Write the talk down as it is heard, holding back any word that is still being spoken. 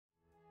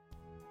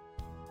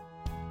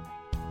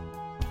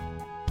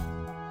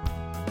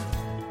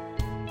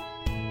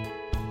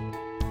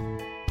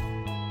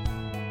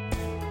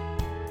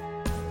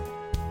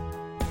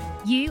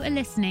You are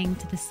listening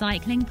to the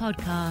Cycling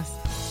Podcast.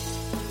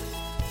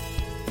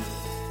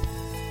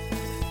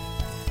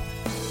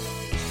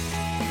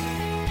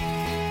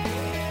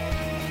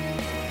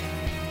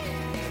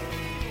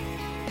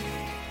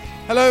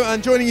 Hello,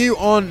 and joining you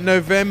on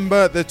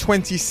November the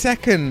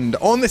 22nd,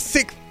 on the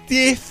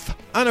 60th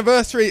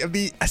anniversary of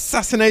the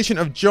assassination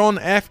of John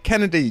F.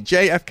 Kennedy,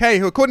 JFK,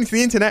 who, according to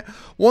the internet,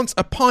 once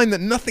opined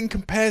that nothing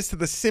compares to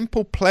the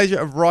simple pleasure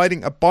of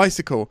riding a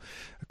bicycle.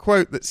 A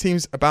quote that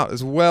seems about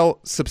as well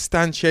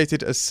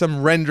substantiated as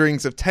some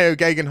renderings of Theo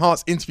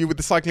Gegenhardt's interview with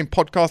the Cycling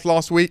Podcast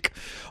last week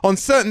on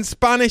certain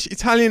Spanish,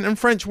 Italian and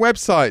French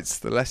websites.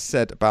 The less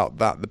said about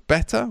that, the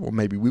better, or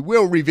maybe we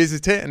will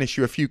revisit it and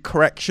issue a few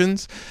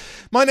corrections.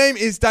 My name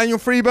is Daniel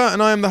Frieber,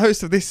 and I am the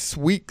host of this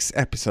week's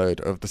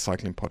episode of the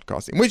Cycling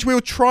Podcast, in which we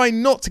will try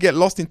not to get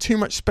lost in too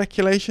much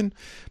speculation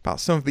about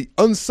some of the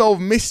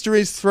unsolved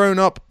mysteries thrown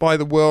up by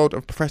the world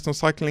of professional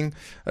cycling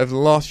over the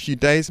last few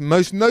days,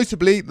 most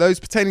notably those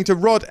pertaining to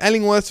Rod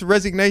Ellingworth's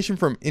resignation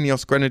from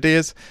Ineos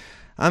Grenadiers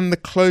and the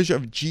closure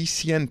of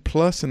GCN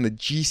Plus and the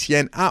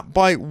GCN app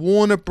by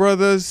Warner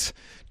Brothers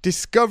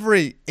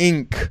Discovery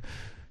Inc.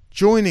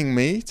 Joining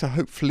me to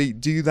hopefully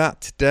do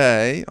that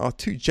today are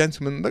two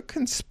gentlemen that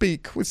can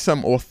speak with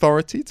some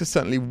authority to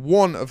certainly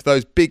one of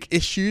those big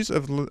issues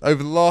over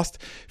the last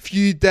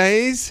few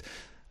days.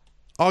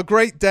 Our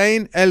great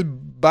Dane, Il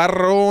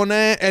Barone,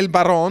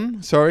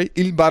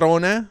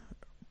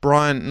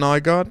 Brian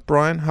Nygaard.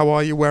 Brian, how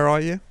are you? Where are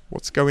you?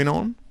 What's going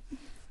on?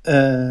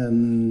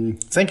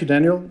 Thank you,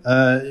 Daniel.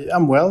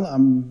 I'm well.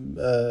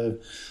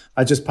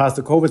 I just passed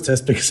the COVID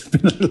test because I've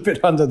been a little bit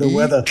under the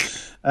weather.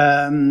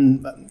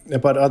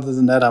 But other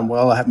than that, I'm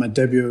well. I had my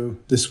debut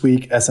this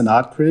week as an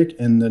art critic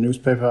in the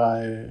newspaper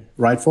I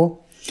write for.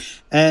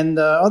 And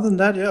other than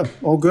that, yeah,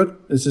 all good.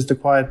 It's just a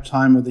quiet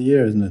time of the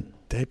year, isn't it?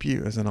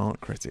 Debut as an art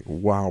critic.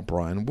 Wow,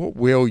 Brian. What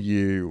role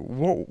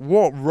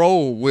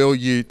will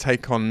you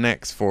take on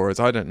next for us?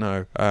 I don't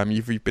know.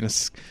 You've been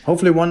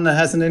hopefully one that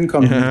has an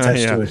income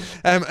attached to it.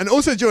 And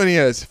also joining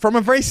us from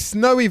a very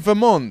snowy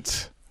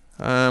Vermont,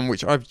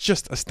 which I've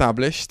just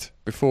established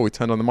before we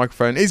turned on the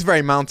microphone, is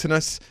very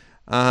mountainous,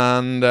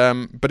 and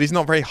but he's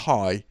not very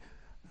high.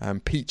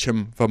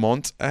 Peacham,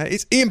 Vermont.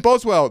 It's Ian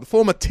Boswell, the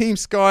former Team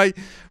Sky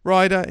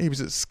rider. He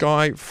was at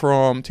Sky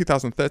from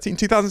 2013,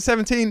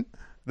 2017.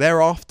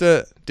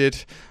 Thereafter,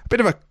 did a bit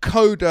of a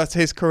coda to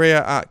his career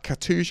at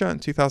Katusha in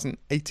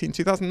 2018,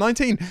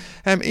 2019.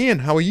 Ian,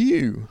 how are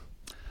you?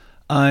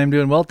 I'm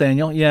doing well,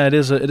 Daniel. Yeah, it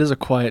is a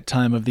quiet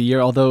time of the year,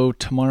 although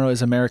tomorrow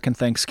is American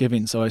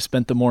Thanksgiving. So I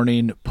spent the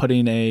morning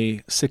putting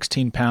a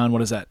 16-pound,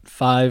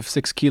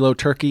 5-6 kilo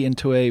turkey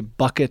into a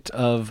bucket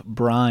of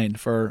brine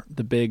for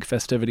the big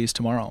festivities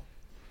tomorrow.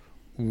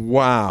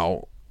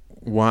 Wow.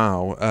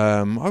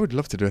 I would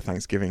love to do a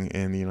Thanksgiving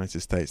in the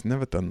United States.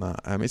 Never done that.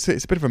 It's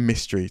a bit of a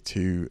mystery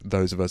to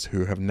those of us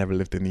who have never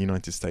lived in the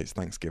United States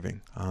Thanksgiving.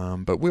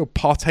 But we'll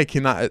partake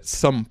in that at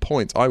some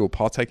point. I will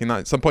partake in that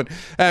at some point.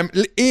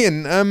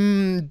 Ian,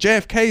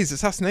 JFK's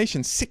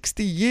assassination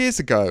 60 years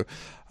ago.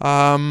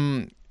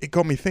 It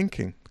got me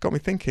thinking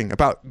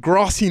about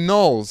grassy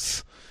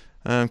knolls,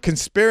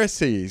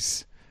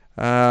 conspiracies.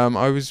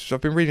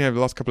 I've been reading over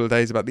the last couple of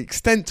days about the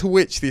extent to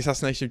which the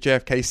assassination of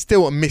JFK is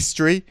still a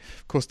mystery.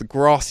 Of course, the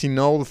grassy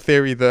knoll, the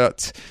theory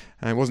that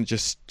it wasn't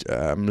just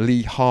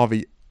Lee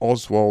Harvey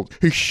Oswald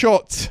who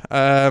shot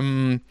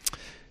JFK,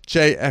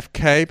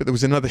 but there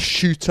was another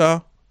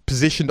shooter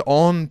positioned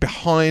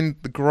behind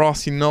the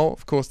grassy knoll.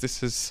 Of course,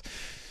 this has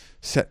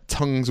set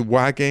tongues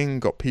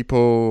wagging, got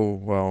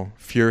people,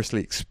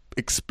 furiously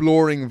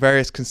exploring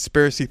various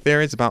conspiracy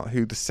theories about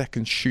who the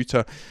second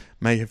shooter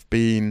may have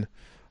been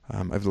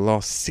over the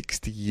last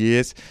 60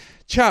 years.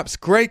 Chaps,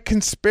 great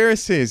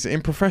conspiracies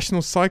in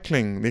professional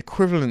cycling, the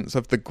equivalents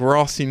of the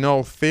grassy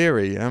knoll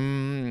theory,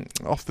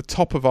 off the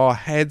top of our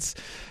heads.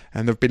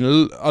 And there have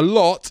been a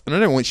lot, and I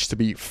don't want you to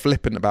be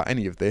flippant about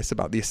any of this,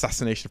 about the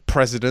assassination of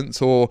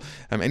presidents or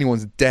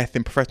anyone's death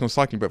in professional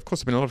cycling, but of course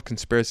there have been a lot of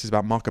conspiracies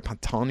about Marco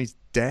Pantani's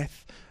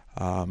death.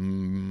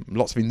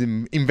 Lots of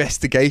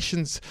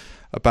investigations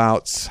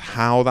about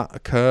how that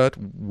occurred,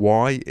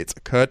 why it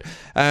occurred.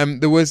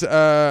 There was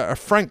a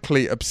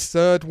frankly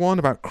absurd one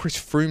about Chris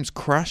Froome's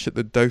crash at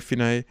the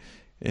Dauphiné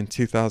in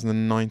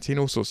 2019.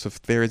 All sorts of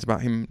theories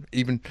about him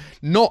even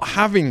not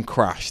having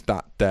crashed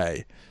that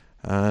day,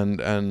 and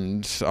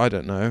I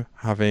don't know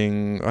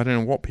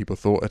what people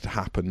thought had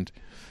happened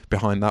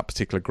behind that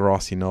particular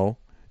grassy knoll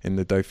in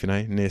the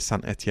Dauphiné near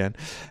Saint-Etienne.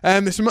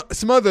 There's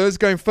some others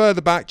going further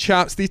back,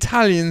 chaps. The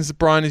Italians,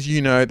 Brian, as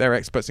you know, they're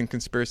experts in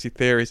conspiracy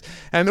theories,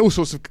 and all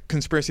sorts of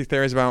conspiracy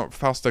theories about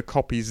Fausto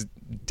Coppi's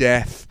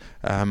death.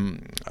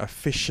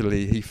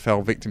 Officially, he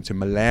fell victim to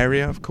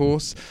malaria, of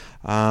course.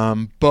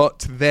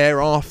 But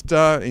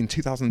thereafter, in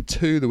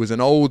 2002, there was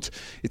an old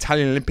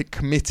Italian Olympic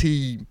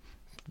Committee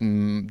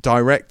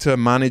director,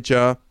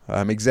 manager,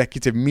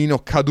 executive, Mino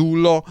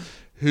Cadullo,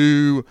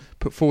 who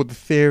put forward the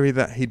theory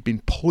that he'd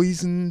been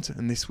poisoned,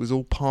 and this was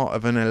all part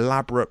of an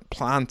elaborate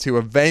plan to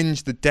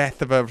avenge the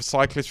death of a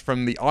cyclist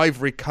from the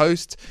Ivory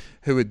Coast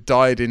who had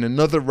died in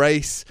another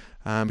race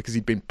because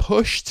he'd been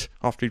pushed.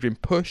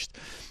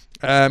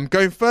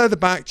 Going further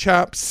back,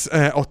 chaps,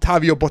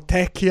 Ottavio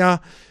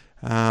Bottecchia,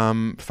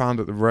 found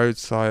at the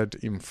roadside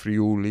in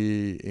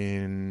Friuli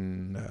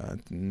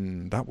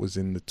that was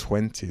in the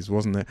 20s,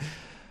 wasn't it?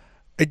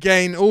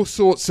 Again, all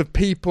sorts of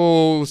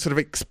people sort of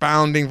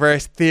expounding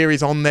various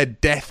theories on their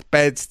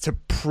deathbeds to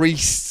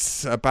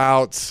priests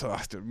about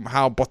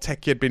how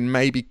Bottecchia had been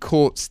maybe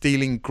caught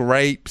stealing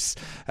grapes,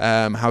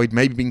 how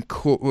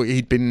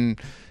he'd been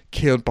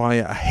killed by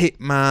a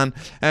hitman.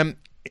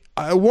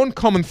 One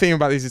common theme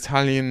about these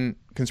Italian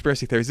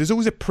conspiracy theories, there's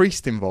always a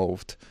priest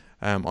involved,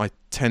 I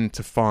tend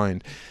to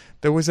find.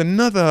 There was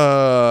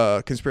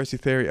another conspiracy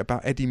theory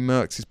about Eddie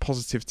Merckx'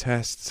 positive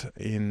test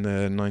in the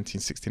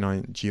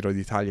 1969 Giro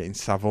d'Italia in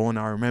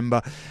Savona. I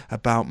remember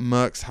about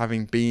Merckx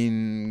having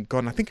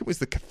gone, I think it was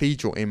the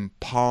cathedral in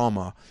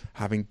Parma,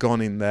 having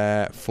gone in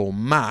there for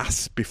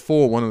mass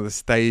before one of the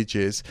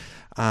stages,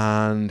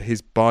 and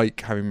his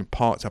bike having been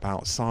parked up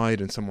outside,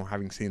 and someone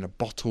having seen a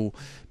bottle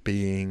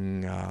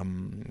being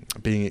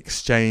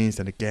exchanged,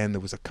 and again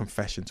there was a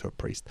confession to a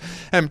priest.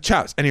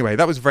 Chaps, anyway,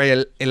 that was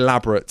very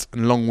elaborate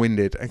and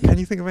long-winded. And can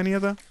you think of any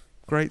other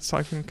great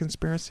cycling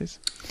conspiracies,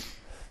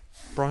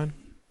 Brian?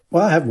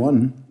 Well, I have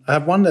one.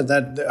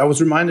 that I was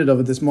reminded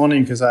of it this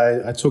morning because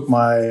I took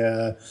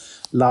my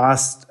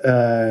last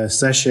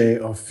sachet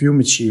of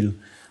Fumicil,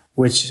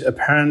 which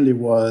apparently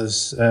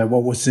was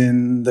what was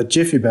in the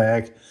Jiffy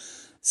bag,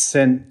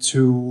 sent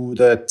to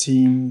the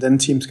team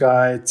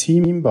Sky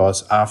team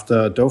boss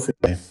after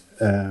Dauphiné.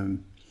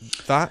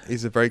 That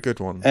is a very good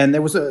one. And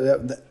there was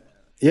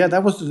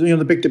that was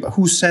the big debate.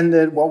 Who sent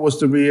it? What was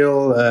the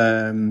real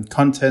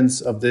contents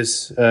of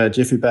this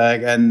Jiffy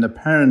bag? And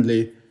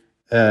apparently,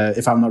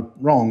 if I'm not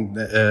wrong,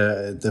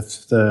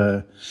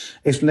 the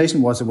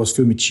explanation was it was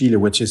Fumicil,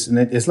 which is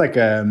it's like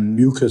a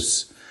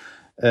mucus.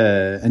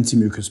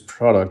 Anti-mucus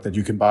product that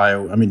you can buy.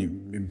 I mean, you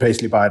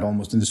basically buy it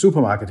almost in the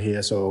supermarket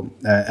here. So,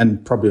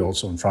 and probably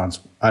also in France.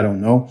 I don't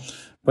know,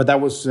 but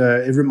that was.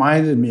 It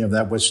reminded me of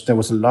that. Which there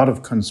was a lot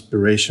of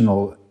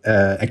conspirational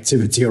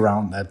activity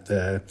around that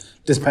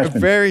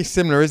dispatchment. Very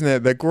similar, isn't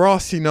it? The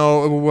grassy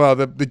knoll. Well,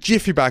 the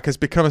Jiffy bag has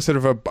become a sort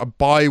of a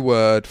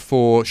byword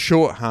for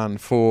shorthand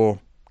for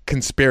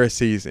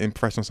conspiracies in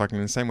professional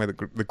cycling, in the same way that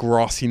the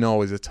grassy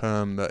knoll is a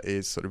term that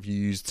is sort of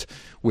used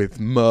with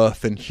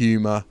mirth and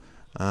humour.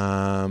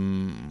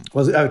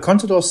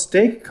 Contador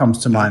Steak comes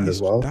to mind as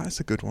well.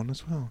 That's a good one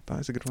as well.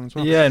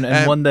 Yeah,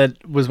 and one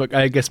that was,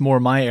 I guess, more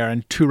my era.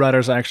 And two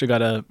riders I actually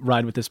got a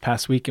ride with this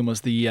past weekend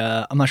was the,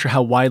 I'm not sure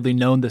how widely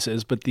known this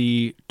is, but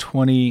the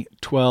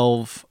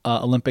 2012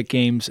 Olympic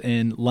Games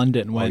in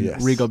London when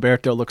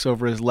Rigoberto looks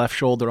over his left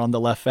shoulder on the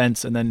left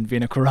fence, and then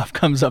Vinokurov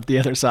comes up the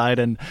other side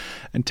and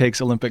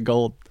takes Olympic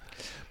gold.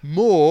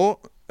 More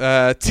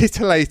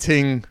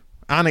titillating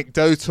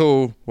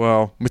anecdotal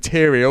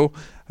material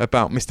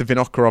about Mr.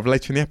 Vinokurov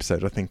later in the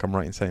episode. I think I'm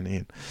right in saying,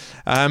 Ian.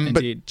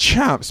 But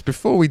chaps,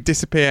 before we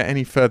disappear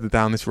any further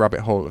down this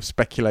rabbit hole of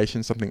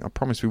speculation, something I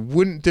promised we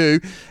wouldn't do,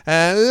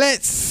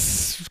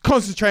 let's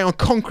concentrate on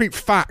concrete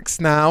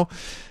facts now.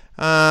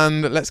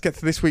 And let's get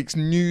to this week's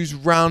news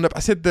roundup. I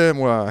said there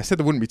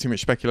wouldn't be too much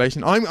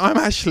speculation. I'm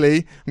going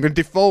to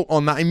default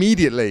on that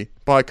immediately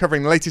by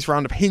covering the latest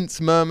round of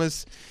hints,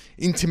 murmurs,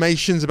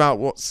 intimations about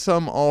what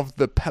some of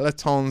the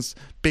peloton's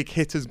big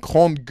hitters,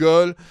 Grande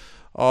Gueule,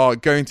 are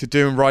going to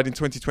do and ride in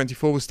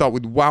 2024. We'll start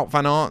with Wout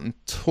van Aert and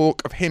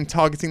talk of him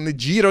targeting the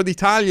Giro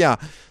d'Italia.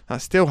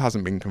 That still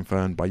hasn't been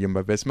confirmed by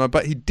Jumbo-Visma,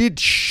 but he did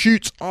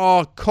shoot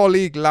our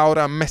colleague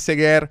Laura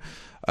Meseguer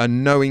a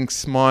knowing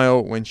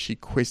smile when she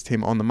quizzed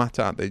him on the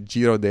matter at the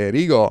Giro de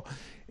Rigo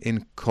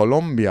in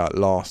Colombia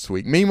last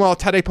week. Meanwhile,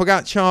 Tadej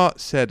Pogacar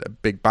said a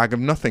big bag of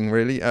nothing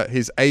really at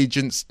his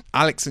agents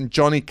Alex and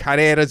Johnny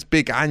Carrera's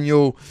big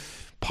annual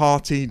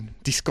party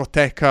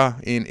discoteca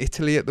in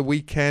Italy at the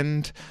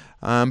weekend.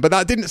 But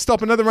that didn't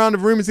stop another round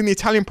of rumours in the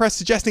Italian press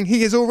suggesting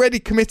he is already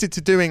committed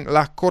to doing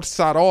La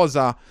Corsa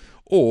Rosa,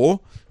 or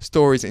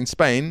stories in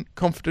Spain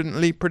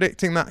confidently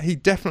predicting that he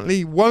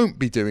definitely won't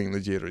be doing the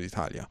Giro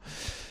d'Italia.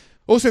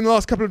 Also in the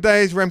last couple of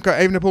days, Remco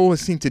Evenepoel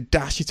has seemed to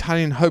dash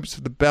Italian hopes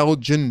for the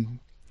Belgian,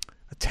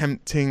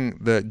 attempting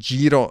the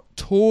Giro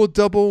Tour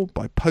double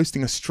by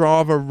posting a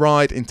Strava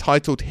ride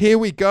entitled "Here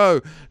We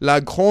Go, La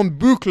Grande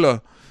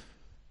Boucle."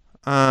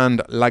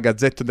 And La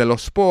Gazzetta dello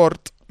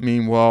Sport,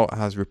 meanwhile,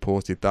 has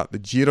reported that the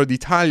Giro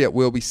d'Italia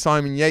will be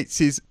Simon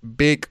Yates's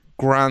big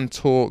Grand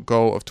Tour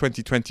goal of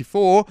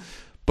 2024.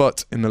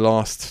 But in the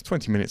last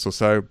 20 minutes or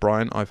so,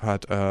 Brian, I've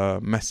had a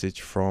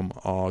message from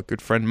our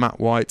good friend Matt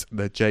White,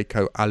 the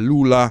Jayco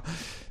Alula,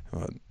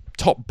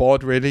 top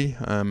bod really,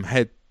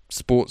 head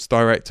sports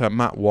director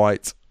Matt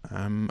White,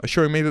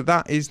 assuring me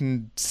that is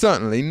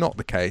certainly not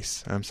the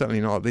case, certainly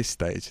not at this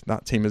stage.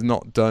 That team has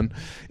not done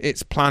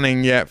its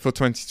planning yet for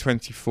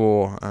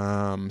 2024,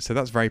 so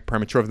that's very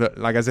premature of the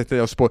La Gazzetta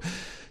dello Sport.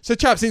 So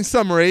chaps, in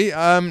summary,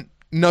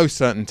 no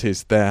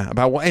certainties there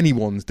about what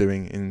anyone's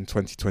doing in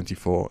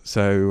 2024,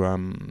 so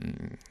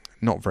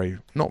not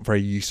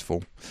very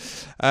useful.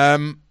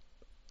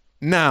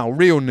 Now,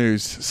 real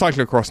news,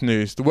 cyclocross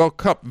news. The World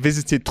Cup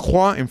visited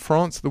Troyes in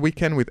France the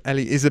weekend with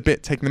Elie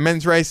Iserbyt taking the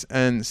men's race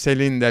and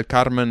Céline del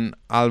Carmen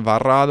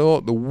Alvarado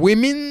the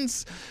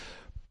women's.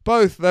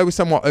 Both, though, were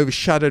somewhat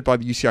overshadowed by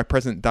the UCI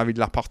president David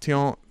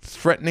Lappartient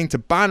threatening to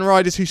ban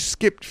riders who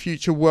skipped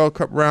future World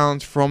Cup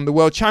rounds from the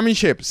World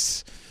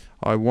Championships.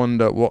 I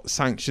wonder what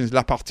sanctions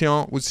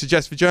Lappartient would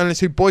suggest for journalists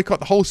who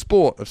boycott the whole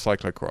sport of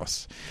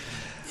cyclocross.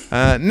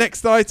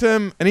 Next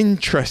item, an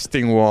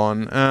interesting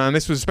one.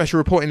 This was a special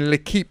report in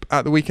L'Equipe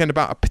at the weekend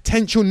about a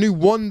potential new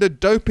wonder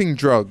doping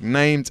drug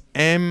named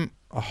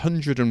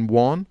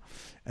M101,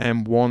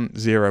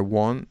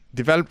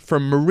 developed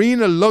from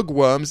marina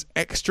lugworms'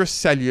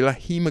 extracellular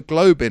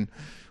hemoglobin,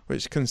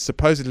 which can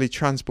supposedly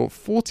transport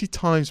 40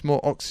 times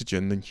more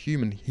oxygen than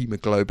human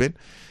hemoglobin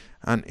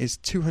and is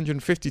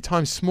 250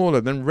 times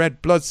smaller than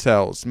red blood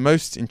cells.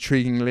 Most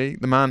intriguingly,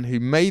 the man who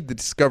made the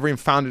discovery and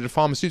founded a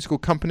pharmaceutical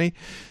company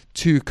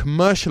to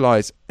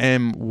commercialize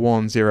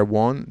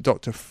M101,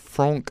 Dr.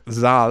 Franck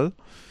Zal,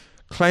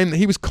 claimed that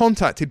he was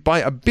contacted by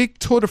a big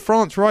Tour de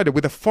France rider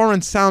with a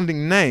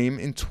foreign-sounding name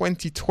in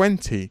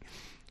 2020.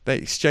 They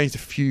exchanged a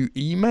few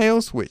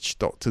emails, which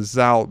Dr.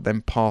 Zal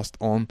then passed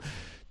on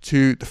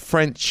to the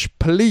French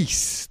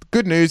police. The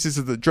good news is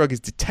that the drug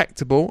is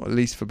detectable, at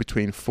least for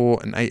between 4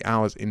 and 8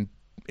 hours in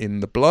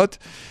the blood,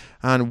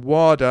 and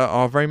WADA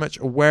are very much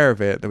aware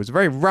of it. There was a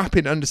very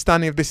rapid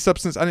understanding of this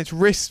substance and its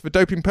risks for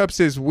doping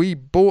purposes. We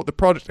bought the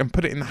product and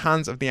put it in the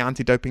hands of the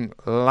anti-doping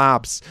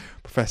labs.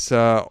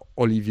 Professor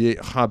Olivier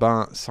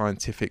Rabin,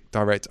 scientific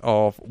director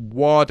of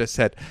WADA,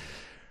 said,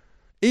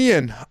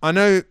 Ian, I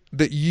know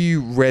that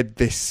you read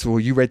this, or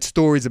you read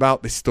stories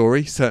about this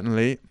story,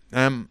 certainly.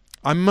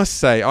 I must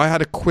say, I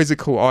had a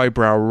quizzical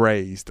eyebrow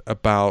raised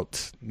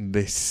about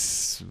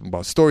this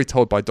story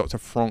told by Dr.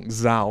 Franck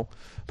Zal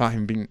about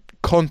him being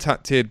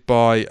contacted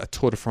by a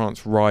Tour de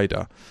France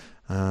rider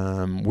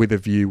with a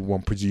view,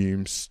 one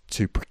presumes,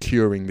 to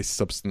procuring this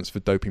substance for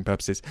doping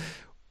purposes.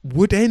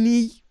 Would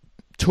any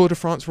Tour de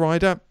France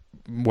rider,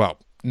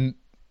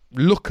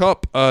 look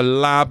up a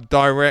lab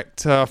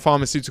director,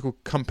 pharmaceutical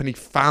company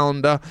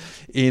founder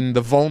in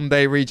the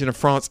Vendée region of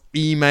France,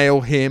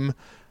 email him,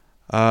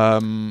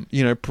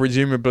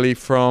 presumably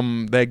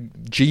from their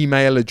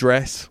Gmail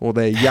address or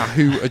their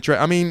Yahoo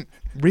address? I mean,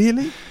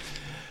 really?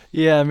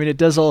 Yeah, I mean, it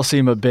does all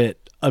seem a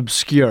bit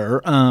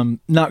obscure.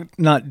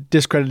 Not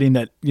discrediting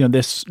that,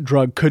 this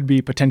drug could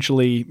be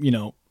potentially,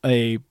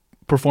 a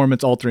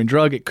performance-altering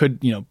drug. It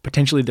could,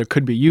 potentially there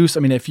could be use.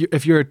 I mean, if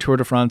you're a Tour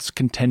de France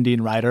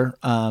contending rider,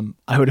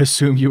 I would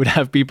assume you would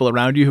have people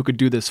around you who could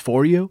do this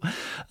for you.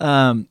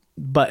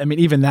 But I mean,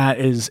 even that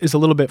is a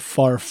little bit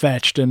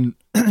far-fetched, and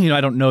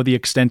I don't know the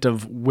extent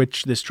of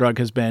which this drug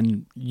has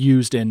been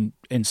used in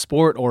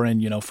sport or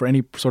in for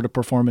any sort of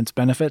performance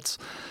benefits.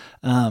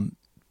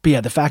 But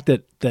yeah, the fact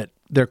that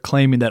they're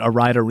claiming that a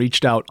rider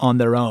reached out on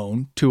their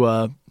own to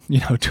a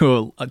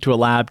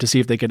lab to see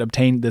if they could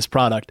obtain this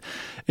product,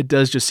 it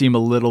does just seem a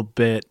little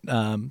bit.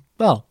 You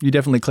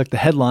definitely click the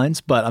headlines,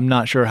 but I'm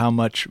not sure how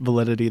much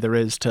validity there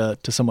is to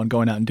someone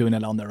going out and doing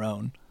it on their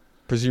own.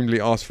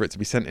 Presumably ask for it to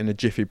be sent in a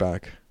jiffy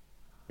bag.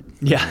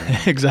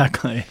 Yeah,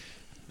 exactly.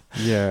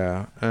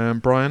 Yeah.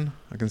 Brian,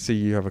 I can see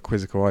you have a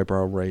quizzical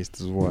eyebrow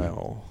raised as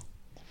well.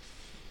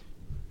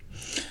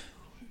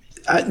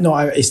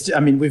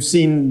 We've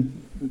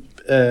seen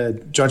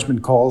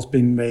judgment calls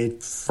being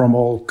made from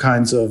all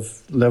kinds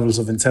of levels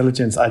of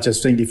intelligence. I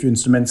just think if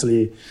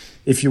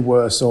you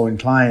were so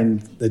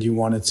inclined that you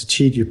wanted to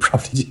cheat, you'd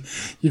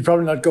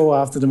probably not go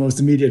after the most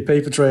immediate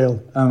paper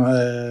trail.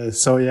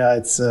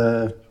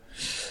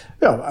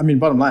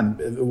 Bottom line,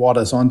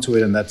 WADA's onto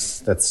it, and that's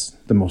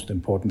the most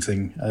important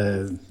thing.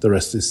 The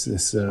rest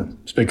is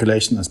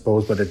speculation, I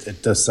suppose, but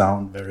it does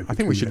sound very. I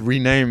think we should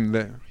rename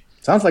the.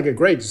 Sounds like a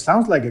great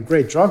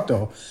drug,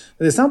 though.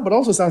 But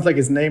also sounds like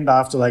it's named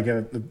after like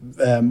a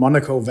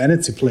Monaco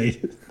vanity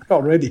plate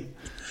already.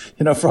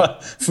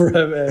 For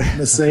a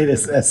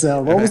Mercedes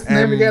SL. What was the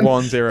name again?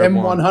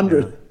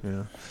 M100.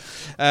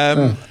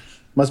 Yeah.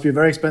 Must be a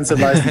very expensive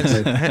license.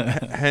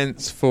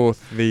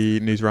 Henceforth, the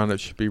news roundup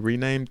should be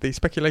renamed the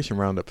speculation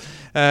roundup.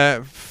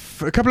 A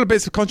couple of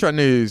bits of contract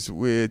news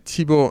with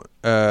Thibaut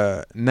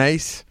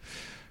Nys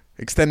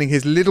extending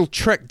his Little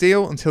Trek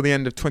deal until the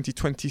end of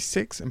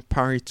 2026, and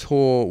Paris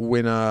Tour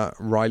winner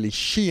Riley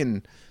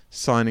Sheehan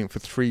signing for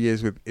 3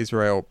 years with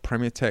Israel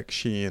Premier Tech.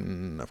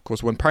 Sheehan, of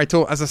course, won Paris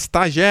Tour as a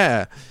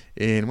stagiaire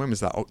in,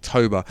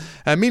 October.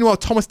 Meanwhile,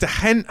 Thomas de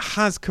Gent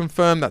has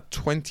confirmed that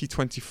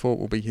 2024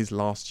 will be his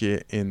last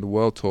year in the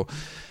World Tour.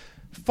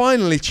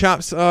 Finally,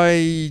 chaps,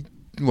 a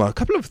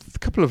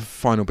couple of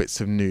final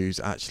bits of news,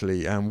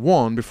 actually.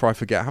 One, before I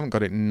forget, I haven't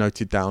got it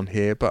noted down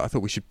here, but I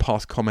thought we should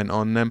pass comment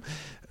on them.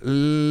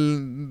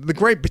 The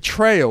great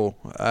betrayal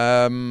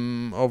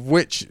of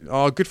which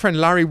our good friend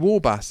Larry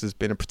Warbass has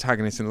been a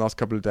protagonist in the last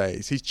couple of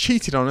days. He's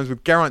cheated on us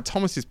with Geraint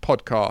Thomas's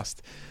podcast.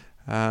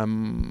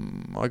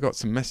 I got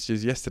some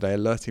messages yesterday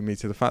alerting me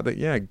to the fact that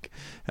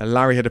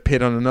Larry had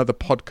appeared on another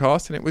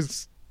podcast and it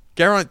was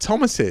Geraint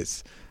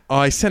Thomas's.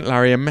 I sent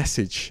Larry a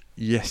message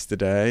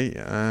yesterday,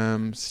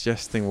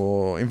 suggesting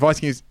or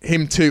inviting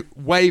him to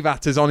wave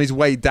at us on his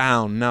way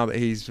down. Now that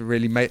he's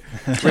really made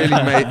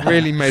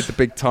the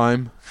big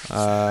time,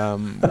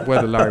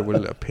 whether Larry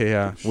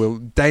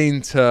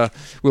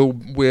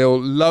will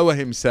lower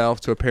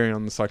himself to appearing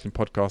on the Cycling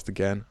Podcast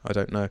again, I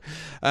don't know.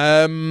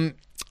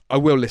 I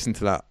will listen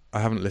to that. I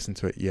haven't listened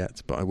to it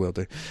yet, but I will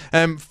do.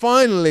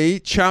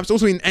 Finally, chaps,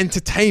 also in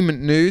entertainment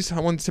news,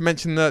 I wanted to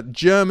mention that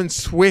German,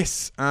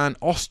 Swiss and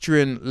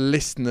Austrian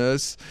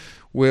listeners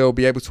will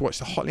be able to watch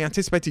the hotly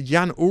anticipated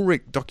Jan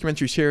Ullrich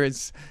documentary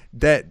series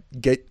Der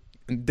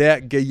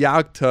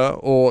Gejagte,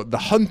 or The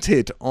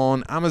Hunted,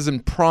 on Amazon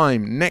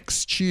Prime from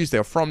next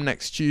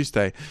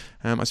Tuesday.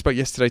 I spoke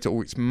yesterday to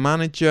Ullrich's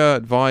manager,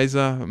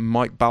 advisor,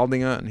 Mike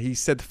Baldinger, and he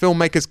said the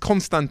filmmakers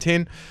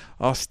Konstantin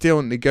are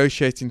still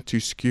negotiating to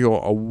secure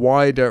a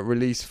wider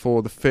release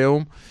for the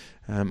film.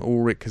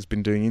 Ullrich has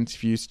been doing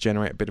interviews to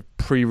generate a bit of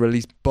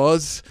pre-release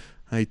buzz.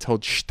 He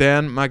told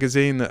Stern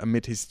magazine that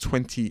amid his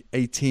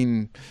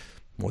 2018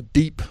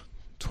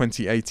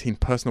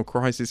 personal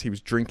crisis, he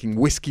was drinking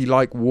whiskey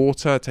like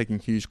water, taking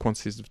huge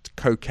quantities of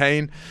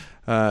cocaine.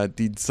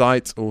 Die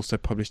Zeit also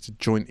published a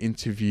joint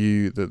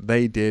interview that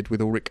they did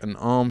with Ullrich and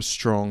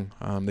Armstrong.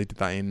 They did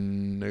that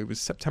it was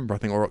September, I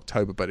think, or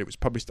October, but it was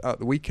published at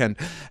the weekend.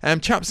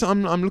 Chaps,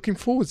 I'm looking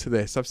forward to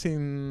this. I've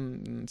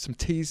seen some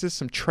teasers,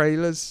 some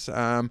trailers.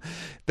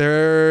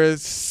 There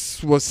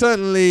was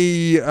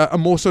certainly a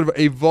more sort of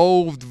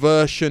evolved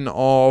version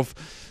of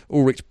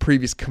Ullrich's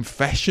previous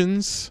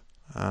confessions.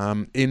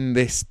 In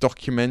this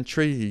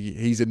documentary,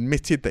 he's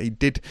admitted that he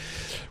did,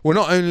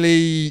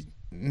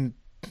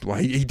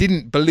 he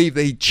didn't believe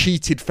that he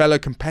cheated fellow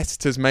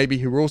competitors, maybe,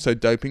 who were also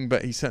doping,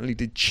 but he certainly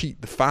did cheat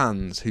the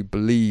fans who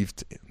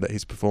believed that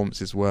his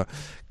performances were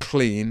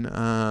clean.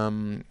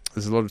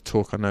 There's a lot of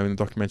talk, I know, in the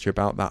documentary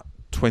about that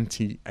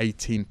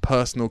 2018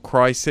 personal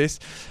crisis,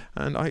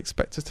 and I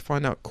expect us to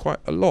find out quite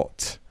a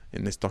lot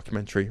in this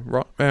documentary.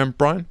 Right,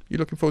 Brian, you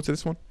looking forward to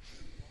this one?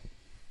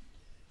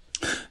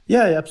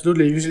 Yeah,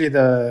 absolutely. Usually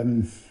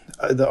the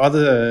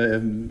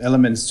other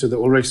elements to the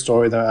Ullrich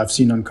story that I've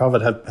seen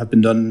uncovered have been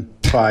done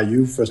by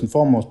you first and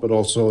foremost, but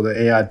also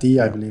the ARD,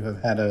 I believe,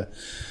 have had a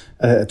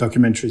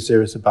documentary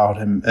series about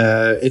him.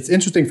 It's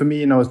interesting for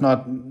me, it's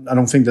not, I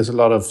don't think there's a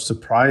lot of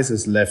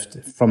surprises left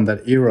from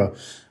that era,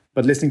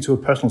 but listening to a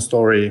personal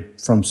story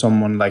from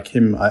someone like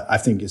him, I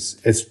think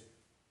is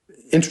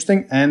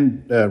interesting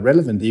and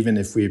relevant, even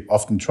if we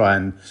often try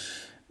and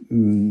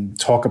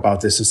talk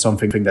about this as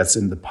something that's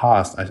in the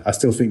past. I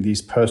still think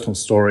these personal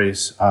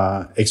stories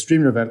are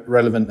extremely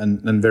relevant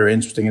and very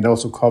interesting. It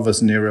also covers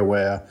an area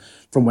where,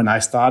 from when I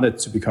started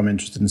to become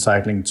interested in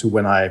cycling to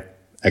when I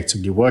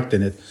actively worked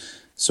in it.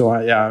 So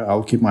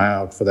I'll keep my eye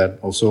out for that.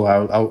 Also,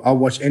 I'll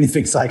watch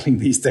anything cycling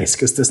these days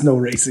because there's no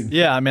racing.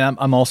 Yeah, I mean,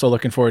 I'm also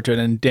looking forward to it.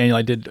 And Daniel,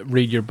 I did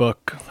read your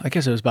book, I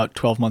guess it was about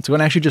 12 months ago,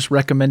 and I actually just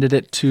recommended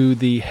it to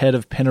the head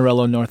of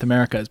Pinarello North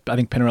America. I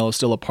think Pinarello is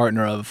still a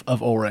partner of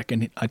Ullrich,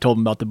 and I told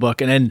him about the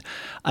book. And then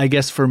I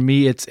guess for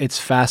me, it's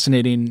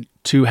fascinating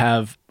to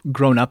have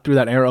grown up through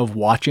that era of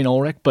watching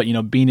Ullrich, but,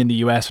 being in the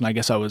US, and I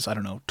guess I was,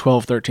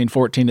 12, 13,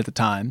 14 at the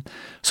time.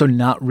 So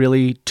not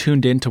really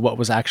tuned into what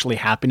was actually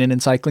happening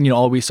in cycling.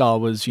 All we saw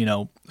was,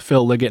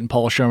 Phil Liggett and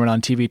Paul Sherman on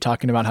TV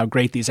talking about how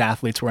great these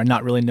athletes were and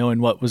not really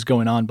knowing what was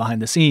going on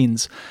behind the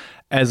scenes.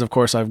 As, of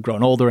course, I've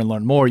grown older and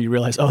learned more, you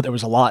realize, there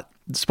was a lot.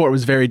 The sport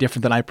was very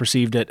different than I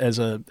perceived it as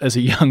a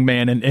young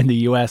man in the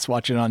US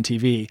watching it on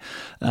TV.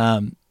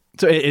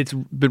 So it's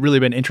really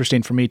been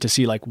interesting for me to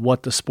see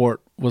what the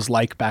sport was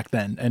like back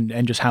then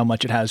and just how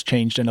much it has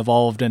changed and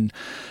evolved. And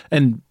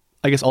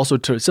I guess also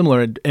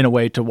similar in a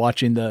way to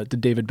watching the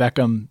David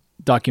Beckham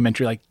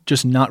documentary,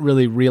 just not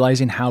really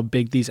realizing how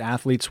big these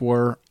athletes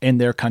were in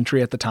their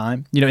country at the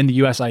time. In the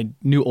US, I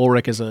knew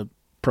Ullrich as a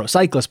pro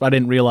cyclist, but I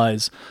didn't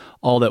realize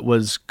all that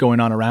was going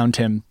on around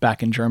him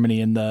back in Germany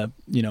in the,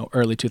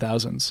 early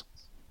 2000s.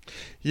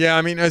 Yeah,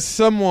 I mean, as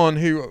someone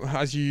who,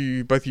 as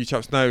both of you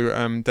chaps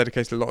know,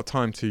 dedicated a lot of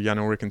time to Jan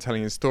Ullrich and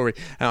telling his story,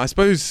 I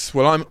suppose,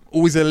 I'm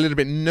always a little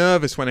bit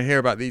nervous when I hear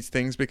about these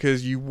things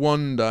because you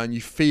wonder and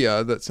you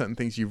fear that certain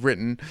things you've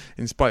written,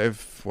 in spite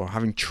of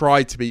having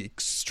tried to be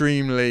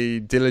extremely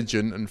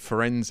diligent and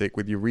forensic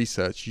with your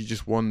research, you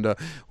just wonder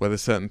whether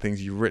certain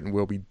things you've written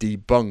will be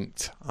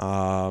debunked,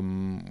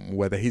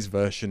 whether his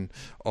version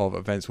of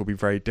events will be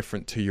very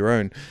different to your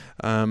own.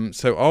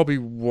 So I'll be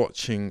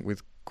watching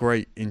with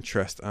great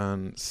interest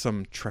and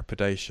some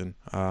trepidation,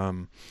 I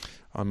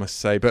must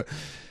say, but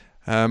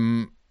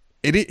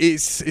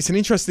it's an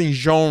interesting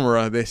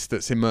genre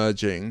that's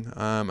emerging,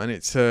 and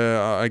it's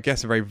I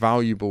guess a very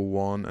valuable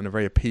one and a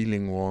very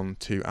appealing one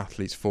to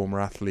athletes,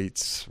 former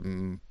athletes,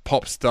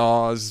 pop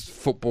stars,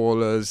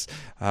 footballers.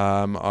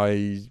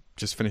 I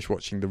just finished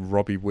watching the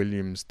Robbie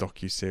Williams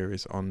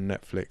docu-series on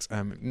Netflix.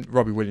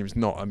 Robbie Williams,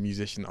 not a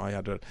musician I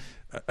had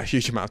a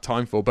huge amount of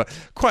time for, but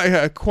quite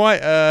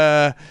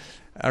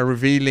a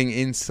revealing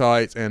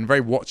insight and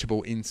very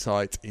watchable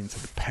insight into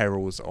the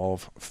perils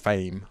of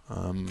fame.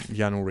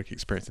 Jan Ullrich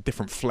experienced a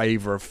different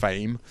flavour of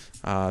fame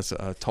as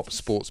a top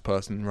sports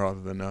person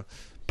rather than a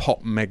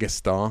pop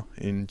megastar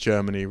in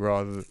Germany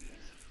rather.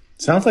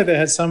 Sounds like they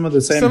had some of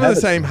the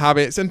same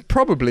habits and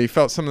probably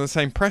felt some of the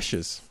same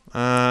pressures.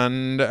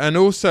 And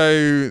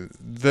also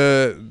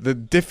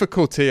the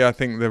difficulty, I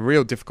think the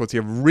real difficulty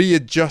of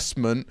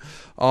readjustment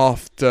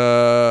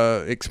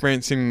after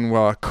experiencing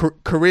a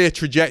career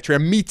trajectory, a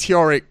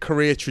meteoric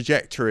career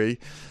trajectory.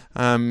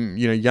 Jan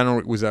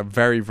Ullrich was a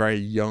very, very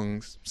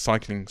young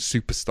cycling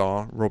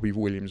superstar. Robbie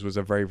Williams was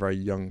a very, very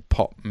young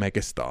pop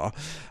megastar.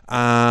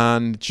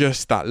 And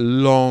just that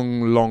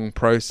long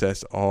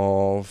process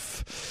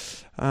of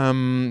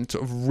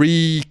sort of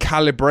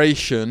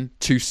recalibration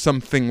to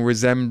something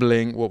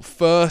resembling, well,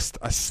 first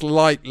a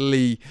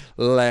slightly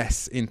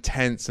less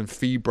intense and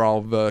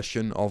febrile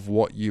version of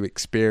what you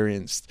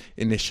experienced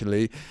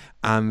initially,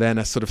 and then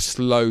a sort of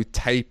slow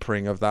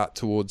tapering of that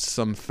towards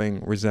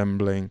something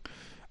resembling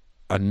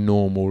a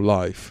normal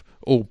life,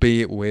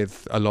 albeit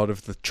with a lot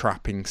of the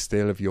trapping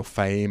still of your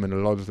fame and a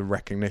lot of the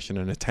recognition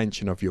and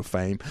attention of your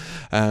fame,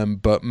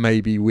 but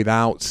maybe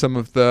without some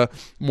of the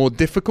more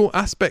difficult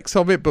aspects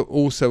of it, but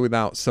also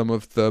without some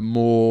of the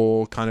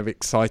more kind of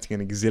exciting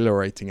and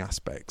exhilarating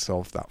aspects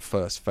of that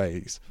first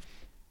phase.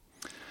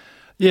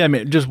 Yeah, I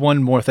mean, just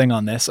one more thing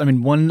on this. I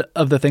mean, one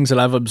of the things that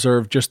I've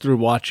observed just through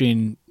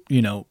watching,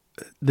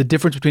 the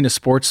difference between a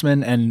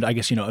sportsman and I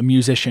guess, a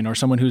musician or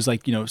someone who's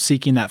like,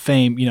 seeking that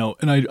fame,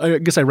 and I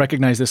guess I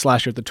recognized this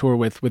last year at the tour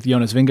with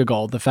Jonas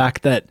Vingegaard, the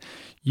fact that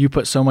you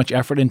put so much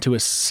effort into a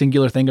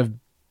singular thing of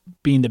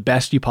being the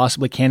best you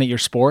possibly can at your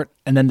sport,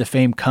 and then the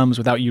fame comes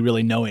without you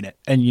really knowing it.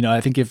 And, I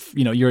think if,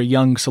 you're a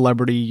young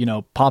celebrity,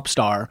 pop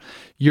star,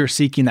 you're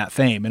seeking that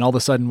fame. And all of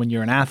a sudden when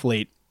you're an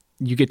athlete,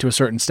 you get to a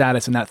certain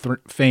status and that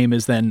fame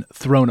is then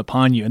thrown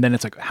upon you. And then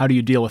it's like, how do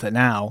you deal with it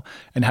now?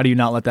 And how do you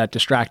not let that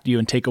distract you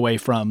and take away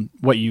from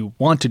what you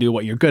want to do,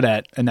 what you're good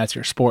at, and that's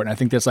your sport. And I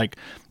think that's like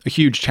a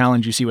huge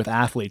challenge you see with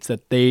athletes,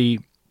 that they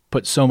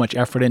put so much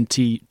effort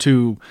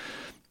into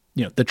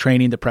the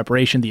training, the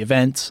preparation, the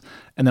events,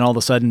 and then all of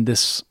a sudden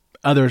this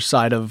other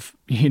side of,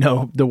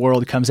 the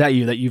world comes at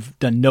you that you've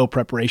done no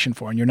preparation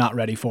for and you're not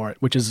ready for it,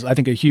 which is, I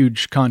think, a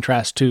huge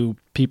contrast to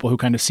people who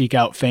kind of seek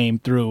out fame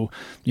through,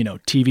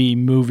 TV,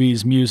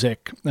 movies,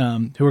 music,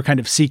 who are kind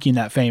of seeking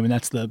that fame. And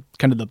that's the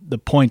kind of the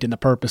point and the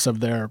purpose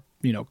of their,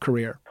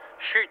 career.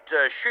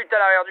 Chute à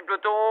l'arrière du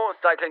peloton,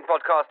 cycling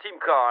podcast team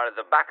car at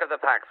the back of the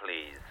pack,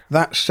 please.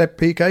 That's Seb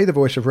Piquet, the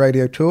voice of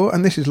Radio Tour,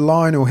 and this is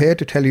Lionel here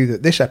to tell you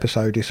that this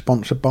episode is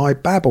sponsored by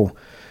Babbel.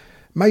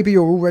 Maybe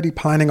you're already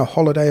planning a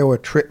holiday or a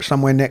trip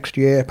somewhere next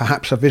year,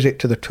 perhaps a visit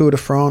to the Tour de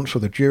France or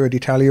the Giro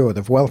d'Italia or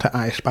the Vuelta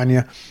a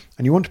España,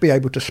 and you want to be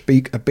able to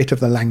speak a bit of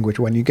the language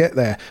when you get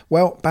there.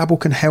 Well, Babbel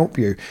can help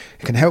you.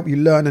 It can help you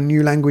learn a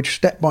new language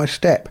step by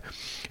step.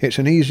 It's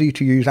an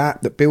easy-to-use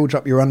app that builds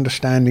up your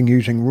understanding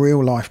using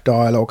real-life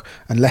dialogue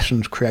and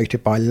lessons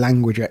created by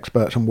language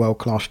experts and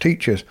world-class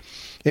teachers.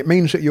 It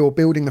means that you're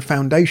building the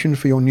foundations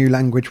for your new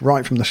language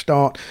right from the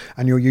start,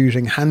 and you're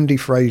using handy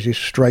phrases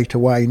straight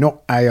away,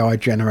 not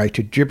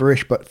AI-generated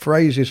gibberish, but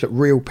phrases that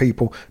real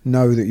people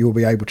know that you'll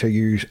be able to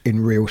use in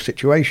real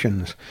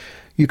situations.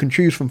 You can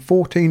choose from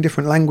 14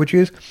 different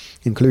languages,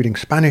 including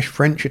Spanish,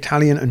 French,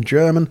 Italian and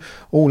German,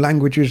 all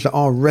languages that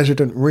our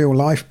resident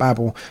real-life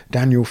Babbel,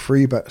 Daniel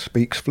Freebert,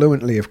 speaks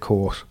fluently, of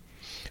course.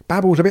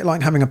 Babbel's a bit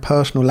like having a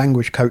personal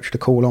language coach to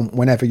call on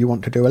whenever you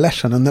want to do a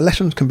lesson, and the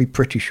lessons can be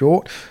pretty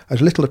short.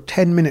 As little as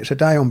 10 minutes a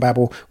day on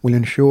Babbel will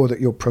ensure that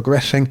you're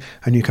progressing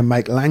and you can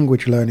make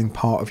language learning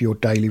part of your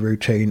daily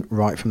routine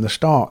right from the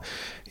start.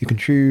 You can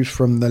choose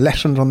from the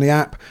lessons on the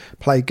app,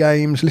 play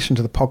games, listen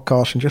to the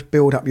podcast and just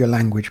build up your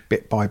language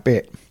bit by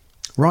bit.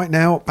 Right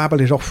now, Babbel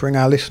is offering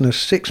our listeners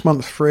 6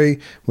 months free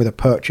with a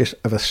purchase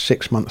of a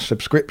 6-month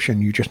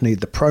subscription. You just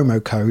need the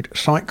promo code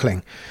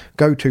CYCLING.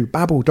 Go to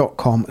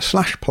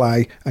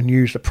babbel.com/play and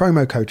use the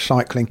promo code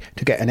CYCLING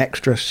to get an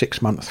extra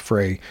 6 months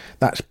free.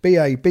 That's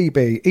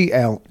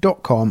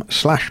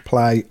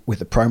babbel.com/play with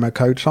the promo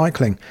code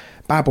CYCLING.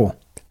 Babbel,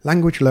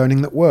 language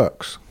learning that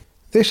works.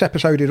 This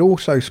episode is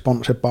also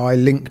sponsored by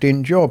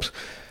LinkedIn Jobs.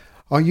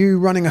 Are you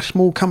running a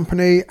small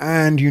company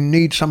and you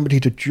need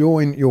somebody to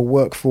join your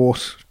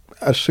workforce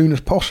as soon as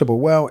possible?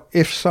 Well,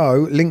 if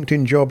so,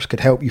 LinkedIn Jobs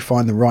could help you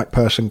find the right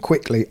person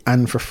quickly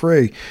and for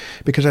free,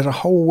 because there's a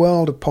whole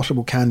world of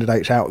possible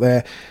candidates out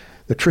there.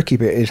 The tricky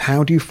bit is,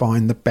 how do you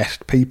find the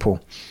best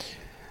people?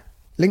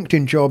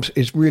 LinkedIn Jobs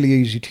is really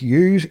easy to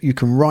use. You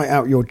can write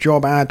out your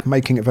job ad,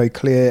 making it very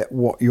clear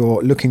what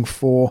you're looking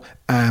for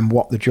and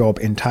what the job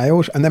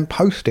entails, and then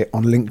post it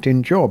on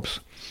LinkedIn Jobs.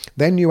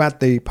 Then you add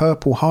the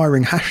purple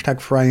hiring hashtag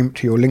frame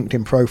to your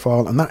LinkedIn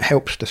profile, and that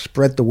helps to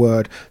spread the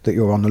word that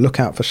you're on the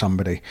lookout for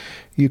somebody.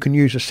 You can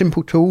use a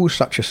simple tools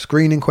such as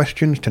screening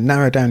questions to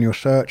narrow down your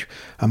search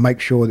and make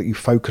sure that you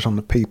focus on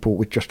the people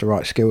with just the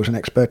right skills and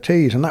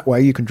expertise, and that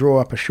way you can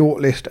draw up a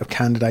short list of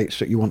candidates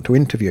that you want to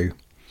interview.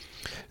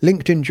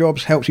 LinkedIn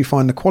Jobs helps you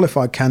find the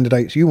qualified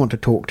candidates you want to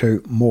talk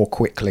to more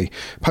quickly.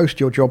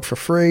 Post your job for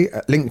free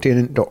at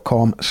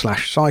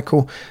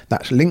linkedin.com/cycle.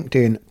 That's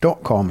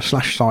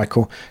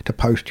linkedin.com/cycle to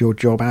post your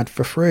job ad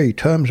for free.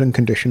 Terms and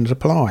conditions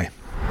apply.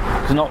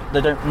 because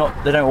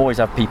they don't always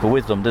have people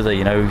with them, do they?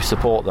 You know, who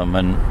support them,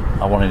 and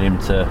I wanted him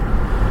to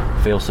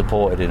feel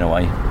supported in a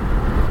way,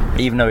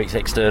 even though it's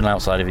external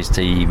outside of his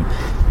team.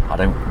 I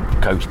don't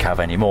coach Cav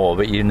anymore,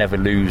 but you never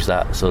lose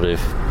that sort of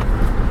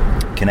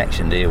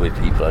connection, do you, with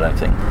people, I don't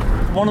think.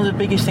 One of the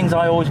biggest things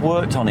I always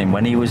worked on him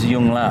when he was a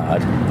young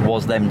lad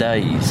was them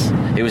days.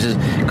 It was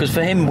because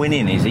for him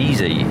winning is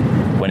easy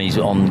when he's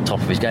on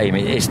top of his game.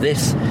 It's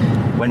this,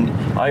 when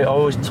I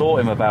always taught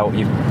him about,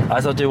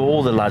 as I do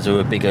all the lads who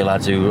are bigger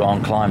lads who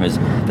aren't climbers,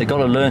 they've got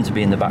to learn to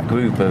be in the back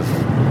group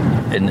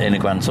in a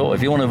Grand Tour.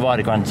 If you want to ride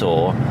a Grand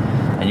Tour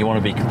and you want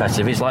to be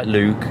competitive, it's like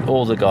Luke,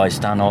 all the guys,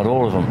 Stannard,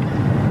 all of them.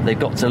 They've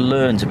got to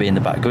learn to be in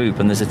the back group,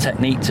 and there's a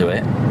technique to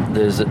it.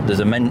 There's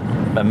a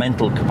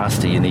mental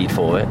capacity you need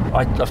for it.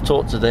 I've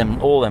talked to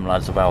all them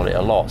lads about it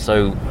a lot.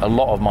 So a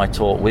lot of my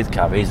talk with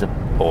Cav is,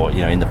 or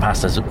in the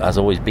past has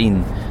always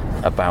been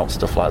about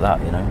stuff like that.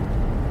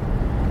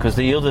 Because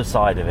the other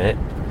side of it,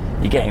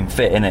 you get him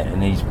fit in it,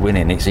 and he's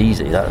winning. It's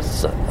easy.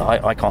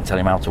 I can't tell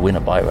him how to win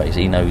a bike race.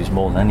 He knows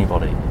more than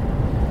anybody.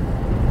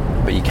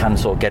 But you can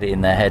sort of get it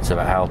in their heads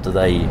about how do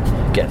they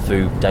get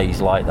through days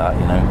like that.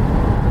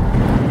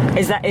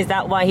 Is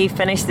that why he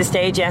finished the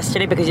stage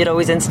yesterday? Because you'd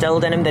always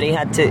instilled in him that he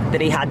had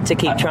to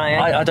keep trying.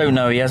 I don't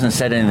know. He hasn't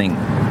said anything.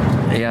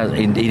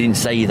 He didn't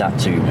say that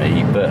to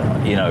me. But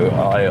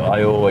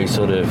I always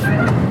sort of,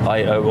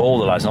 all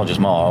the lads, not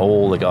just Mark,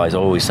 all the guys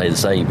always say the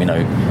same.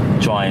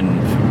 Try and,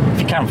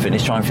 if you can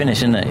finish, try and finish,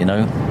 isn't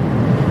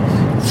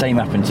it? Same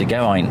happened to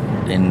Geraint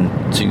in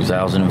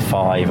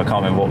 2005. I can't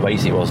remember what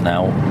race it was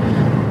now.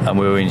 And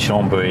we were in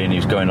Chambéry, and he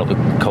was going up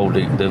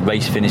the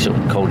race finish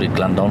up Col de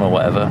Glandon or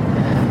whatever.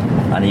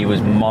 And he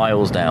was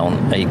miles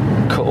down. He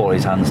cut all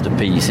his hands to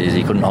pieces.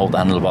 He couldn't hold the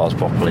handlebars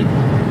properly.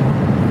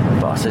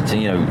 But I said to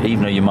him,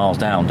 even though you're miles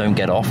down, don't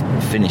get off,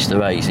 finish the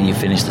race, and you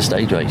finish the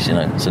stage race.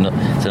 It's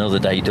another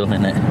day done,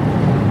 isn't it?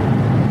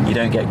 You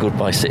don't get good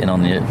by sitting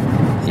on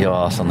your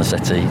arse on the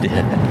settee.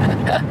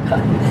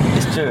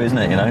 It's true, isn't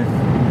it?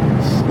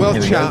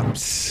 Well,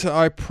 chaps,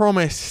 I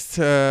promised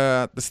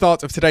at the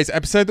start of today's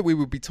episode that we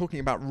would be talking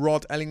about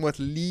Rod Ellingworth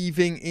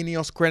leaving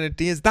Ineos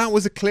Grenadiers. That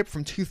was a clip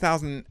from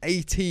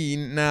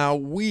 2018. Now,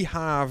 we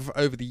have,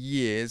 over the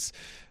years,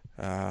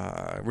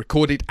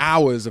 recorded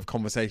hours of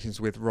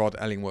conversations with Rod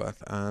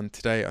Ellingworth, and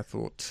today I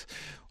thought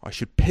I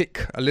should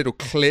pick a little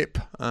clip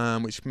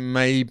which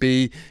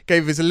maybe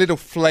gave us a little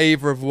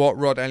flavour of what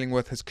Rod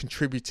Ellingworth has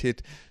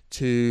contributed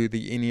to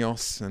the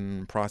Ineos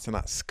and prior to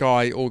that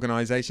Sky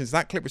organisations.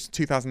 That clip was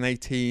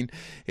 2018.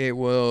 It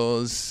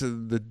was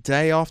the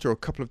day after, or a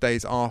couple of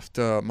days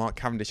after, Mark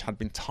Cavendish had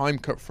been time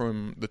cut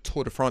from the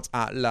Tour de France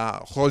at La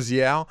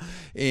Rosière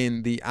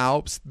in the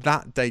Alps.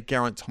 That day,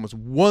 Geraint Thomas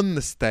won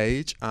the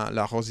stage at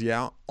La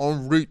Rosière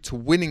en route to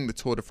winning the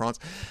Tour de France.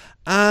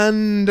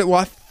 And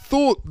I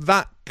thought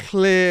that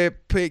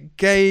clip, it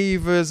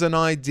gave us an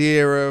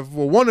idea of,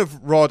 one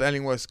of Rod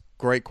Ellingworth's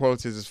great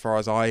qualities, as far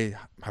as I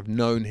have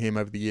known him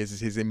over the years,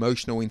 is his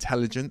emotional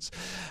intelligence,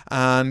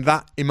 and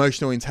that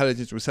emotional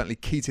intelligence was certainly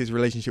key to his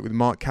relationship with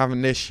Mark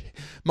Cavendish.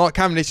 Mark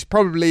Cavendish is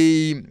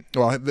probably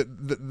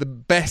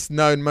the best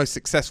known, most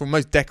successful,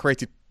 most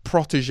decorated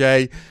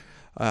protege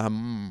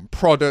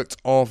product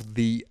of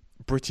the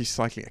British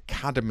Cycling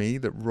Academy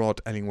that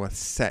Rod Ellingworth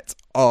set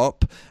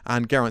up,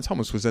 and Geraint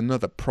Thomas was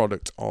another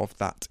product of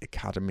that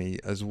academy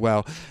as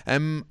well.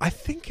 I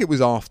think it was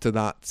after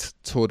that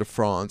Tour de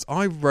France,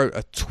 I wrote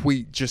a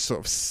tweet just sort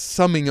of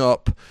summing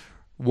up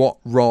what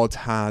Rod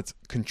had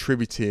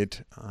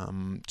contributed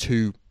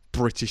to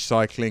British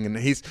cycling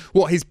and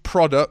what his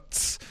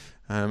products,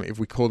 if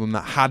we call them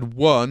that, had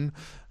won.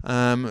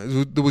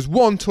 There was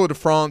one Tour de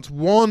France,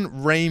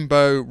 one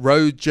rainbow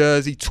road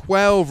jersey,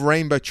 12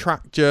 rainbow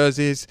track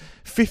jerseys,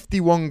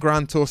 51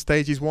 Grand Tour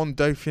stages, one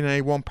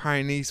Dauphiné, one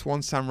Paris-Nice,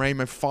 one San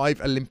Remo,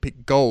 5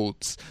 Olympic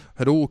golds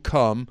had all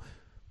come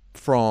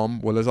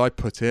from, well, as I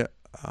put it,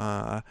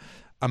 one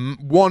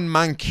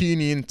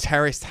Mancunian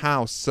terraced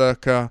house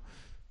circa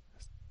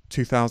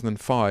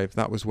 2005.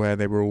 That was where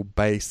they were all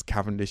based,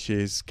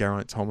 Cavendish's,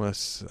 Geraint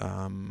Thomas,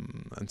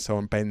 and so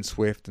on, Ben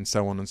Swift, and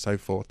so on and so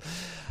forth.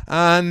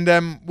 And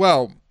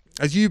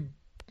as you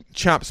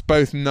chaps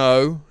both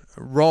know,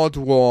 Rod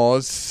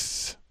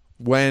was,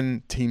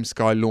 when Team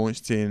Sky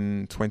launched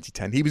in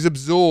 2010, he was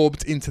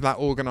absorbed into that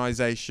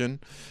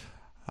organisation,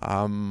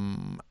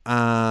 and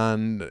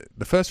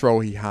the first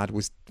role he had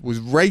was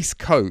race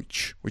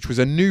coach, which was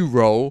a new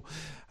role.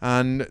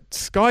 And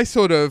Sky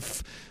sort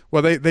of,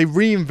 they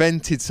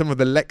reinvented some of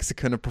the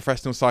lexicon of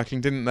professional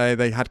cycling, didn't they?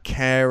 They had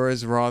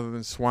carers rather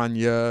than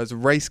soigneurs.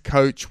 Race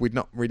coach, we'd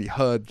not really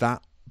heard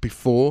that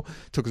before.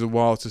 It took us a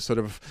while to sort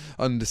of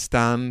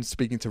understand,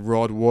 speaking to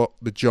Rod, what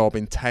the job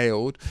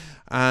entailed.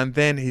 And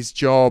then his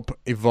job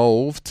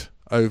evolved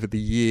over the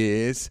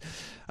years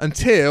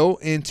until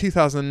in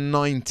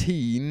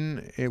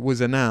 2019 it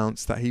was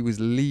announced that he was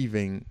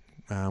leaving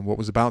what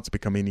was about to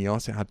become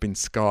Ineos. It had been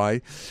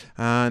Sky,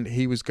 and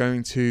he was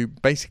going to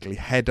basically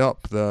head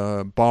up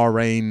the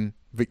Bahrain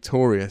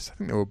Victorious. I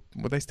think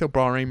were they still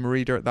Bahrain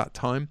Merida at that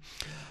time?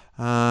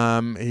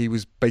 He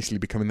was basically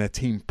becoming their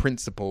team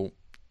principal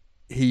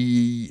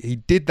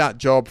he did that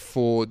job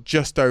for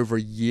just over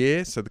a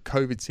year, so the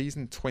COVID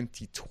season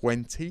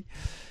 2020.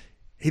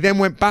 He then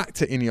went back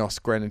to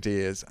Ineos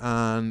Grenadiers,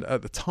 and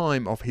at the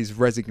time of his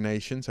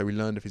resignation, so we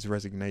learned of his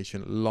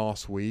resignation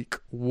last week,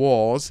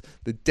 was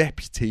the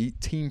deputy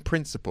team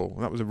principal.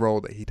 That was a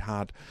role that he'd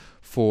had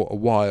for a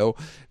while.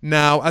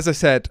 Now, as I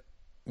said,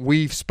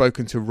 we've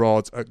spoken to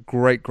Rod at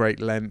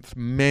great length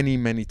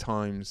many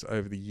times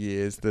over the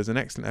years. There's an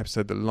excellent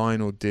episode that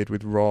Lionel did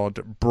with Rod,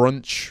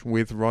 Brunch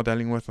with Rod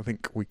Ellingworth. I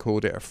think we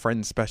called it a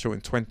Friends Special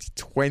in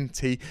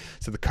 2020.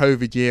 So the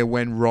COVID year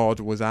when Rod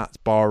was at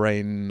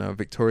Bahrain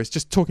Victorious,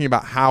 just talking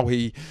about how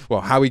he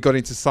got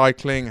into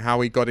cycling,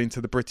 how he got into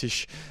the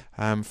British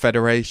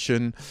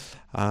Federation.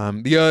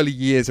 The early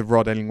years of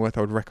Rod Ellingworth,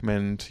 I would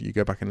recommend you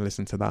go back and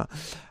listen to that.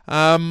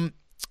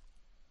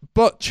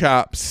 But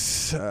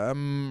chaps,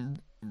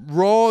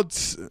 Rod,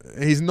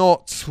 he's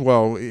not,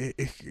 well,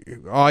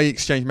 I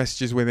exchanged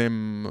messages with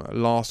him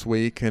last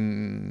week,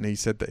 and he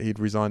said that he'd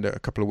resigned a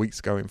couple of weeks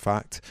ago, in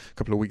fact, a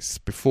couple of weeks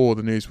before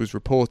the news was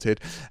reported.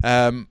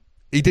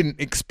 He didn't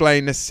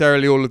explain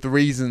necessarily all of the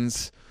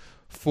reasons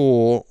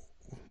for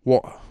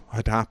what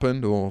had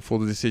happened or for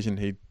the decision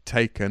he'd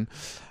taken.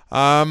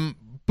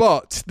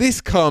 But this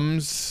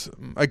comes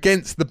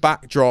against the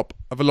backdrop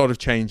of a lot of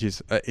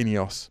changes at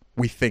Ineos,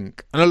 we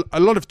think. And a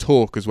lot of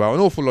talk as well, an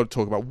awful lot of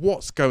talk about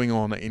what's going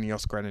on at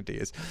Ineos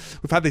Grenadiers.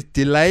 We've had this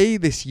delay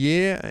this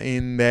year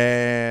in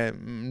their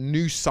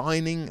new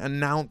signing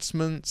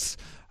announcements.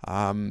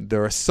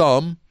 There are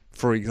some,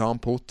 for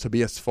example,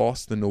 Tobias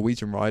Foss, the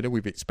Norwegian rider.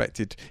 We've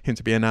expected him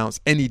to be announced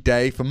any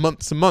day for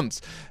months and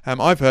months.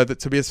 I've heard that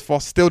Tobias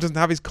Foss still doesn't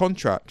have his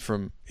contract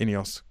from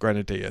Ineos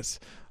Grenadiers.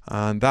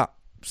 And that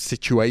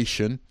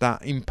situation,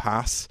 that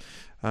impasse,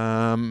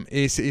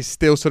 is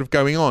still sort of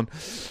going on.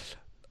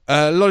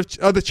 A lot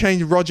of other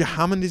change. Roger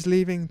Hammond is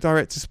leaving,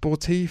 Director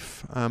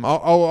Sportif.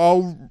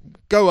 I'll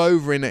go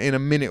over in a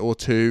minute or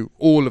two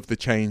all of the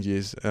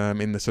changes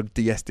in the sort of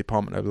DS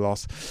department over the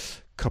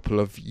last couple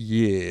of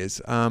years.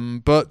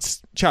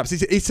 But chaps,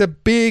 it's a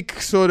big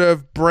sort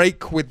of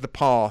break with the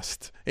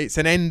past. It's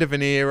an end of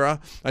an era,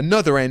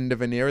 another end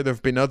of an era. There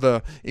have been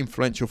other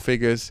influential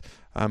figures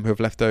who have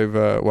left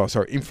over. Well,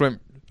 sorry,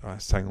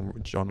 hang on,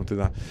 John will do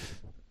that.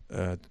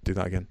 Do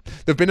that again.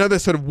 There have been other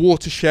sort of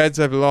watersheds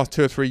over the last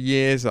 2 or 3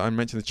 years. I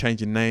mentioned the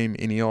change in name,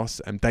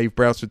 Ineos, and Dave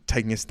Brailsford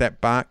taking a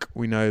step back.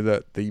 We know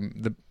that the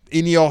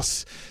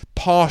Ineos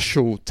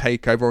partial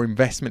takeover or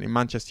investment in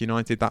Manchester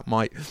United, that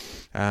might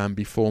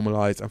be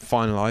formalised and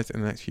finalised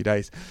in the next few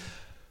days.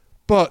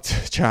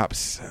 But,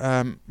 chaps,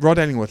 Rod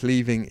Ellingworth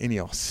leaving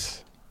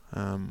Ineos.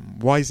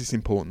 Why is this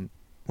important?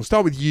 We'll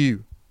start with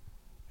you,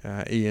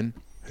 Ian,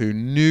 who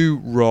knew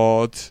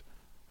Rod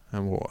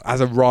as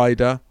a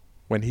rider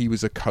when he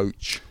was a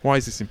coach. Why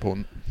is this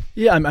important?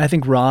 Yeah, I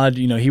think Rod,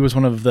 he was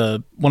one of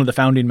the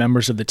founding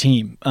members of the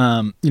team.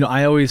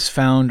 I always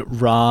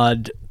found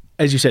Rod,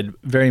 as you said,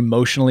 very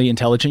emotionally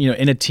intelligent,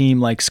 in a team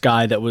like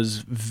Sky that was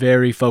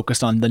very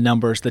focused on the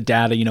numbers, the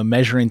data,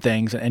 measuring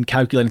things and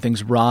calculating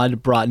things.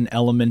 Rod brought an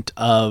element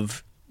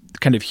of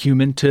kind of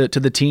human to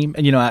the team.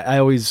 And,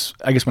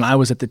 I guess when I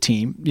was at the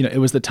team, it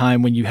was the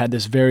time when you had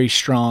this very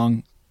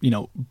strong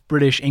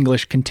British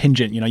English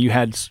contingent. You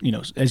had,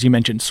 as you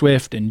mentioned,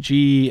 Swift and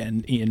G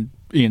and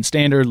Ian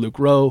Standard, Luke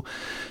Rowe,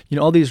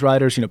 all these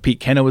riders, Pete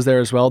Kenna was there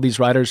as well. These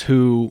riders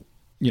who,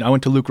 I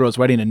went to Luke Rowe's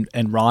wedding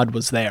and Rod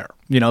was there.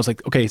 I was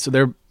like, okay, so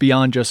they're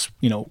beyond just,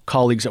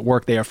 colleagues at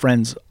work. They are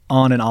friends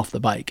on and off the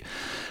bike.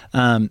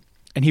 And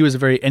he was a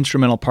very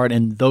instrumental part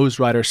in those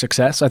riders'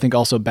 success. I think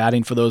also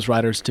batting for those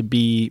riders to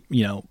be,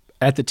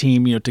 at the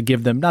team, to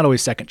give them not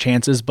always second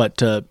chances, but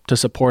to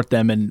support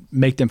them and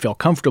make them feel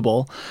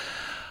comfortable.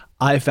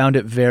 I found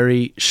it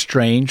very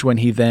strange when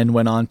he then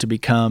went on to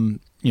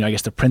become, I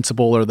guess the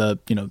principal or the,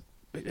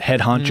 head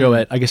honcho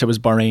at, I guess it was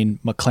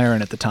Bahrain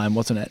McLaren at the time,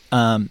 wasn't it?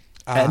 And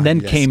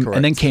then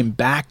came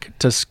back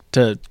to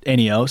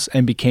Ineos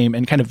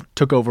and kind of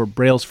took over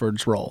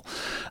Brailsford's role.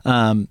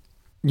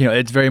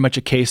 It's very much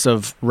a case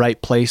of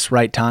right place,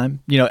 right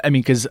time.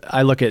 Because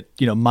I look at,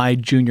 my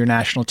junior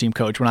national team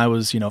coach when I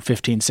was,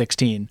 15,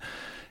 16,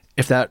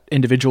 if that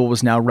individual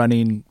was now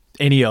running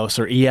Ineos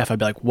or EF, I'd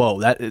be like,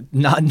 whoa, that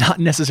not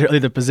necessarily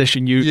the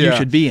position you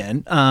should be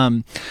in.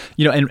 And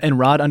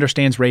Rod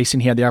understands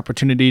racing. He had the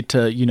opportunity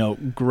to,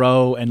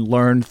 grow and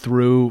learn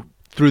through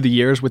the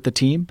years with the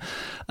team.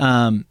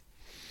 But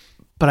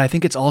I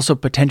think it's also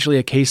potentially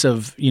a case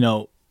of,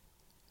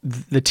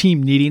 the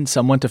team needing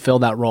someone to fill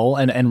that role.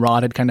 And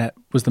Rod had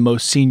was the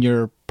most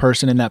senior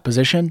person in that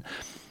position.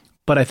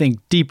 But I think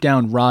deep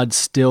down, Rod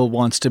still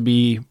wants to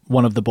be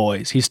one of the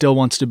boys. He still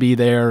wants to be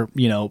there,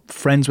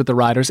 friends with the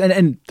riders.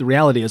 And the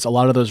reality is a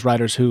lot of those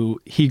riders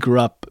who he grew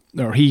up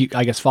or he,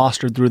 I guess,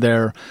 fostered through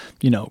their,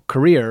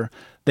 career,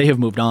 they have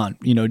moved on.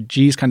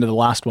 G's kind of the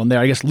last one there.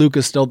 I guess Luke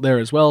is still there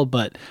as well,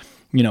 but,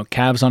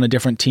 Cav's on a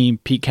different team.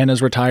 Pete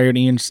Kenna's retired.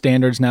 Ian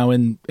Standard's now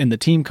in the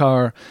team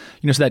car.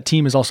 So that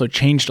team has also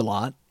changed a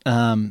lot.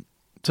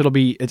 So it'll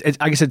be,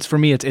 I guess for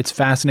me, it's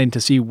fascinating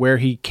to see where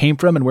he came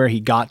from and where he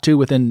got to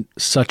within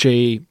such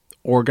a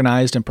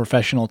organized and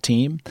professional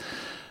team.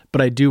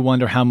 but I do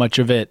wonder how much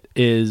of it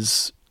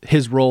is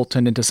his role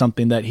turned into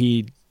something that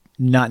he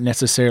not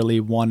necessarily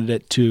wanted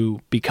it to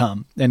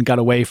become and got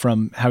away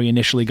from how he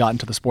initially got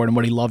into the sport and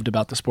what he loved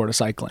about the sport of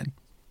cycling.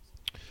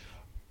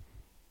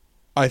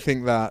 I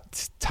think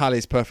that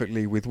tallies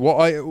perfectly with what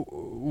I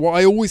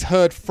always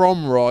heard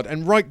from Rod,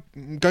 and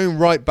going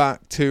right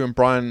back to, and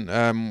Brian,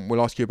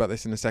 we'll ask you about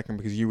this in a second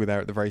because you were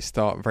there at the very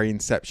start, very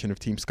inception of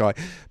Team Sky.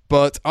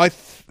 But I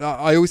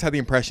always had the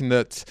impression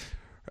that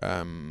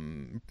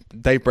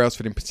Dave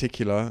Brailsford in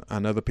particular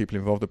and other people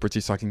involved at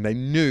British Cycling, they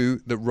knew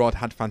that Rod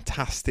had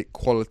fantastic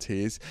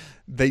qualities.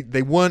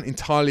 They weren't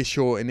entirely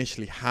sure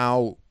initially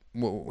how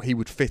he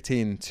would fit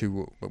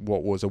into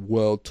what was a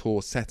world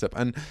tour setup.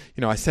 And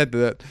I said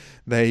that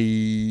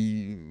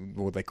they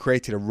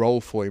created a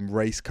role for him,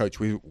 race coach,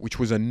 which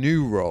was a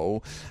new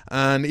role.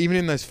 And even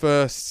in those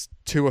first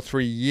 2 or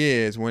 3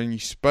 years when you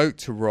spoke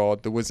to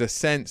Rod, there was a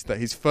sense that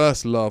his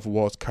first love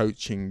was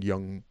coaching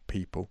young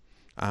people.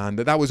 And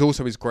that was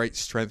also his great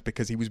strength,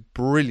 because he was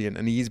brilliant,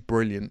 and he is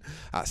brilliant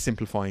at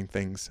simplifying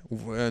things.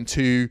 And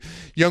to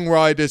young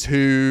riders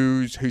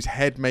whose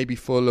head may be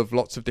full of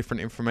lots of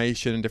different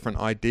information and different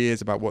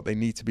ideas about what they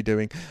need to be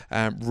doing,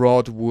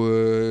 Rod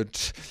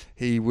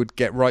would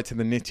get right to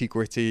the nitty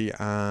gritty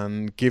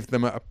and give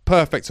them a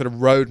perfect sort of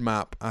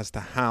roadmap as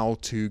to how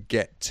to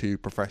get to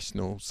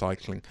professional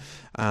cycling.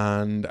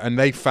 And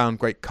they found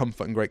great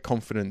comfort and great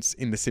confidence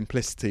in the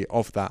simplicity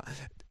of that,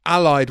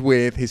 allied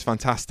with his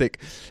fantastic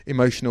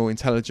emotional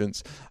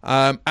intelligence.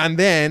 And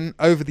then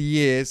over the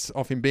years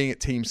of him being at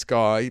Team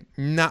Sky,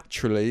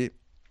 naturally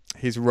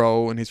his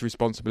role and his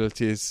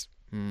responsibilities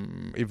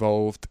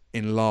evolved,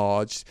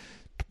 enlarged,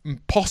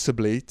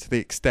 possibly to the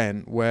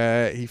extent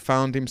where he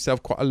found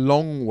himself quite a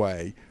long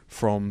way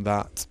from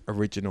that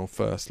original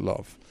first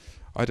love.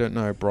 I don't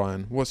know,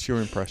 Brian, what's your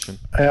impression?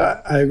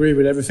 I agree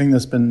with everything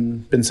that's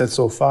been said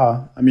so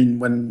far. I mean,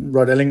 when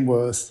Rod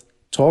Ellingworth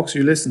talks,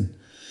 you listen.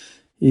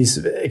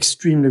 He's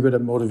extremely good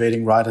at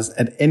motivating riders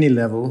at any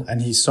level,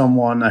 and he's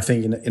someone, I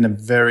think, in a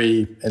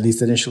very, at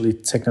least initially,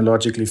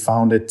 technologically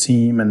founded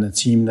team, and a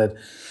team that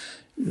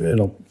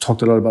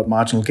talked a lot about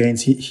marginal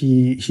gains.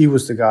 He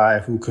was the guy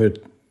who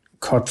could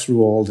cut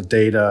through all the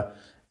data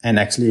and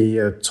actually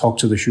talk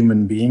to the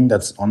human being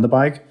that's on the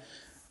bike,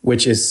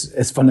 which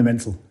is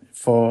fundamental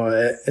for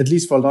at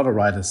least for a lot of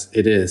riders.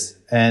 It is,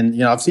 and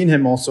I've seen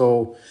him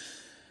also.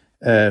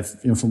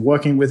 From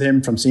working with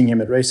him, from seeing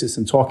him at races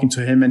and talking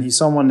to him, and he's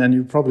someone, and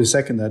you probably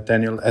second that,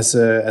 Daniel, as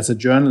a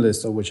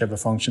journalist or whichever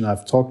function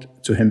I've talked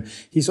to him,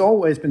 he's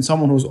always been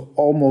someone who's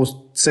almost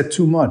said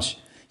too much.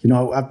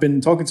 I've been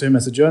talking to him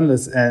as a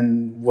journalist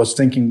and was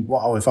thinking,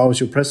 wow, if I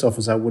was your press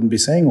officer, I wouldn't be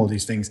saying all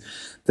these things.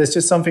 There's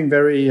just something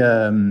very,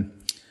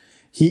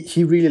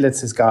 he really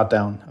lets his guard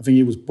down. I think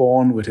he was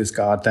born with his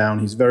guard down.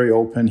 He's very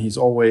open. He's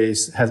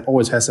always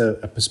has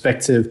a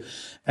perspective.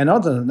 And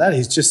other than that,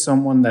 he's just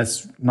someone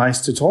that's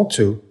nice to talk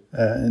to.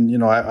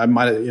 I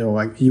might,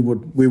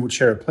 we would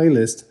share a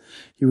playlist.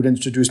 He would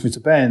introduce me to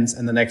bands,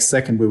 and the next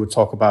second we would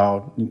talk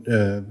about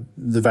the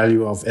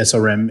value of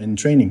SRM in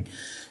training.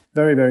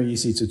 Very, very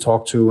easy to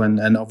talk to,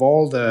 and of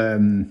all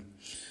the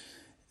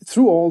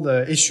through all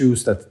the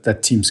issues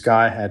that Team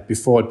Sky had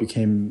before it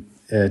became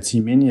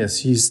Team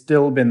Ineos, he's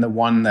still been the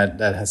one that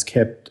has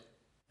kept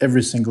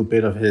every single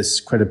bit of his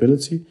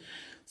credibility.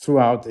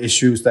 Throughout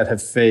issues that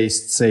have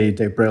faced, say,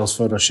 Dave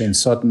Brailsford or Shane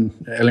Sutton,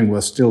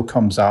 Ellingworth still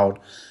comes out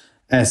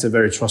as a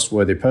very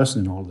trustworthy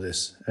person in all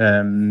this.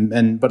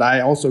 But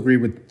I also agree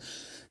with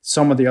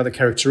some of the other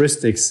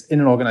characteristics in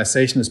an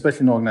organization,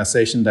 especially an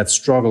organization that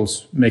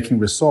struggles making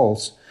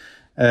results.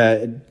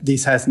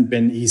 These hasn't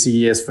been easy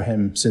years for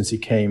him since he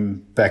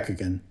came back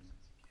again.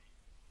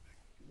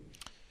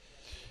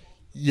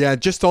 Yeah,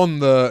 just on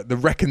the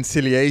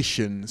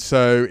reconciliation.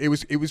 So it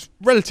was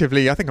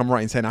relatively, I think I'm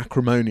right in saying,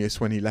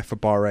 acrimonious when he left for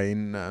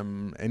Bahrain.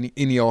 And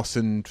Ineos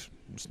and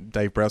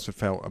Dave Brailsford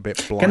felt a bit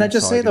blindsided. Can I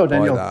just say though,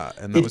 Daniel,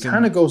 it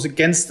kind of goes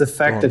against the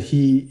fact that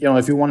he,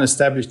 if you want to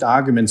establish the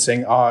argument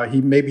saying,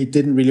 he maybe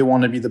didn't really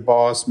want to be the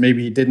boss,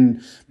 maybe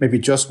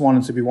just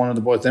wanted to be one of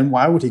the boys, then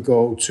why would he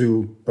go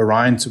to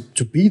Bahrain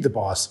to be the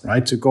boss,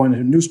 right? To go into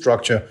a new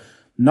structure,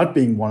 not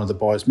being one of the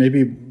boys,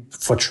 maybe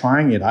for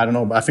trying it. I don't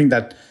know, but I think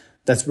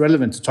that's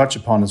relevant to touch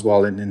upon as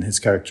well in his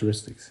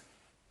characteristics.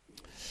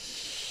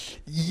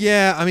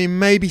 Yeah, I mean,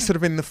 maybe sort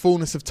of in the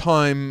fullness of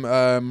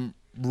time,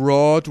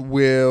 Rod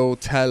will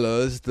tell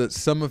us that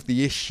some of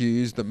the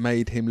issues that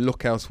made him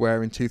look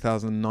elsewhere in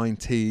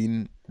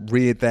 2019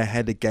 reared their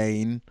head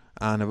again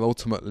and have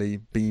ultimately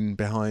been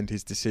behind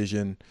his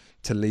decision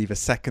to leave a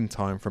second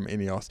time from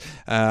Ineos.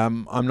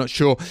 I'm not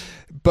sure.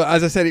 But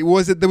as I said,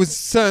 there was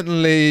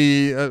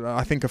certainly,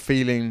 I think, a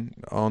feeling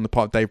on the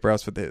part of Dave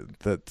Brailsford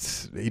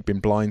that he'd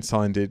been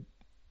blindsided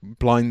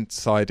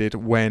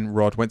when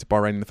Rod went to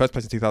Bahrain in the first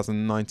place in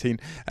 2019.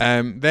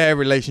 Their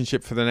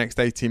relationship for the next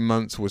 18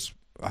 months was,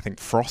 I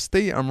think,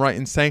 frosty, I'm right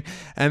in saying.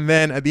 And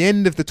then at the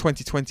end of the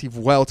 2020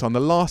 Vuelta, on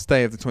the last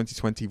day of the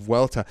 2020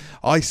 Vuelta,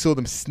 I saw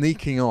them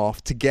sneaking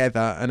off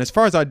together. And as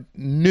far as I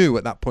knew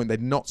at that point,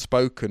 they'd not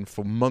spoken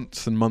for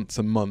months and months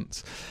and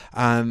months.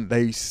 And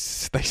they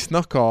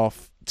snuck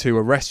off to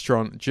a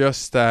restaurant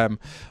just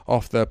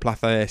off the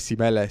Plaza de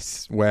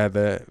Cibeles where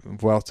the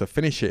Vuelta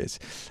finishes,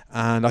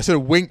 and I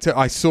sort of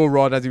I saw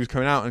Rod as he was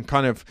coming out and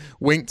kind of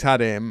winked at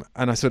him,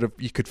 and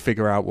you could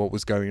figure out what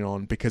was going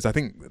on, because I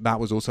think that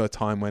was also a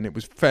time when it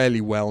was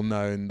fairly well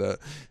known that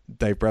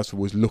Dave Brailsford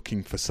was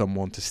looking for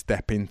someone to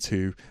step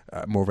into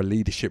more of a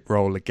leadership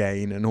role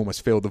again and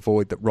almost fill the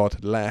void that Rod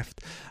had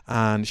left.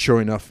 And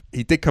sure enough,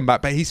 he did come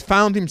back, but he's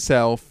found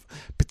himself,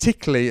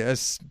 particularly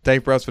as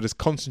Dave Brailsford has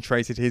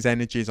concentrated his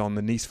energies on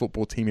the Nice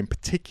football team in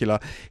particular,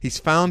 he's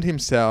found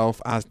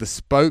himself as the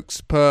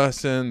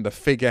spokesperson, the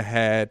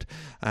figurehead,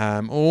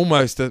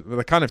 almost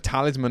the kind of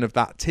talisman of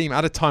that team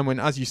at a time when,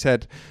 as you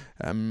said,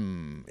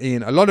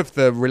 Ian, a lot of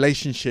the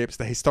relationships,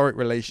 the historic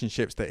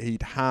relationships that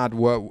he'd had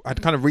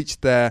had kind of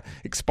reached their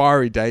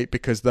expiry date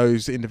because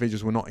those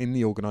individuals were not in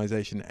the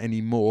organisation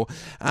anymore,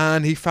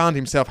 and he found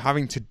himself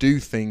having to do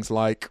things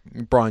like,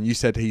 Brian, you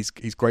said he's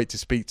great to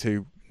speak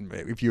to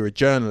if you're a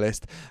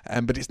journalist,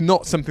 but it's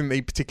not something that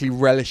he particularly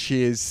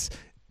relishes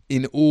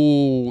in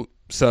all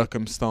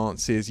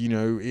circumstances. You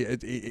know,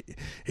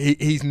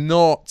 he's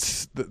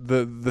not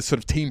the sort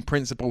of team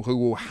principal who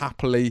will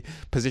happily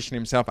position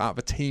himself out of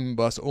a team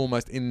bus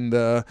almost in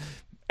the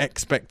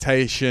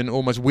expectation,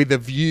 almost with a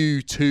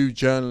view to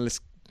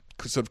journalists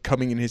sort of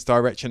coming in his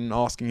direction and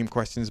asking him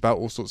questions about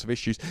all sorts of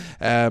issues.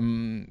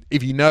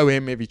 If you know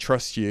him, if he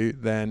trusts you,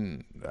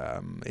 then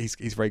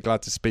he's very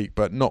glad to speak,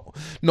 but not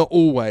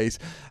always.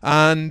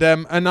 And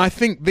I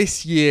think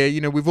this year, you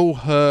know, we've all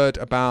heard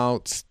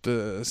about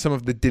some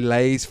of the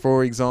delays,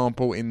 for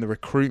example, in the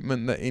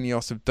recruitment that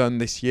Ineos have done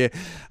this year.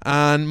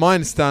 And my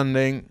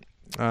understanding,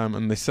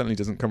 and this certainly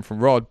doesn't come from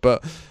Rod,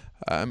 but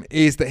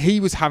is that he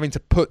was having to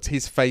put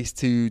his face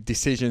to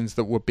decisions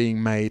that were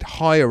being made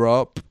higher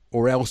up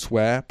or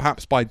elsewhere,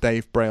 perhaps by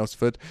Dave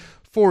Brailsford.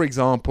 For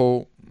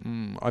example,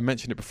 I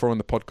mentioned it before on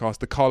the podcast,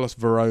 the Carlos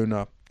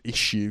Verona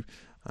issue.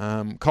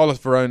 Carlos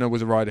Verona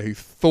was a rider who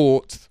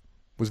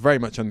was very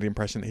much under the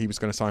impression that he was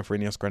going to sign for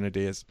Ineos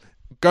Grenadiers.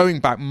 Going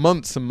back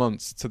months and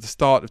months to the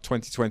start of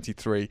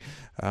 2023,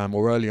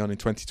 or early on in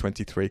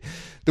 2023,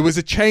 there was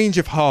a change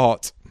of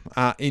heart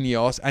at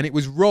Ineos, and it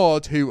was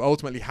Rod who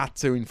ultimately had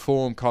to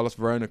inform Carlos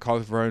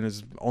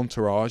Verona's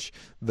entourage,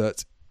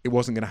 that it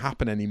wasn't going to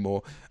happen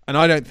anymore. And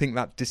I don't think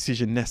that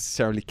decision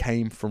necessarily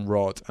came from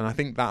Rod. And I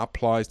think that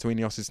applies to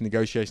Ineos'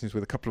 negotiations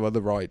with a couple of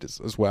other riders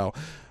as well.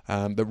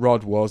 That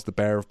Rod was the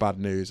bearer of bad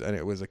news, and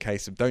it was a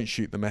case of don't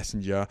shoot the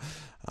messenger.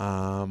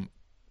 And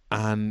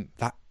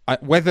that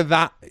whether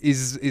that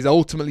is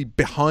ultimately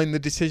behind the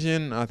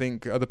decision, I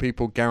think other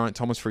people, Geraint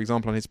Thomas, for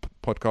example, on his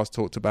podcast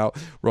talked about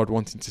Rod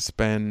wanting to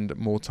spend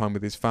more time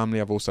with his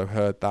family. I've also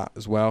heard that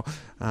as well.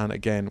 And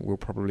again, we'll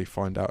probably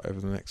find out over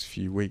the next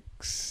few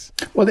weeks.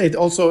 Well, it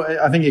also,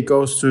 I think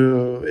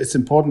it's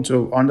important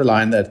to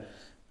underline that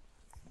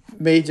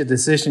major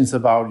decisions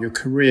about your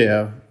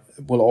career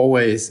will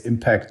always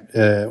impact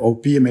or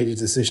be a major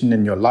decision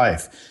in your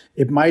life.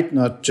 It might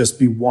not just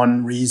be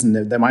one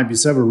reason. There might be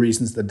several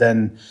reasons that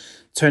then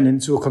turn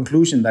into a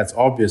conclusion that's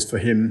obvious for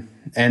him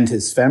and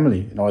his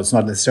family. You know, it's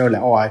not necessarily,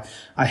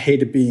 I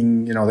hated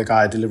being, you know, the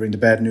guy delivering the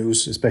bad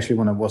news, especially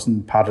when I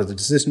wasn't part of the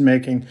decision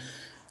making.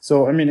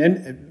 So, I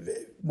mean,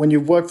 when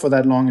you work for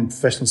that long in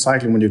professional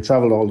cycling, when you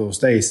travel all those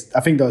days, I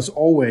think there's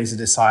always a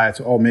desire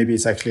to, maybe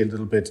it's actually a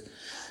little bit,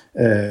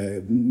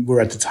 we're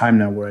at the time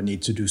now where I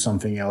need to do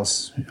something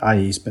else,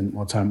 i.e. spend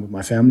more time with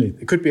my family.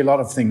 It could be a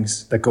lot of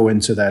things that go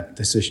into that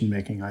decision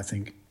making, I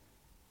think.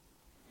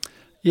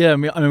 Yeah, I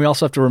mean, we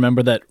also have to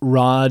remember that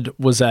Rod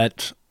was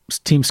at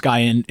Team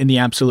Sky in the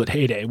absolute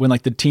heyday, when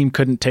like the team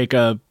couldn't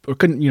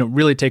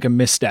really take a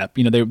misstep.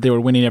 You know, they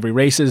were winning every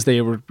races. They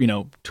were, you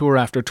know, tour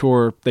after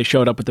tour, they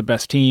showed up with the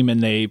best team,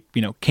 and they,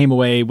 you know, came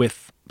away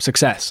with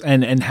success.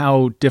 And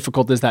how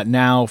difficult is that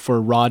now for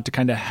Rod to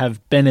kind of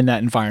have been in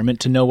that environment,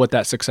 to know what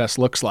that success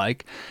looks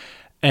like,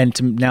 and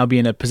to now be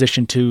in a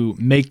position to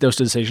make those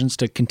decisions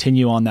to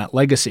continue on that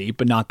legacy,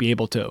 but not be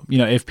able to. You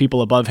know, if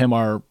people above him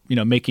are, you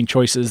know, making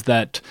choices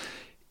that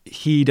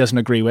he doesn't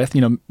agree with,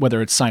 you know,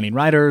 whether it's signing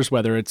riders,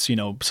 whether it's, you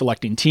know,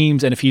 selecting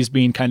teams, and if he's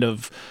being kind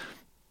of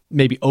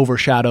maybe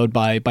overshadowed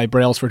by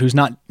Brailsford, who's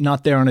not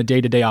there on a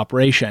day-to-day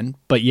operation,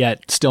 but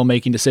yet still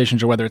making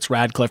decisions, or whether it's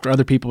Radcliffe or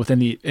other people within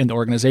the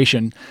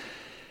organization,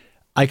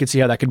 I could see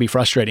how that could be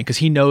frustrating, because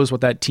he knows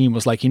what that team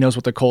was like. He knows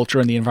what the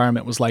culture and the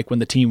environment was like when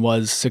the team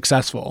was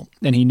successful,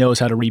 and he knows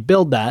how to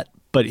rebuild that,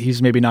 but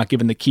he's maybe not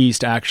given the keys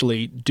to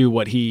actually do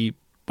what he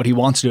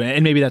wants to do.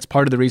 And maybe that's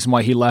part of the reason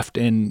why he left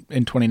in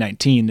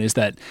 2019, is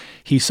that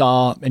he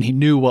saw and he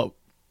knew what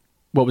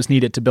was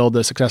needed to build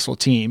a successful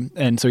team.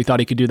 And so he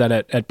thought he could do that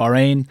at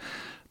Bahrain.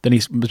 Then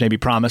he was maybe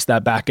promised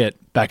that back at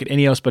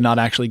Ineos, but not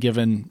actually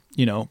given,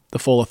 you know, the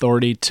full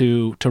authority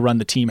to run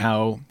the team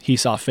how he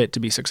saw fit to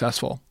be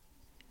successful.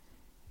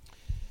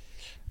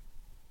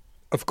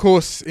 Of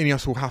course,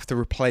 Ineos will have to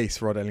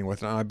replace Rod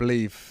Ellingworth, and I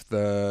believe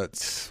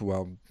that,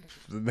 well,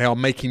 they are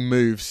making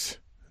moves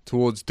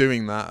towards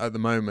doing that at the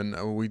moment.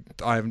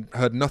 I haven't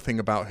heard nothing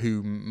about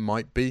who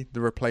might be the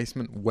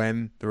replacement,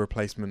 when the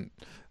replacement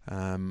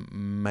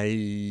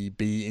may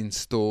be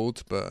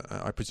installed, but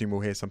I presume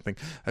we'll hear something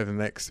over the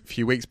next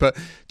few weeks. But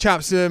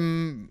chaps,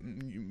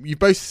 you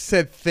both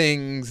said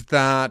things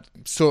that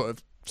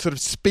sort of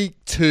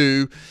speak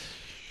to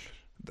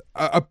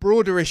a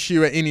broader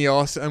issue at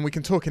Ineos, and we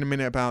can talk in a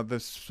minute about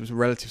the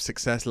relative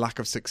success, lack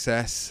of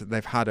success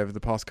they've had over the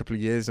past couple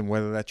of years and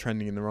whether they're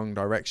trending in the wrong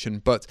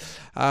direction. But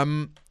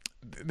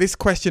this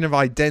question of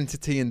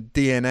identity and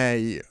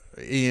DNA,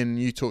 Ian,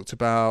 you talked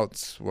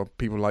about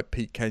people like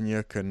Pete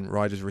Kenyock and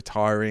riders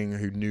retiring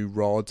who knew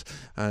Rod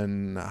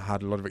and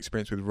had a lot of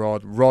experience with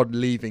Rod. Rod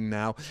leaving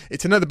now.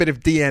 It's another bit of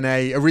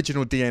DNA,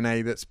 original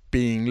DNA, that's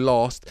being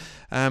lost.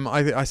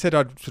 I said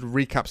I'd sort of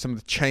recap some of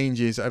the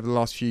changes over the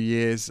last few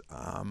years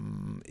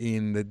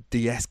in the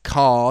DS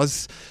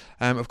cars.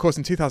 Of course,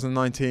 in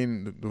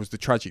 2019, there was the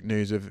tragic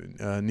news of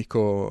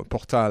Nico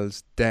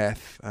Portal's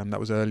death.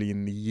 That was early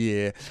in the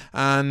year.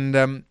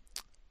 And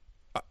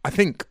I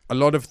think a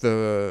lot of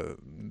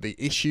the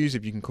issues,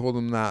 if you can call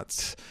them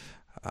that,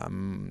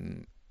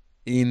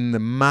 in the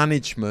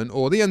management,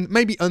 or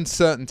maybe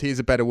uncertainty is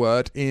a better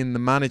word, in the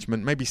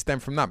management, maybe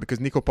stem from that, because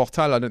Nico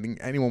Portal, I don't think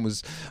anyone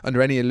was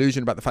under any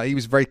illusion about the fact he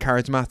was very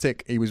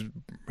charismatic. He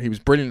was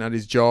brilliant at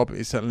his job.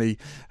 He's certainly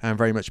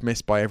very much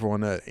missed by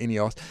everyone at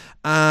Ineos.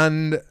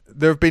 And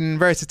there have been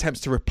various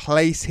attempts to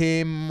replace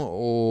him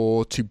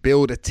or to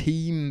build a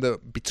team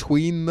that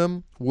between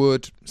them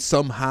would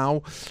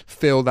somehow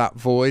fill that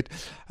void.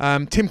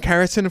 Tim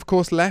Kerriton, of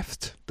course,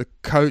 left, the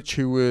coach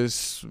who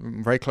was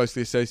very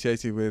closely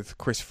associated with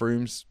Chris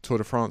Froome's Tour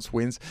de France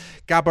wins.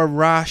 Gabor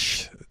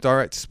Rasch,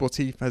 director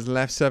sportif, has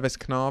left. Servais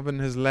Knaven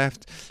has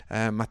left.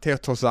 Matteo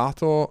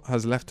Tosato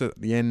has left at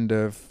the end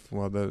of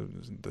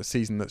the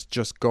season that's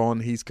just gone.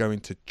 He's going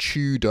to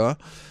Tudor.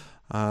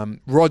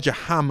 Roger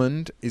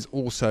Hammond is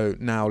also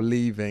now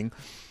leaving.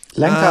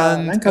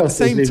 Lancaster at the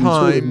same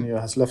time,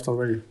 has left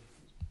already.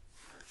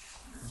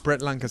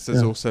 Brett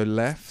Lancaster's also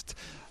left.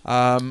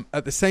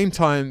 At the same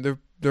time, there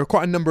are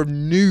quite a number of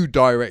new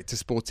director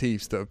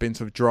sportifs that have been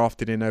sort of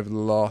drafted in over the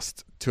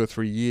last 2 or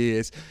 3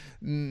 years.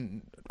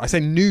 I say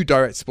new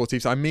director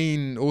sportifs, I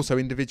mean also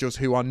individuals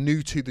who are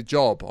new to the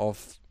job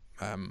of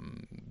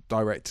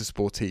director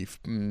sportif,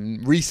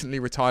 recently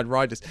retired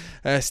riders.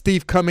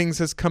 Steve Cummings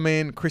has come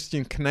in,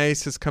 Christian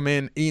Knees has come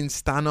in, Ian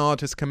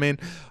Stannard has come in,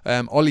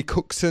 Ollie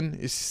Cookson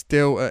is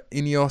still at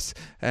Ineos,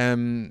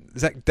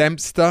 Zach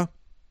Dempster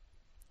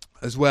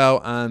as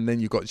well, and then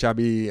you've got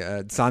Jabi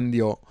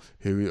Zandio,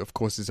 who of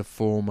course is a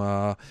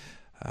former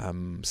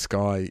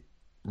Sky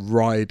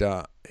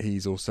rider.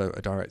 He's also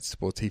a director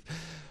sportif.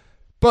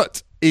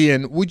 But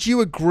Ian, would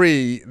you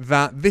agree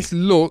that this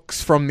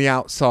looks from the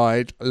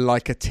outside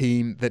like a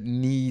team that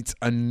needs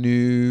a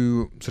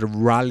new sort of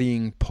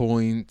rallying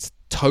point,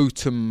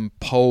 totem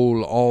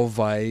pole of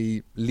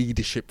a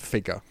leadership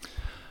figure?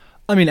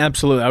 I mean,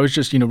 absolutely. I was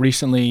just,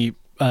 recently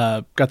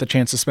got the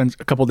chance to spend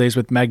a couple of days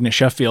with Magnus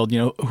Sheffield,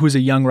 who's a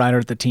young rider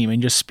at the team,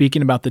 and just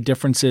speaking about the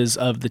differences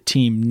of the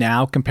team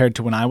now compared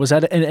to when I was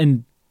at it.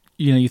 And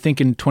you think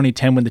in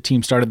 2010 when the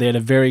team started, they had a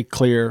very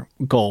clear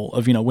goal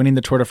of, winning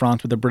the Tour de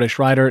France with a British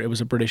rider. It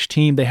was a British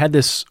team. They had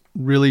this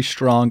really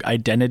strong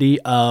identity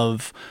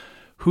of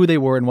who they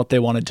were and what they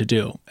wanted to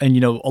do. And,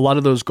 a lot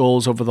of those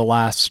goals over the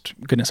last,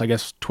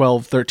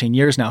 12, 13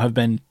 years now have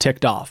been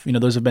ticked off.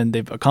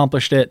 They've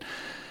accomplished it.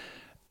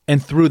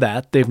 And through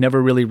that, they've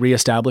never really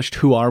reestablished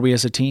who are we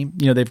as a team.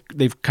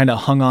 They've kind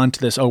of hung on to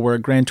this, we're a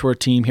Grand Tour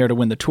team here to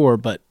win the Tour.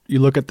 But you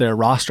look at their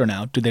roster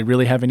now, do they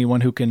really have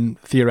anyone who can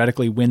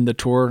theoretically win the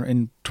Tour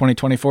in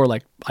 2024?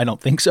 I don't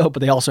think so.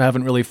 But they also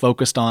haven't really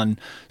focused on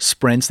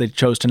sprints. They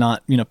chose to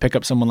not, pick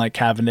up someone like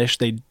Cavendish.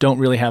 They don't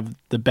really have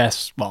the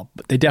best,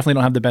 they definitely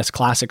don't have the best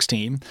classics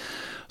team.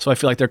 So I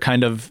feel like they're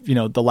kind of,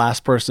 the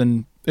last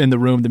person in the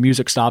room, the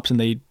music stops and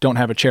they don't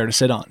have a chair to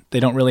sit on.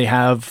 They don't really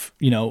have,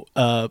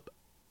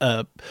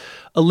 a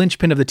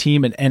linchpin of the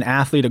team, an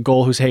athlete, a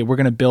goal who's, hey, we're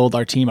going to build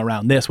our team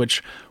around this,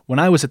 which when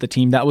I was at the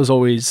team, that was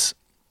always,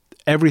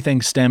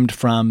 everything stemmed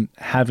from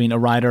having a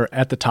rider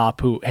at the top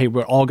who, hey,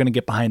 we're all going to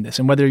get behind this.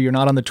 And whether you're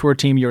not on the Tour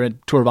team, you're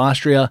at Tour of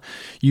Austria,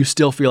 you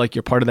still feel like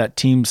you're part of that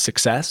team's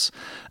success.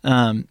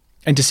 And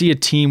to see a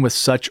team with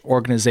such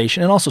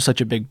organization and also such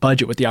a big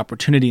budget with the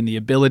opportunity and the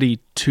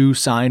ability to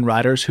sign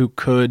riders who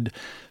could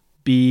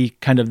be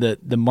kind of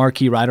the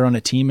marquee rider on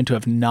a team, and to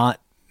have not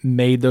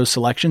made those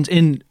selections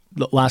in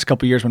the last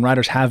couple of years when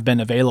riders have been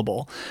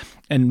available.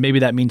 And maybe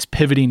that means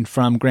pivoting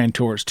from Grand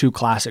Tours to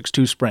classics,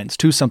 to sprints,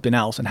 to something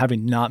else, and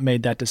having not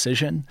made that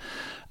decision.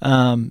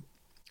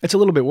 It's a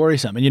little bit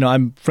worrisome. And,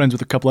 I'm friends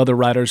with a couple other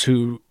riders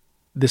who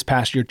this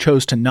past year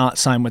chose to not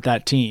sign with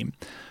that team,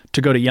 to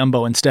go to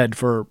Jumbo instead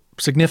for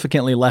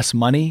significantly less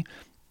money,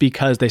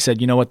 because they said,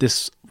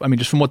 just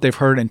from what they've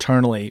heard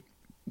internally,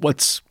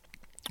 what's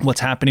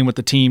happening with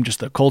the team, just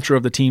the culture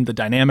of the team, the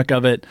dynamic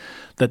of it,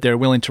 that they're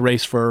willing to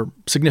race for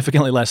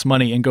significantly less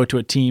money and go to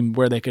a team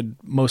where they could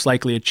most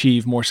likely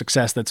achieve more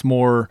success that's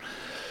more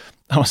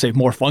I don't want to say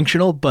more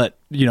functional, but,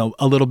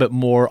 a little bit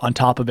more on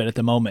top of it at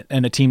the moment,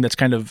 and a team that's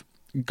kind of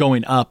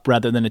going up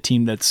rather than a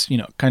team that's,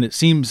 kind of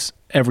seems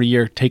every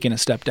year taking a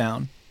step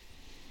down.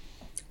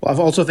 Well,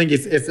 I also think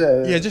if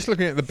just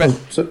looking at the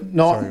best.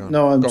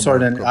 I'm sorry.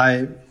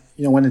 Then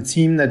when a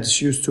team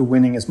that's used to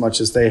winning as much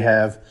as they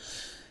have,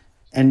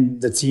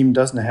 and the team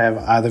doesn't have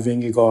either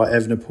Vingegaard,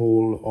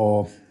 Evenepoel,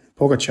 or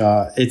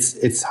Pogačar,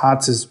 it's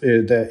hard to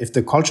if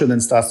the culture then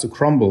starts to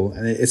crumble,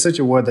 and it's such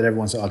a word that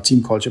everyone says,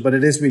 team culture, but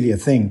it is really a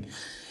thing.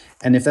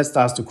 And if that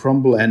starts to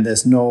crumble and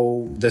there's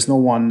no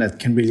one that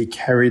can really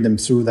carry them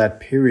through that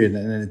period,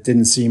 and it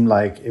didn't seem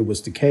like it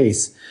was the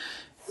case,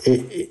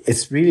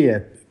 it's really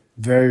a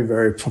very,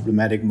 very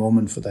problematic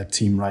moment for that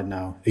team right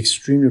now.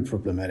 Extremely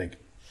problematic.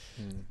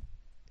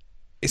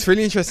 It's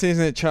really interesting,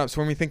 isn't it, chaps,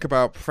 when we think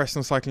about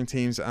professional cycling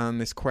teams and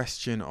this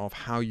question of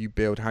how you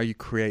build, how you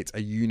create a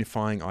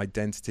unifying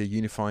identity, a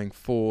unifying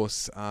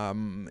force.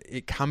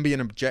 It can be an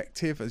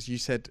objective, as you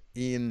said,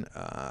 Ian,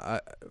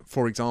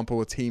 for example,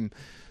 a team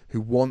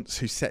who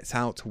sets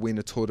out to win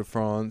a Tour de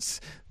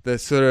France. The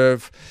sort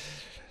of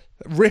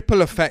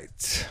ripple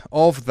effect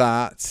of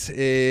that,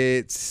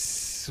 it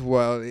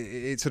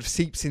sort of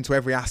seeps into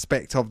every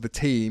aspect of the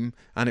team,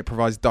 and it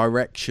provides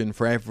direction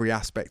for every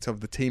aspect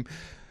of the team.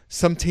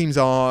 Some teams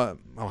are,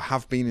 or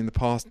have been in the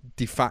past,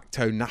 de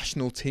facto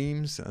national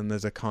teams, and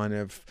there's a kind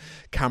of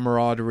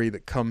camaraderie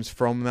that comes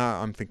from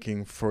that. I'm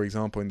thinking, for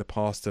example, in the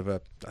past of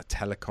a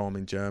Telecom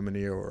in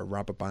Germany or a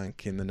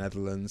Rabobank in the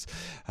Netherlands,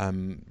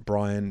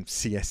 Brian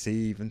CSE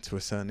even to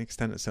a certain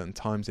extent at certain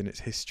times in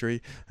its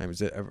history. It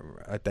was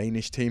a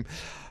Danish team.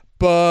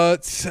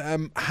 But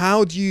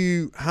how do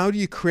you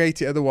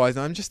create it otherwise?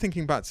 And I'm just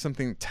thinking back to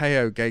something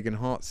Theo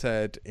Geoghegan-Hart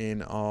said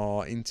in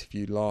our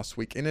interview last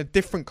week in a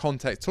different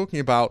context,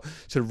 talking about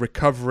sort of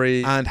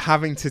recovery and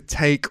having to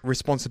take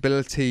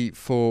responsibility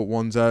for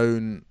one's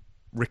own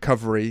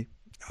recovery.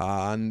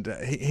 And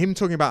him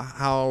talking about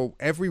how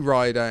every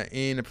rider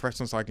in a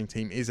professional cycling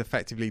team is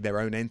effectively their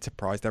own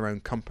enterprise, their own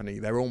company.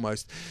 They're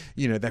almost,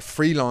 they're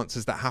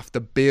freelancers that have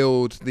to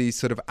build these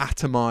sort of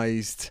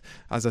atomized,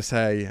 as I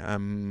say,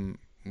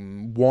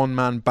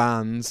 one-man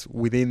bands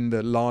within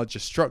the larger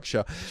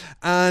structure,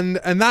 and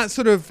that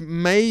sort of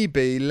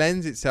maybe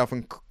lends itself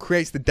and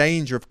creates the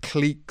danger of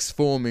cliques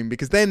forming,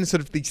 because then sort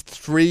of these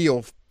 3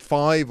 or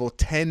 5 or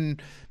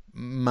 10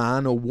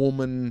 man or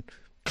woman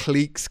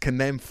cliques can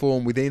then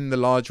form within the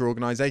larger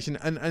organization,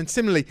 and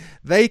similarly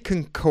they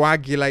can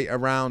coagulate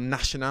around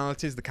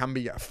nationalities. There can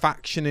be a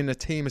faction in a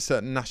team, a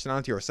certain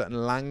nationality or a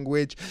certain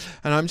language.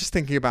 And I'm just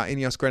thinking about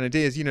Ineos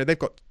Grenadiers. They've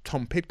got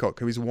Tom Pidcock,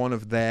 who is one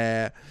of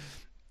their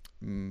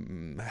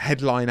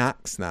headline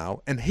acts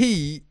now, and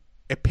he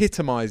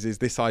epitomizes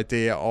this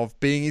idea of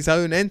being his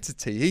own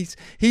entity.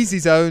 He's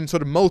his own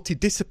sort of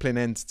multidiscipline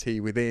entity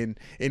within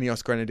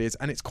Ineos Grenadiers,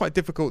 and it's quite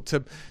difficult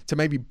to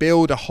maybe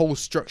build a whole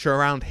structure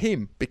around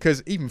him,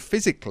 because even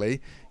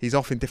physically he's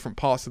off in different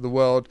parts of the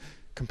world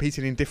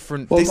competing in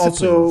different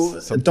disciplines. Also,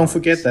 sometimes. Don't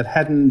forget that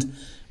hadn't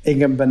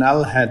Egan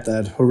Bernal had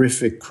that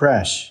horrific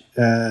crash,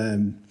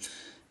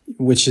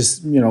 which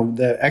is,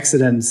 the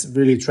accidents,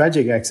 really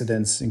tragic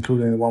accidents,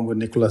 including the one with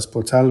Nicolas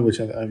Portal, which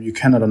you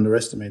cannot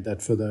underestimate that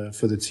for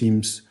the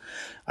team's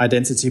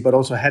identity. But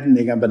also, hadn't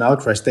Egan Bernal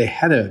crashed, they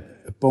had a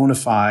bona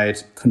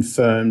fide,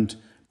 confirmed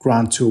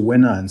Grand Tour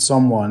winner, and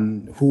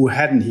someone who,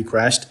 hadn't he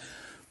crashed,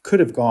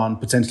 could have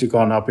potentially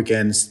gone up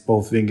against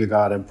both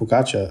Vingegaard and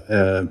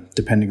Pogačar,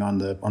 depending on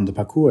the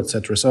parcours,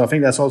 etc. So I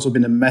think that's also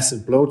been a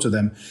massive blow to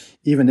them,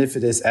 even if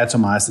it is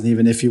atomized, and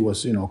even if he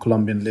was,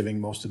 Colombian, living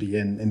most of the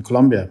year in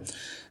Colombia.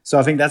 So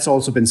I think that's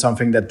also been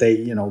something that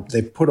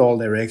they put all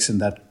their eggs in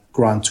that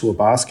Grand Tour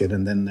basket,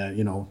 and then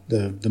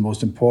the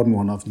most important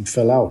one of them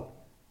fell out.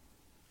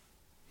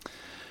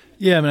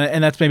 Yeah,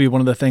 and that's maybe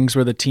one of the things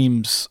where the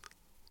teams,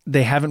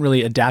 they haven't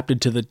really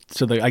adapted to the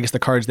I guess the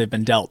cards they've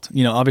been dealt.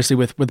 Obviously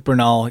with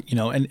Bernal,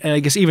 and I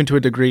guess even to a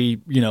degree,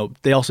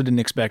 they also didn't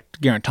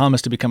expect Geraint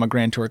Thomas to become a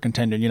Grand Tour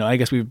contender. I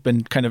guess we've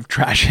been kind of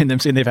trashing them,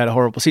 saying they've had a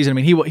horrible season. I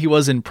mean, he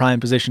was in prime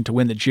position to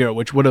win the Giro,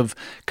 which would have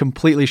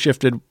completely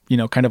shifted,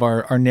 kind of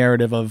our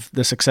narrative of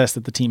the success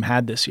that the team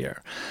had this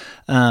year.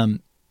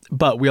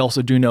 But we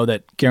also do know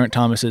that Geraint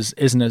Thomas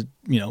he's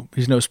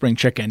no spring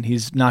chicken.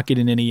 He's not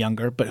getting any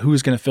younger, but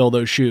who's going to fill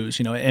those shoes?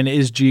 And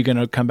is G going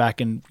to come back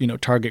and,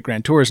 target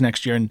Grand Tours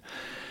next year? And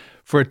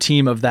for a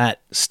team of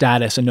that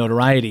status and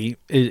notoriety,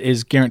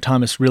 is Geraint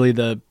Thomas really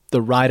the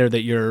rider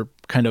that you're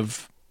kind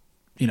of,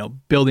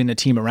 building a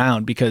team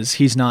around? Because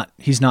he's not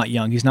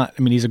young. He's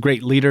a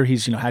great leader.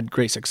 He's, had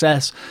great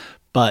success.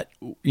 But,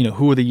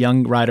 who are the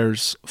young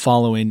riders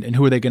following, and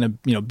who are they going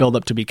to, build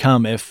up to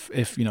become if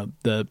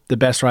the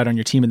best rider on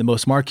your team and the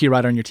most marquee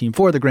rider on your team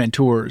for the Grand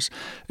Tours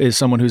is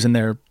someone who's in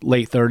their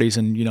late 30s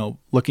and,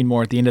 looking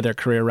more at the end of their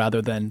career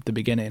rather than the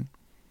beginning?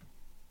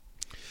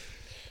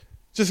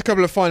 Just a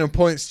couple of final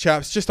points,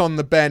 chaps. Just on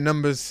the bare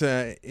numbers,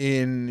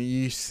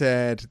 you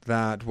said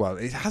that, well,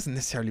 it hasn't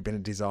necessarily been a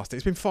disaster.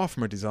 It's been far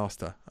from a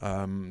disaster.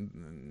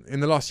 In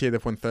the last year,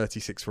 they've won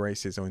 36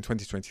 races, or in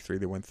 2023,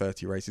 they won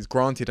 30 races.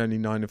 Granted, only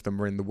 9 of them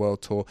were in the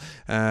World Tour.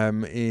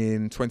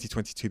 In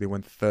 2022, they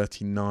won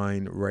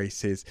 39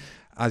 races.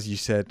 As you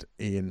said,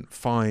 Ian,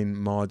 fine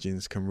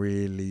margins can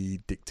really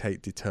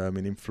dictate,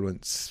 determine,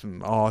 influence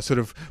our sort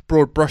of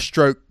broad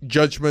brushstroke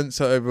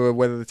judgments over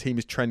whether the team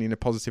is trending in a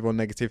positive or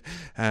negative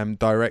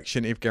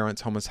direction. If Geraint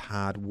Thomas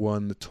had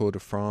won the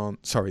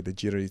the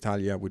Giro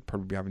d'Italia, we'd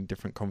probably be having a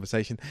different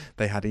conversation.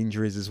 They had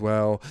injuries as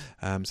well.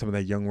 Some of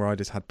their young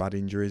riders had bad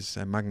injuries.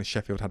 Magnus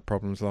Sheffield had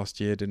problems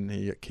last year, didn't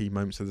he, at key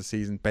moments of the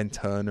season? Ben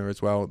Turner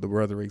as well. There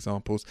were other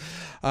examples.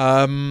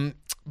 But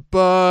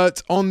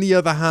on the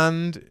other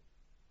hand,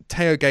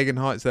 Theo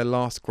Gegenhardt is their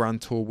last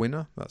Grand Tour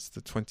winner. That's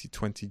the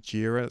 2020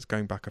 Giro. That's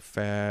going back a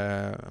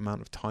fair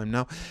amount of time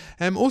now.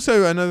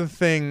 Also, another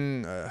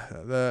thing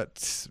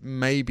that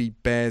maybe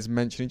bears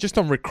mentioning, just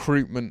on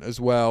recruitment as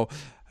well,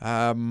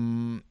 there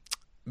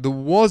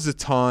was a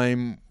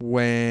time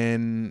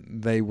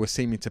when they were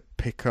seeming to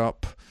pick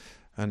up,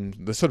 and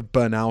the sort of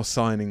Bernal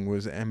signing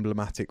was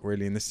emblematic,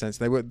 really, in this sense.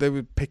 They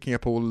were picking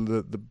up all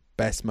the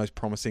best, most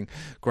promising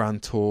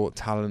Grand Tour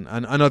talent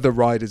and other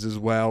riders as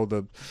well.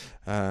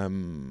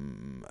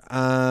 And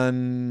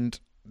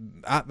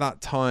at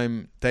that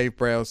time, Dave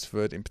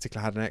Brailsford in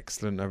particular had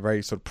a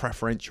very sort of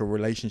preferential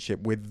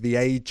relationship with the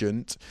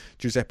agent,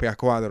 Giuseppe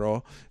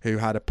Acquadro, who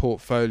had a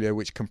portfolio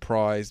which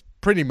comprised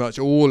pretty much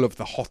all of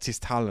the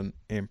hottest talent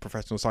in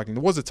professional cycling.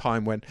 There was a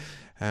time when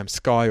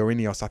Sky or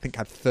Ineos, I think,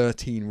 had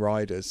 13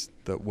 riders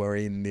that were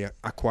in the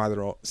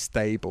Acquadro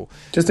stable.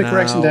 Just a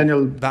correction,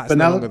 Daniel.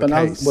 Bernal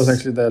was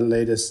actually the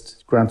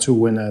latest Grand Tour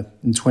winner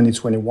in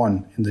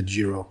 2021 in the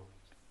Giro.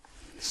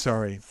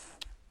 Sorry.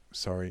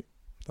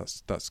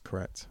 That's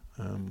correct.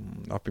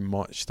 I've been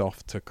marched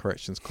off to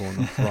corrections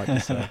corner.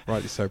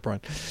 Rightly so,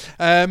 Brian.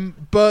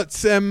 But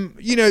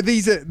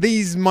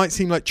these might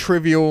seem like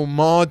trivial,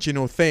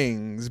 marginal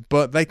things,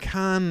 but they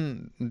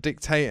can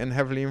dictate and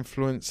heavily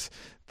influence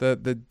the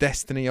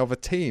destiny of a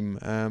team.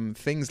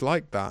 Things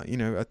like that,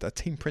 a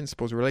team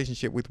principal's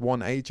relationship with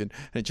one agent,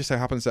 and it just so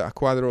happens that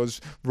Acquadro's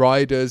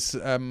riders,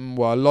 a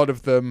lot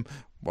of them.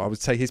 Well, I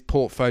would say his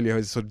portfolio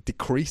has sort of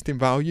decreased in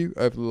value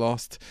over the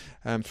last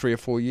 3 or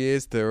 4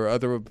 years. There are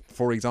other,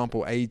 for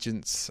example,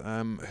 agents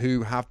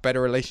who have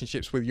better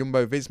relationships with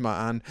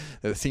Jumbo-Visma, and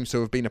there seems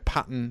to have been a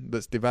pattern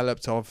that's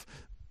developed of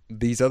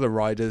these other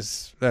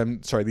riders,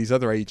 these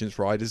other agents'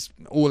 riders,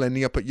 all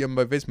ending up at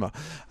Jumbo-Visma.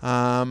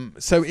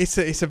 So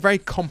it's a very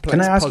complex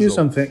puzzle.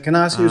 Can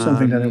I ask you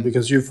something, Daniel?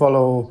 Because you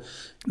follow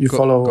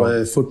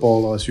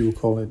football, or as you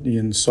call it,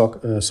 Ian,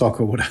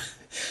 soccer, whatever.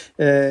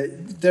 I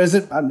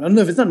don't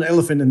know if it's not an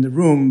elephant in the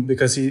room,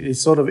 because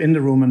he's sort of in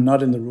the room and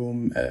not in the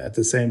room at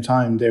the same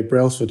time. Dave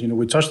Brailsford,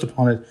 we touched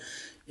upon it.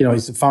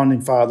 He's the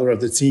founding father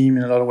of the team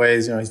in a lot of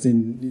ways. He's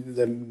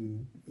the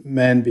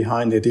man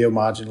behind the idea of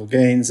marginal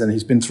gains, and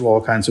he's been through all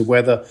kinds of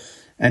weather,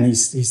 and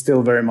he's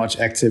still very much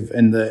active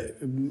in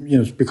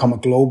become a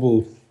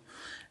global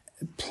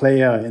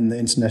player in the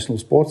international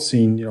sports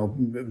scene.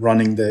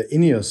 Running the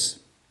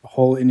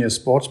whole Ineos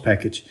sports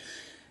package.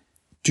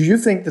 Do you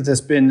think that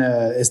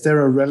is there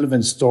a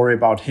relevant story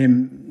about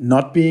him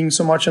not being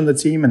so much on the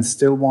team and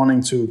still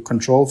wanting to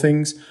control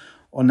things,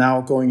 or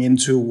now going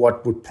into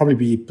what would probably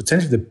be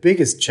potentially the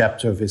biggest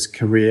chapter of his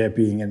career,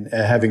 being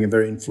having a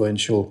very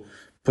influential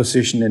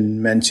position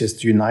in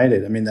Manchester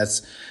United? I mean,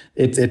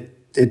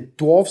 it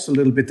dwarfs a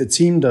little bit the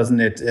team, doesn't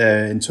it,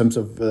 in terms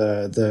of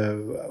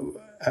the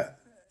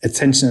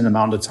attention and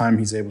amount of time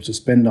he's able to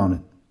spend on it?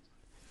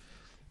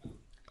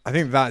 I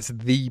think that's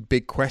the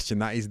big question.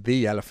 That is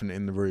the elephant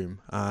in the room,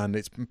 and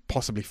it's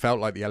possibly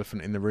felt like the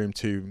elephant in the room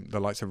to the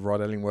likes of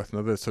Rod Ellingworth and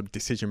other sort of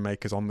decision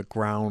makers on the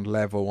ground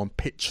level, on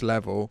pitch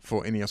level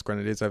for Ineos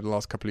Grenadiers over the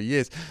last couple of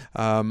years.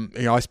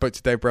 I spoke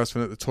to Dave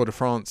Brailsford at the Tour de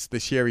France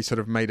this year. He sort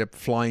of made a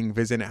flying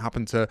visit. It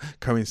happened to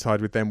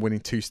coincide with them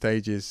winning 2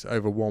 stages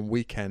over one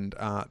weekend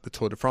at the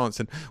Tour de France,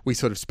 and we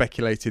sort of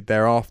speculated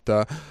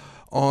thereafter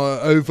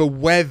over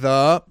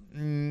whether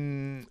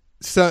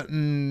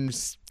certain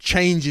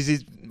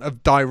changes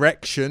of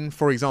direction,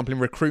 for example in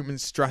recruitment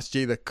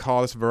strategy, the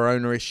Carlos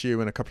Verona issue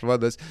and a couple of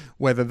others,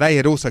 whether they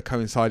had also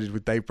coincided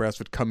with Dave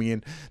Brailsford coming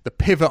in. The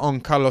pivot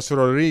on Carlos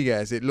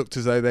Rodriguez, it looked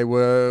as though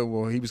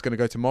he was going to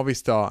go to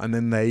Movistar, and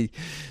then they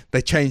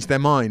changed their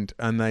mind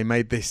and they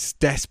made this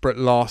desperate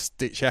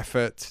last-ditch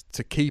effort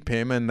to keep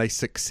him, and they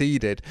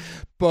succeeded.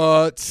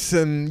 But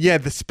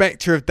the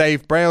spectre of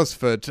Dave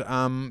Brailsford,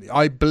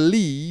 I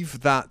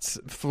believe that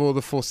for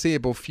the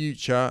foreseeable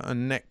future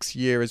and next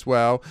year as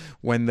well,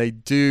 when they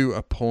do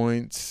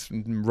appoint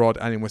Rod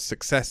Ellingworth's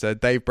successor,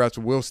 Dave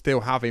Brailsford will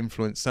still have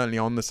influence, certainly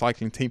on the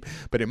cycling team,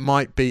 but it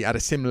might be at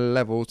a similar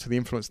level to the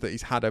influence that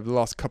he's had over the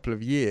last couple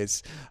of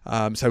years.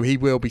 So he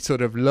will be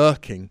sort of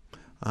lurking,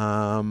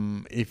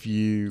 if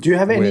you Do you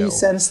have any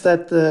sense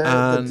that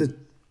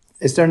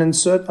is there an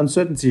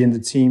uncertainty in the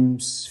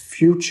team's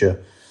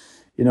future?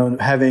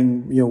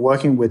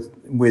 working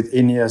with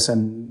Ineos,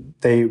 and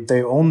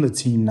they own the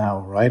team now,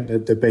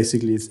 right? They're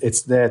basically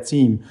it's their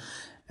team.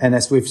 And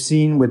as we've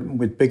seen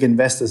with big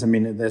investors, I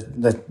mean,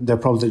 they're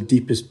probably the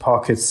deepest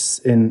pockets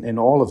in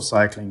all of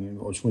cycling.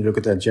 When you look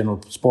at their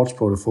general sports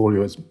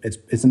portfolio,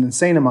 it's an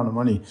insane amount of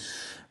money.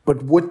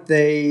 But would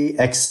they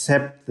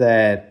accept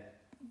that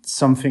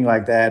something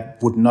like that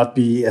would not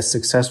be as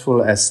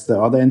successful as the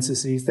other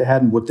entities they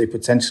had, and would they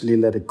potentially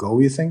let it go,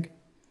 you think?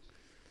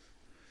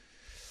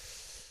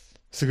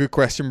 It's a good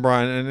question,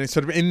 Brian. And it's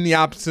sort of in the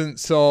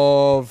absence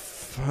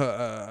of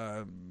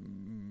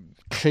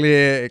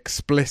clear,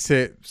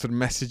 explicit sort of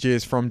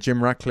messages from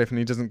Jim Ratcliffe, and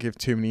he doesn't give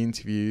too many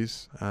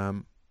interviews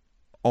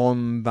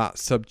on that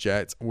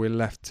subject, we're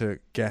left to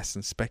guess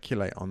and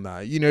speculate on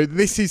that.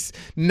 This is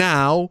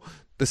now,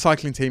 the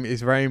cycling team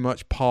is very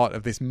much part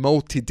of this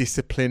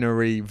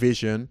multidisciplinary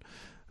vision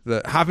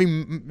that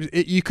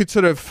you could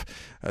sort of,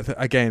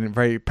 again,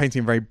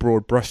 painting very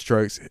broad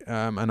brushstrokes,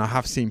 and I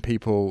have seen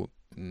people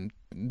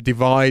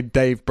divide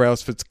Dave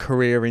Brailsford's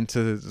career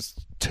into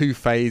two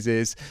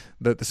phases,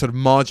 the sort of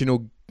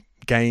marginal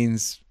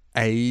gains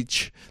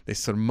age, this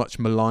sort of much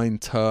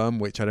maligned term,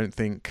 which I don't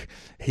think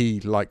he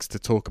likes to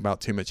talk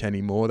about too much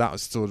anymore. That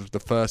was sort of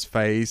the first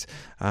phase,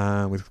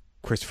 with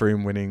Chris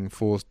Froome winning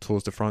 4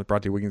 Tours de France,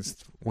 Bradley Wiggins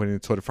winning the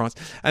Tour de France.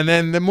 And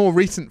then the more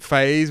recent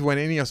phase, when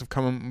Ineos have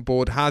come on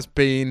board, has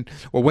been,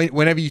 or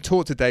whenever you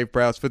talk to Dave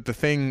Brailsford, the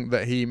thing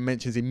that he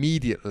mentions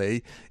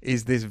immediately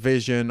is this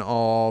vision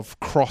of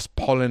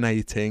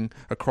cross-pollinating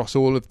across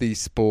all of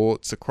these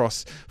sports,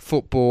 across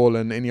football,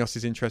 and Ineos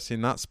is interested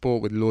in that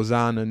sport with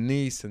Lausanne and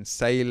Nice, and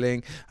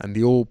sailing, and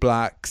the All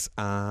Blacks,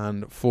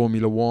 and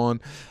Formula One,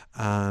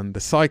 and the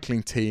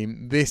cycling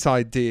team. This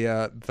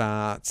idea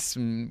that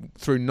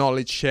through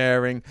knowledge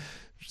sharing,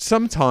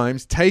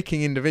 sometimes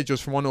taking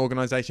individuals from one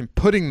organisation,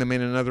 putting them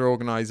in another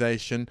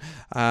organisation,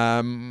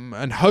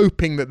 and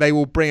hoping that they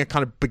will bring a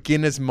kind of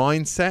beginner's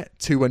mindset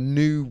to a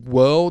new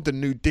world, a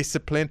new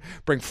discipline,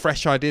 bring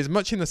fresh ideas,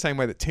 much in the same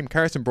way that Tim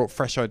Kerrison brought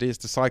fresh ideas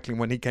to cycling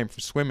when he came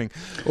from swimming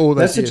all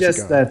those years ago. That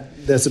suggests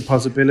that there's a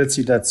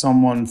possibility that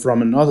someone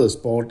from another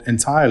sport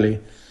entirely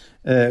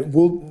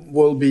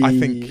will be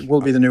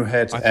the new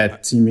head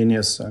at Team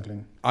Ineos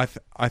Cycling. I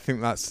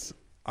think that's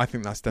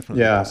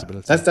definitely a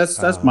possibility.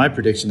 That's my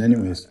prediction,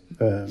 anyways.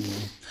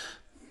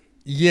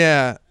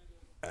 Yeah,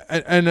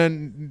 and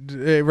then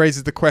it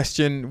raises the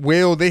question: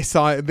 will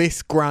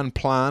this grand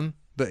plan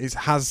that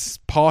has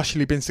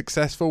partially been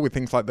successful with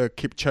things like the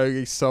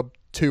Kipchoge sub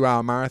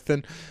 2-hour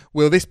marathon,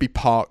 will this be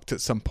parked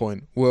at some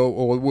point?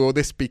 Will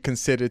this be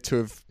considered to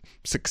have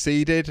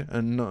succeeded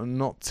and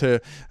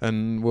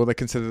will they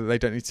consider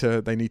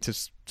that they need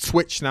to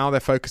switch now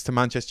their focus to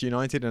Manchester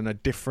United and a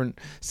different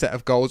set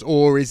of goals,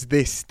 or is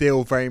this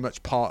still very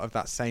much part of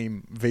that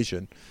same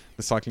vision?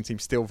 The cycling team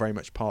still very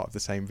much part of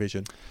the same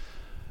vision?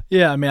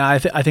 Yeah, I mean, I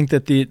think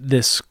that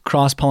this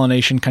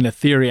cross-pollination kind of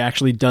theory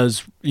actually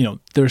does,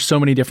 there's so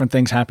many different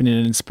things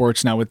happening in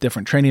sports now with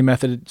different training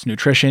methods,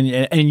 nutrition,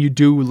 and you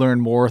do learn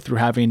more through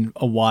having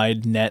a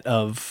wide net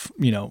of,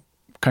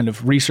 kind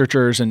of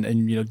researchers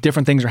and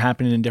different things are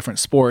happening in different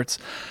sports.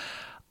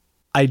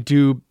 I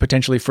do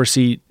potentially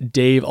foresee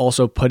Dave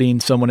also putting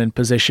someone in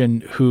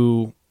position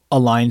who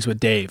aligns with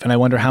Dave. And I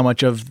wonder how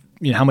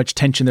much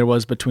tension there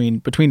was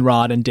between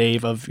Rod and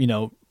Dave of,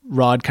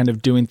 Rod kind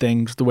of doing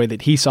things the way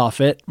that he saw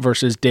fit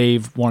versus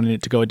Dave wanting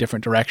it to go a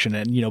different direction,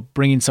 and,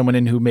 bringing someone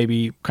in who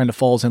maybe kind of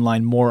falls in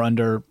line more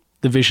under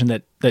the vision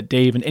that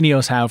Dave and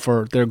Ineos have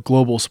for their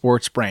global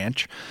sports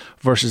branch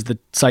versus the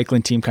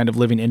cycling team kind of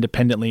living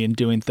independently and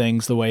doing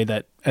things the way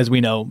that, as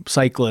we know,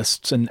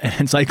 cyclists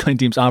and cycling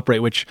teams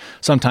operate, which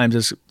sometimes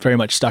is very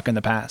much stuck in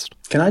the past.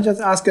 Can I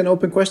just ask an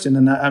open question?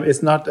 And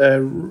it's not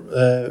a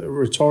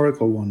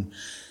rhetorical one.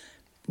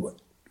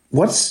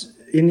 What's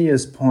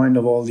Ineos' point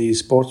of all these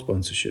sports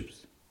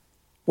sponsorships?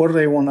 What do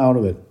they want out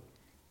of it?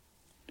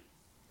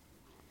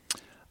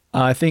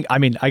 I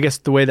guess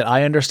the way that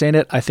I understand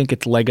it, I think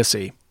it's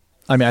legacy.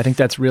 I think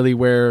that's really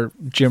where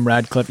Jim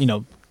Ratcliffe,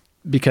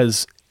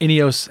 because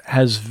Ineos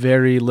has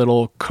very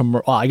little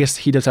I guess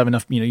he does have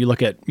enough, you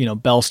look at,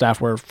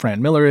 Belstaff where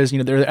Fran Miller is,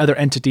 there are other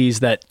entities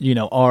that,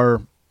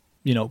 are,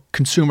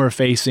 consumer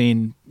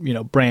facing,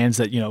 brands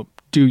that, you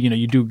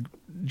do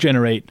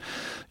generate,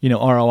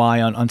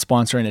 ROI on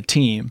sponsoring a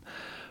team.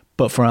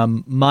 But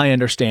from my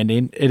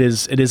understanding, it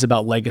is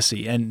about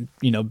legacy and,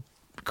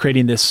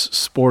 creating this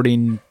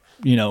sporting,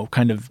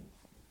 kind of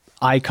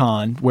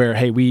icon where,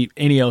 hey,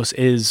 Ineos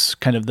is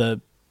kind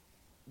of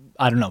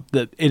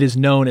it is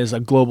known as a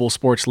global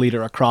sports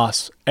leader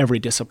across every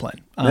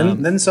discipline.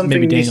 Then something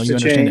maybe needs Daniel, to you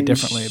understand change it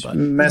differently, but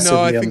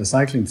massively on the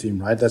cycling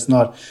team, right? They're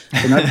not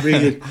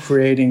really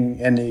creating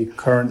any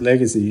current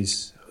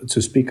legacies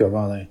to speak of,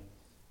 are they?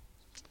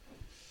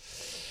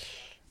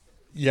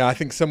 Yeah, I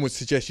think some would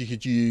suggest you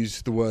could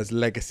use the words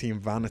legacy and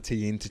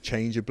vanity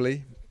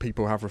interchangeably.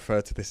 People have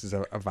referred to this as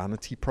a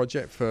vanity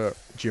project for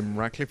Jim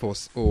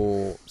Ratcliffe,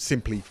 or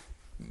simply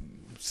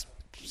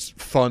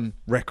fun,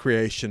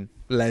 recreation,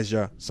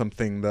 leisure,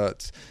 something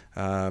that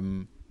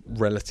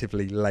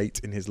relatively late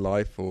in his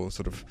life, or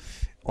sort of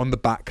on the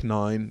back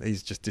nine.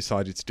 He's just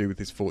decided to do with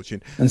his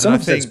fortune. And some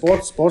have said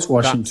sports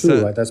washing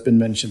too, right? That's been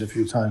mentioned a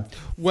few times.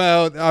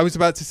 Well, I was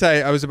about to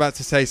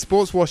say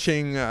sports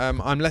washing.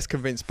 I'm less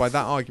convinced by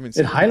that argument.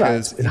 It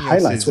highlights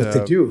what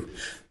they do.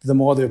 The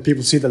more the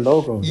people see the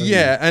logo.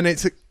 Yeah, and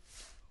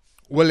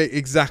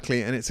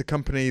exactly, and it's a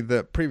company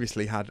that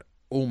previously had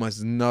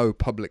almost no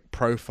public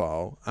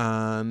profile,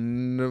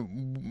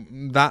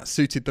 and that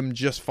suited them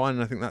just fine.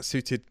 And I think that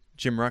suited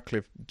Jim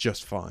Ratcliffe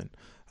just fine.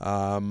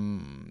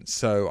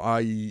 So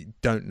I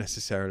don't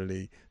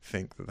necessarily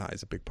think that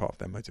is a big part of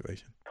their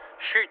motivation.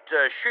 Chute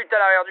à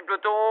l'arrière du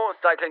peloton,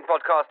 Cycling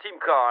Podcast team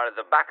car at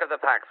the back of the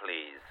pack,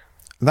 please.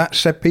 That's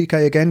Seb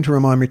Piquet again to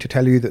remind me to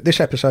tell you that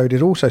this episode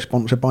is also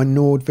sponsored by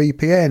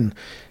NordVPN.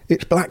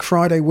 It's Black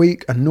Friday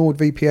week and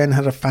NordVPN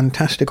has a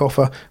fantastic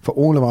offer for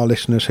all of our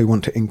listeners who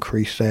want to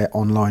increase their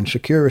online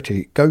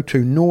security. Go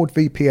to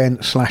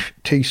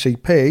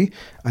NordVPN/TCP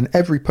and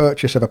every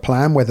purchase of a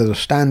plan, whether the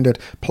standard,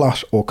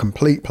 plus or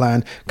complete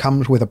plan,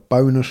 comes with a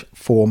bonus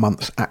 4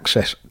 months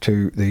access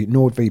to the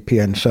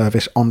NordVPN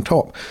service on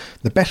top.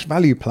 The best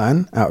value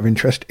plan, out of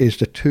interest, is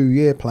the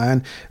 2-year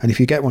plan, and if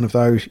you get one of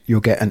those, you'll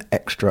get an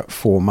extra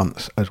 4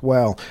 months as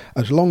well,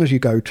 as long as you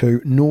go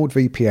to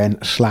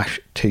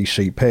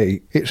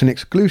NordVPN/TCP. It's an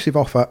exclusive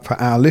offer for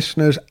our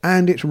listeners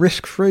and it's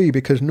risk-free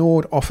because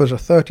Nord offers a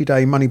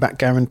 30-day money-back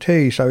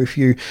guarantee, so if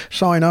you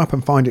sign up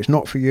and find it's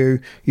not for you,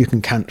 you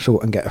can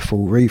cancel and get a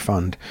full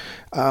refund.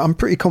 I'm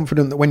pretty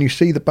confident that when you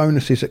see the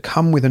bonuses that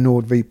come with a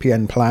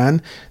NordVPN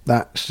plan,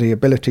 that's the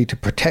ability to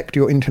protect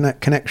your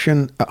internet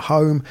connection at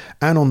home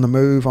and on the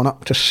move on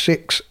up to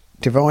 6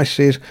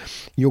 devices,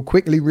 you'll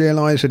quickly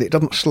realise that it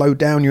doesn't slow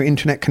down your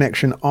internet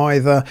connection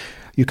either.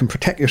 You can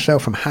protect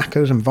yourself from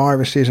hackers and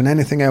viruses and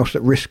anything else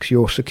that risks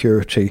your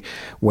security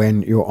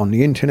when you're on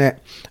the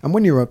internet. And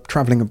when you're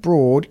travelling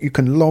abroad, you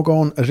can log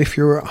on as if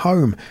you're at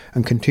home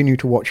and continue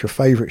to watch your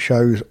favourite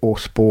shows or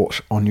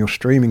sports on your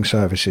streaming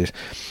services.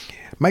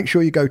 Make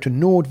sure you go to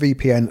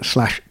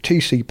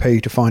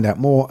NordVPN/TCP to find out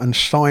more and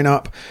sign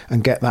up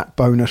and get that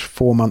bonus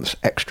 4 months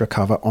extra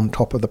cover on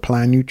top of the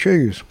plan you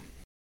choose.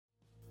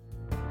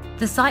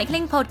 The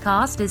Cycling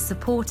Podcast is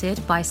supported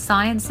by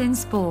Science in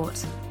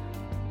Sport.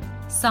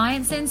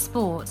 Science in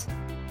Sport.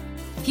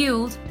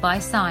 Fueled by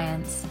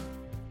science.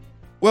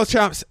 Well,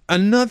 chaps,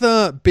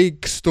 another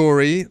big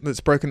story that's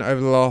broken over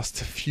the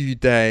last few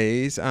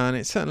days, and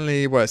it's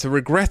certainly, it's a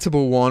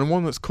regrettable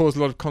one that's caused a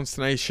lot of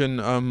consternation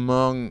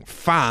among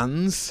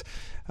fans,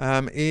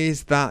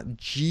 is that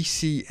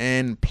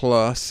GCN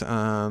Plus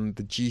and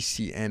the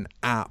GCN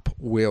app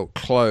will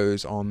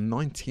close on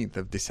 19th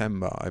of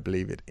December, I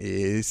believe it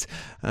is.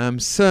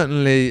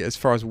 Certainly, as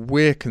far as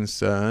we're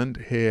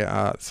concerned here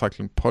at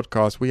Cycling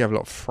Podcast, we have a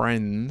lot of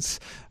friends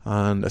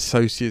and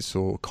associates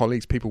or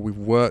colleagues, people we've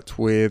worked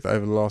with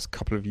over the last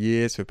couple of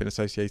years who have been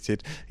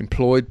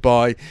employed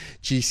by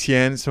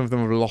GCN. Some of them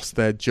have lost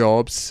their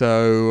jobs,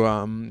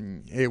 so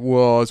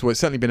it's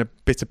certainly been a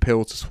bitter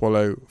pill to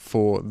swallow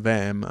for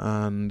them,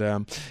 and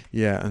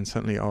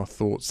certainly our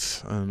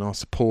thoughts and our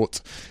support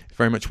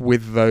very much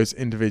with those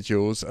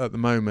individuals at the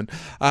moment.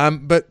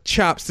 But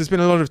chaps, there's been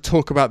a lot of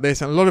talk about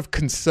this and a lot of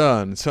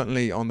concern,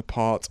 certainly on the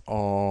part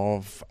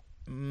of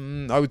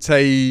I would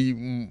say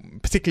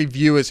particularly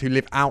viewers who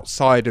live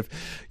outside of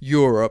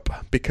Europe,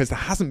 because there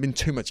hasn't been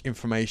too much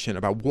information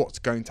about what's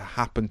going to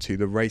happen to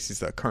the races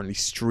that are currently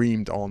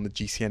streamed on the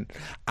GCN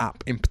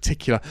app in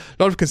particular.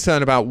 A lot of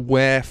concern about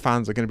where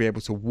fans are going to be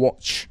able to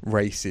watch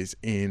races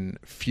in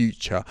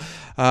future.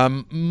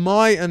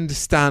 My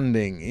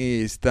understanding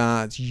is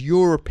that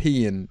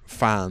European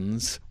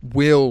fans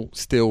will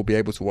still be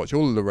able to watch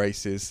all of the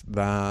races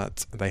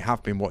that they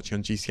have been watching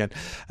on GCN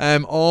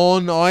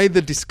on either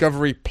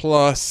Discovery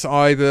Plus,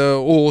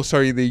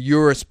 the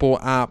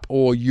Eurosport app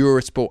or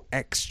Eurosport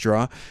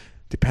Extra,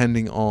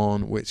 depending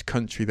on which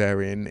country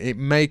they're in. It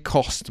may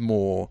cost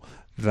more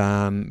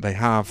than they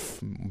have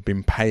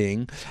been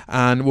paying,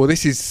 and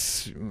this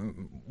is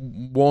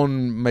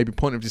one maybe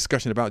point of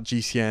discussion about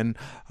GCN,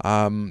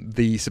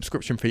 the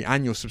subscription fee,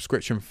 annual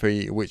subscription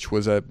fee, which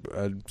was a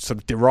sort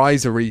of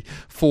derisory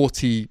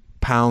 £40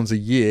 a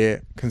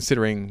year,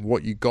 considering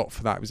what you got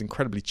for that. It was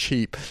incredibly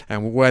cheap,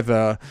 and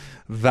whether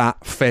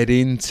that fed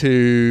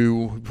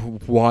into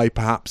why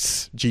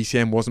perhaps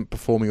GCN wasn't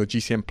performing, or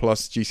GCN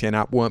Plus, GCN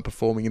app weren't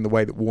performing in the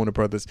way that Warner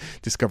Brothers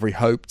Discovery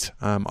hoped,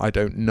 I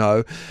don't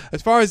know.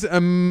 As far as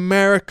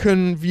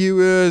American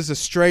viewers,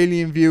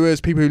 Australian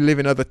viewers, people who live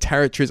in other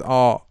territories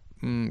are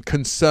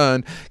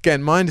concerned,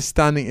 again, my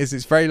understanding is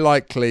it's very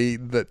likely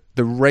that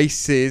the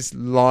races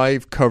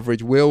live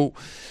coverage will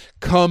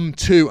come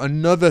to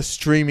another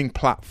streaming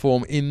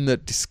platform in the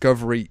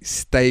Discovery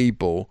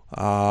stable.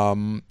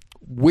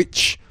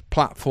 Which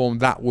platform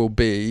that will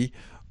be,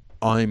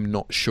 I'm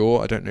not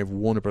sure. I don't know if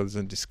Warner Brothers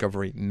and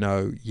Discovery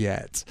know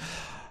yet.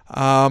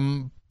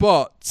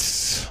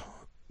 But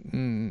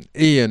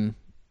Ian,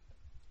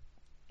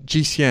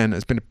 GCN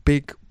has been a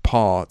big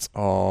part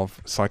of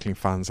cycling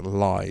fans'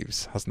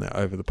 lives, hasn't it,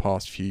 over the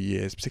past few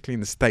years, particularly in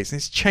the States, and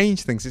it's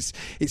changed things.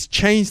 It's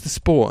changed the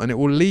sport, and it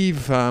will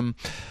leave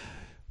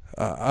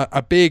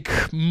a big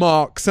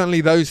mark.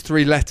 Certainly those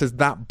three letters,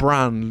 that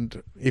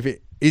brand, if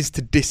it is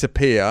to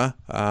disappear,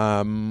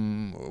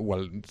 from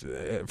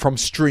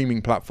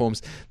streaming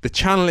platforms, the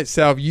channel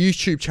itself,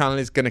 YouTube channel,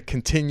 is going to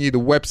continue. The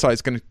website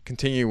is going to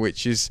continue,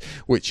 which is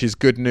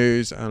good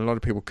news, and a lot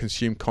of people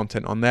consume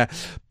content on there.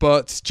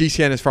 But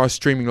GCN, as far as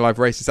streaming live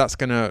races, that's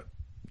going to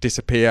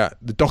disappear.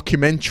 The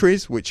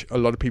documentaries, which a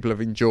lot of people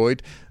have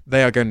enjoyed,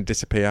 they are going to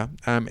disappear.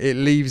 It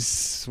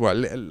leaves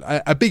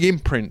a big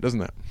imprint,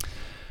 doesn't it?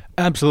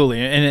 Absolutely.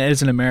 And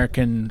as an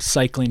American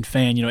cycling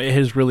fan, it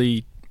has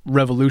really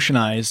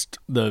revolutionized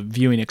the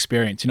viewing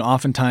experience.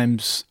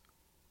 Oftentimes,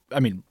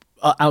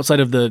 outside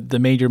of the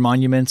major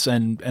monuments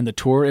and the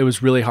tour, it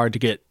was really hard to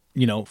get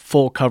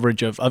full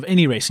coverage of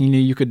any race. And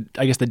you could,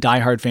 I guess, the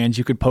diehard fans,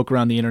 you could poke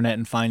around the internet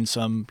and find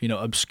some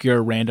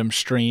obscure random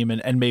stream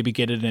and maybe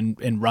get it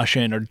in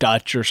Russian or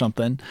Dutch or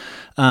something.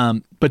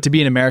 But to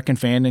be an American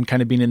fan and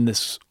kind of being in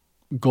this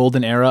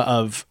golden era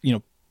of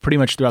pretty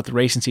much throughout the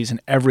racing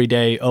season, every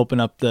day open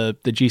up the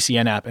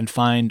GCN app and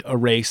find a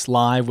race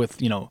live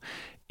with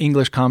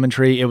English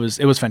commentary, it was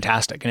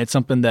fantastic. And it's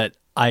something that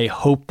I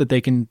hope that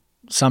they can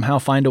somehow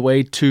find a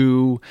way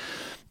to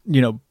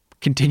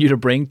continue to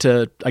bring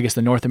to, I guess,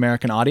 the North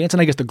American audience and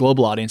I guess the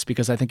global audience,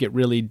 because I think it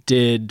really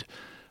did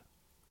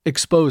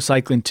expose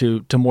cycling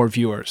to more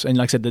viewers. And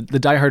like I said, the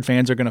diehard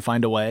fans are going to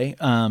find a way.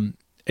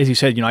 As you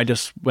said, I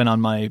just went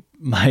on my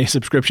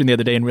subscription the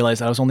other day and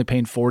realized I was only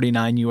paying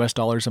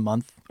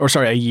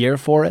 $49 a year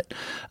for it,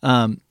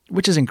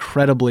 which is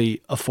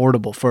incredibly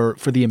affordable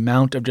for the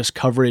amount of just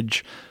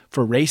coverage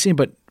for racing.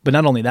 But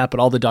not only that, but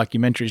all the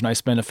documentaries. And I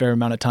spent a fair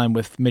amount of time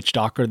with Mitch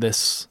Docker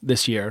this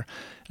year.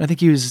 And I think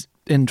he was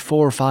in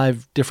 4 or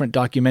 5 different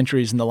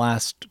documentaries in the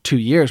last 2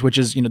 years, which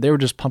is, they were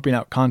just pumping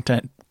out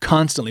content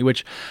constantly,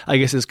 which I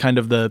guess is kind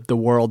of the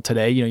world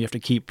today. You have to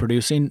keep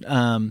producing.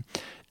 And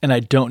I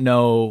don't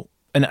know,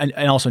 and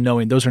also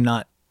knowing those are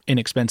not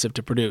inexpensive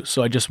to produce.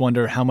 So I just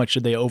wonder how much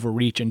did they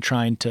overreach in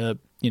trying to,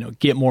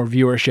 get more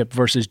viewership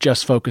versus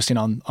just focusing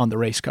on the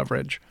race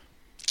coverage.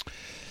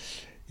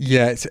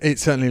 Yeah, it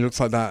certainly looks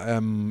like that.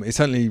 It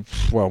certainly,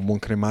 one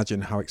can imagine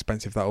how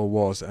expensive that all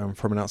was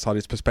from an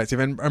outsider's perspective.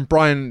 And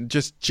Brian,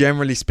 just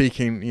generally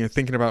speaking,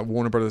 thinking about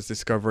Warner Brothers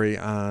Discovery,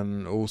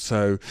 and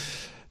also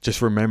just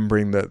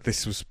remembering that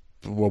this was,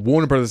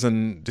 Warner Brothers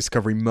and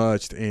Discovery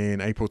merged in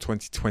April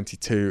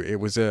 2022. It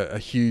was a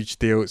huge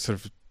deal. It's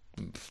sort of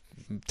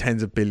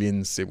tens of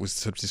billions. It was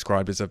sort of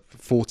described as a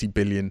 $40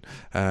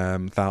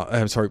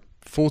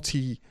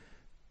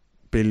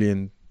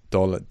 billion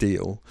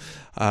deal.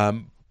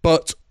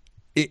 But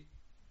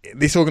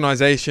this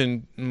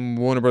organization,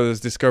 Warner Brothers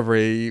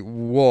Discovery,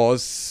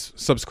 was,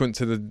 subsequent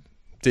to the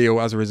deal,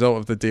 as a result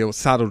of the deal,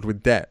 saddled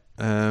with debt.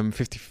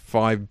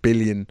 $55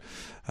 billion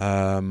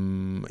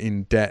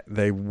in debt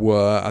they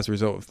were as a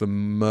result of the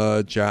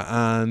merger.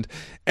 And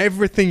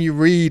everything you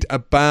read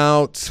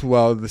about,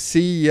 the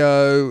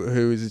CEO,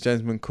 who is a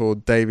gentleman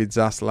called David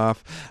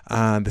Zaslav,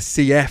 and the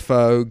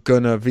CFO,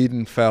 Gunnar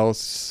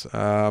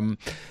Wiedenfels,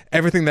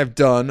 everything they've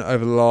done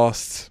over the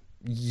last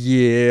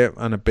year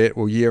and a bit,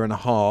 or year and a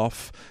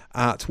half,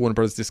 at Warner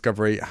Brothers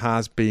Discovery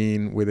has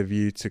been with a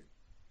view to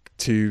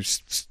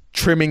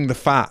trimming the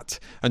fat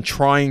and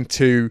trying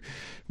to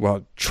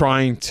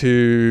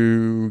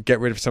get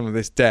rid of some of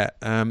this debt.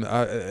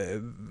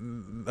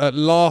 At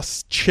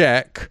last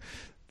check,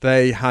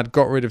 they had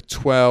got rid of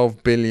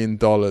 $12 billion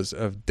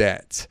of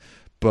debt,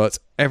 but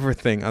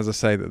everything, as I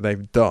say, that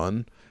they've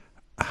done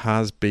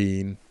has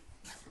been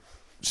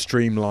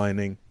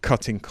streamlining,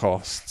 cutting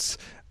costs.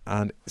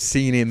 And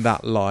seen in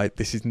that light,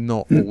 this is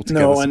not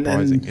altogether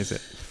surprising, is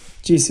it?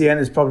 GCN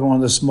is probably one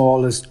of the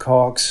smallest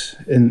cogs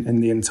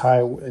in the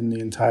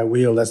entire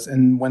wheel.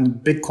 And when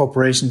big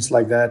corporations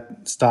like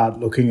that start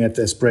looking at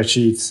their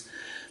spreadsheets,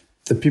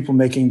 the people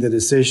making the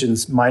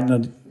decisions might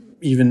not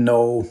even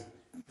know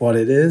what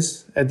it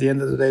is. At the end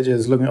of the day,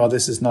 just looking,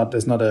 this is not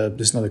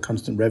a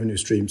constant revenue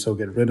stream, so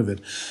get rid of it.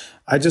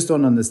 I just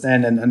don't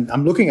understand, and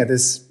I'm looking at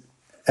this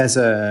as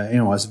a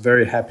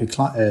very happy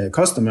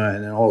customer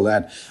and all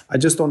that. I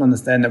just don't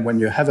understand that when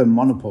you have a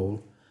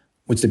monopole,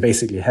 which they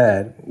basically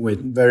had,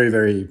 with very,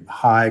 very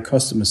high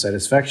customer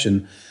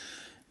satisfaction,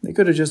 they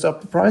could have just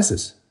upped the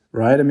prices,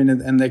 right? I mean,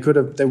 and they would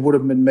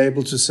have been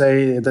able to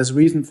say, there's a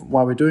reason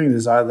why we're doing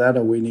this, either that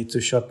or we need to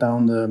shut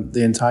down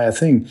the entire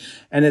thing.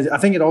 And I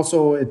think it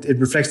also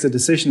reflects the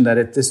decision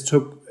that this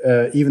took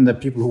even the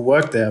people who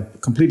worked there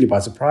completely by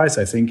surprise,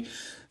 I think.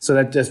 So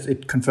that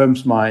it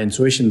confirms my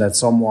intuition that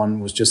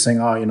someone was just saying,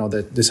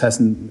 that this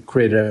hasn't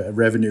created a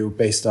revenue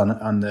based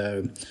on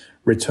the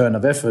return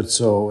of effort,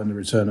 and the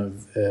return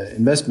of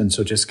investment,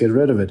 so just get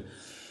rid of it.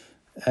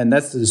 And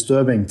that's the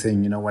disturbing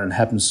thing, when it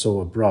happens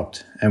so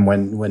abrupt, and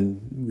when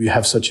you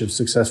have such a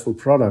successful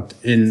product,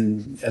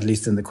 at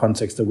least in the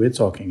context that we're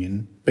talking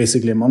in,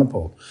 basically a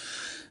monopole.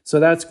 So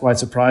that's quite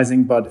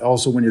surprising. But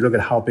also when you look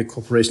at how big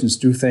corporations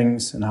do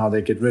things and how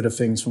they get rid of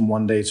things from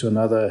one day to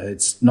another,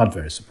 it's not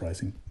very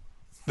surprising.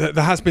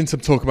 There has been some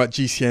talk about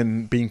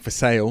GCN being for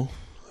sale.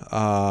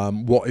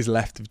 What is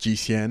left of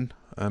GCN?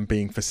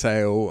 being for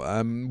sale.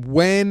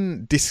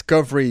 When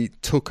Discovery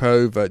took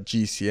over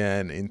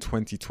GCN in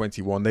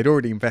 2021, they'd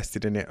already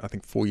invested in it, I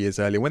think 4 years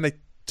earlier. When they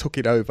took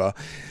it over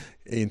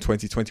in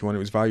 2021, it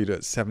was valued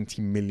at £70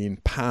 million,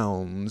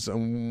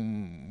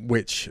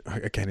 which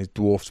again is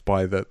dwarfed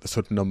by the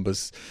sort of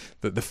numbers,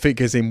 the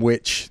figures in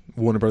which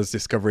Warner Brothers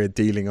Discovery are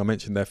dealing. I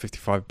mentioned their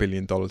 $55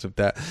 billion of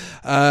debt.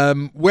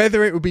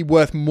 Whether it would be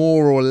worth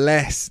more or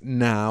less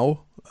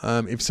now,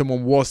 if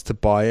someone was to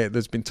buy it,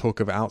 there's been talk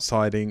of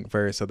outsiding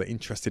various other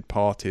interested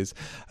parties.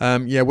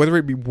 Whether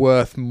it be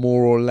worth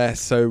more or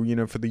less. So,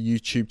 for the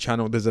YouTube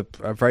channel, there's a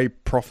very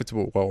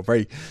profitable,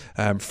 very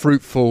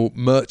fruitful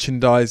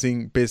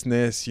merchandising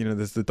business.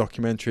 There's the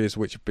documentaries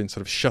which have been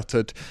sort of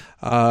shuttered.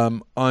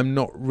 I'm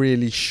not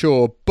really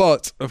sure.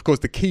 But, of course,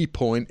 the key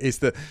point is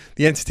that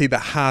the entity that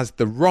has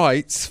the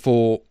rights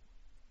for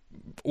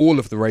all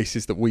of the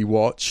races that we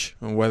watch,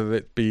 and whether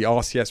it be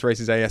RCS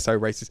races, ASO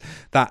races,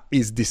 that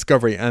is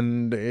Discovery,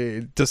 and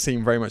it does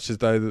seem very much as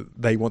though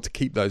they want to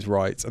keep those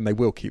rights, and they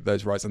will keep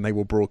those rights, and they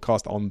will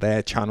broadcast on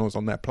their channels,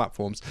 on their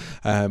platforms,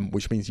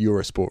 which means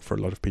Eurosport for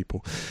a lot of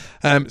people.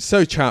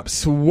 So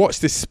chaps, watch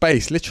this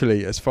space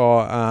literally as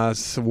far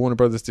as Warner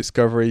Brothers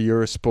Discovery,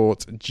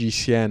 Eurosport,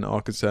 GCN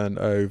are concerned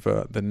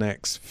over the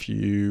next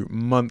few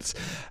months.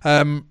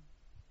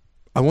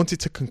 I wanted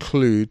to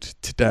conclude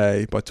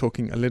today by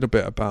talking a little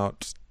bit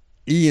about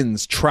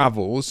Ian's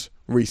travels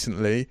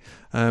recently,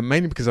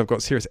 mainly because I've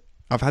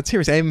had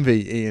serious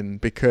envy, Ian,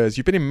 because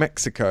you've been in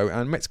Mexico,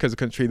 and Mexico's a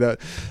country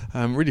that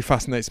really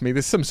fascinates me.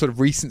 There's some sort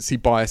of recency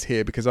bias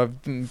here because I've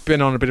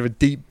been on a bit of a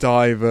deep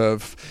dive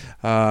of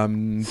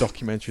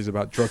documentaries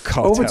about drug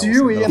cartels. Over to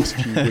you, Ian.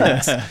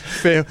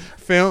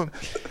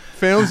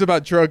 Films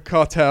about drug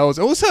cartels,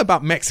 also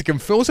about Mexican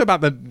films, also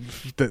about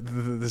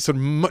the sort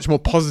of much more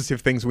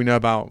positive things we know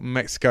about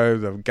Mexico,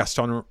 the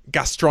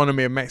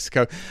gastronomy of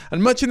Mexico,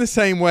 and much in the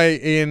same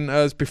way, Ian,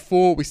 as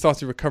before we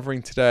started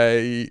recording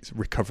today.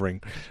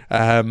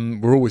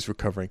 We're always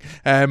recovering.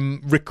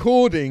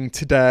 Recording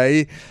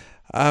today.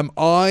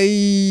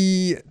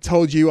 I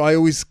told you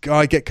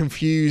I get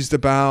confused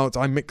about,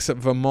 I mix up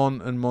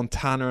Vermont and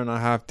Montana, and I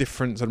have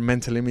different sort of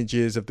mental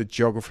images of the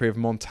geography of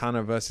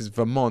Montana versus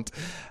Vermont.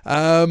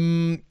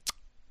 When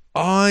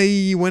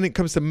it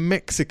comes to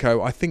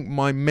Mexico, I think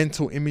my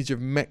mental image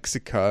of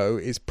Mexico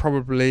is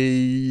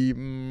probably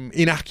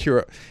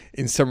inaccurate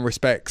in some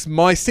respects.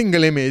 My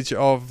single image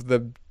of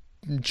the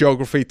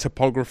geography,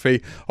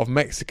 topography of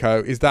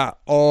Mexico is that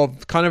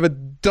of kind of a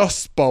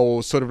Dust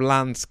Bowl sort of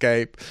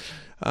landscape,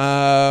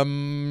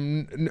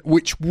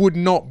 which would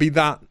not be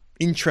that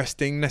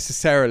interesting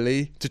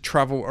necessarily to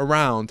travel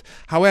around.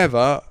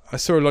 However, I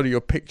saw a lot of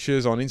your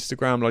pictures on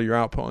Instagram, a lot of your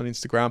output on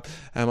Instagram,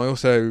 and I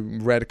also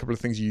read a couple of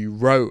things you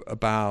wrote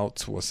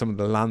about some of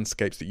the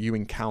landscapes that you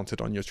encountered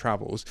on your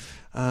travels,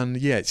 and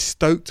it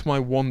stoked my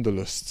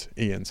wanderlust,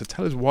 Ian. So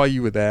tell us why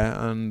you were there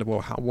and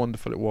how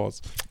wonderful it was.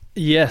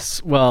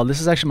 Yes, well, this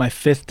is actually my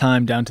 5th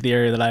time down to the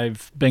area that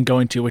I've been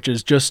going to, which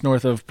is just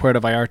north of Puerto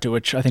Vallarta,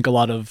 which I think a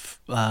lot of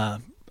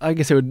I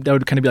guess that would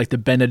kind of be like the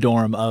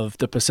Benidorm of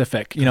the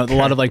Pacific. A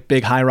lot of like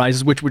big high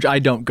rises, which I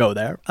don't go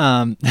there.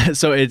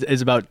 So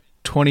it's about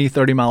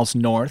 20-30 miles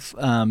north,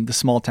 the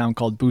small town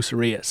called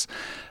Bucerias.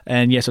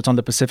 And so it's on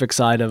the Pacific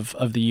side of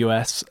the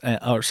U.S.,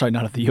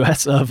 not of the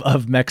U.S.,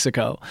 of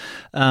Mexico.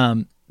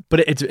 But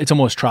it's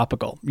almost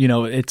tropical.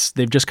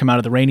 They've just come out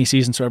of the rainy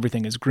season, so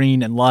everything is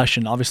green and lush,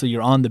 and obviously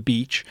you're on the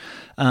beach.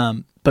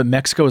 But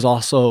Mexico is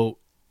also,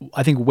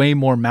 I think, way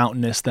more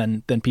mountainous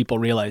than people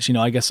realize.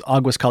 I guess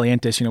Aguas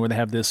Calientes, where they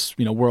have this,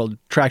 World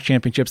Track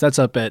Championships, that's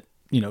up at,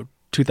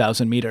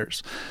 2,000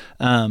 meters.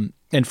 And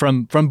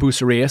from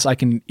Bucerias, I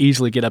can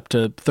easily get up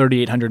to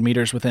 3,800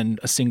 meters within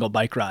a single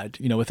bike ride.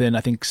 Within,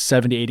 I think,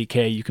 70,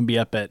 80K, you can be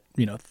up at,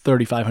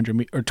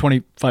 3,500 or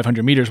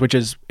 2,500 meters, which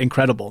is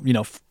incredible,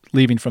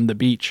 leaving from the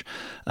beach.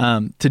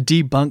 To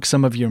debunk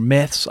some of your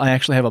myths, I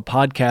actually have a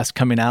podcast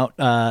coming out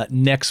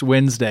next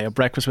Wednesday, a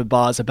Breakfast with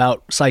Boz,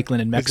 about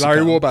cycling in Mexico. Is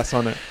Larry Warbass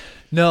on it?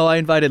 No, I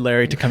invited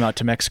Larry to come out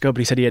to Mexico, but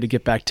he said he had to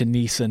get back to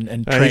Nice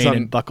and train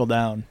and buckle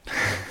down.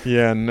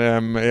 Yeah,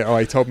 and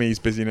he told me he's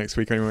busy next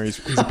week anyway.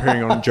 He's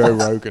appearing on Joe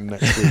Rogan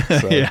next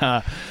week. So.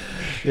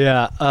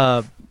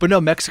 Yeah. But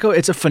no, Mexico,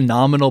 it's a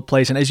phenomenal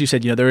place. And as you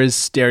said, there is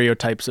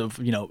stereotypes of,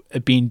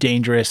 it being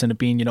dangerous and it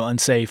being,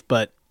 unsafe,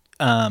 but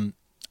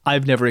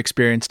I've never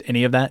experienced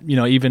any of that.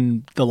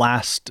 Even the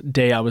last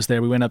day I was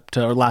there,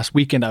 last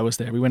weekend I was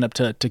there, we went up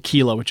to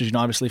Tequila, which is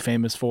obviously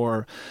famous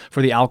for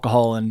the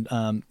alcohol and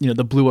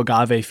the blue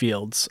agave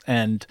fields,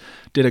 and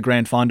did a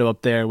Grand Fondo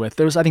up there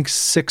there was I think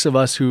 6 of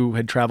us who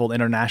had traveled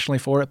internationally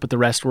for it, but the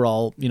rest were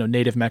all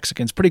native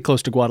Mexicans, pretty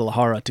close to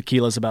Guadalajara.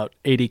 Tequila's about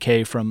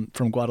 80K from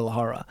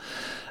Guadalajara.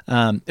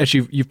 As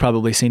you've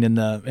probably seen in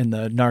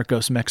the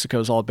Narcos,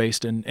 Mexico's all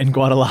based in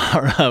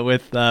Guadalajara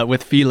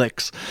with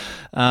Felix.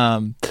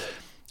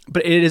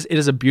 But it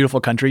is a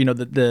beautiful country.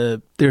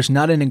 There's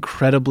not an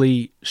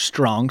incredibly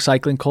strong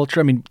cycling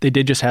culture. I mean, they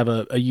did just have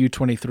a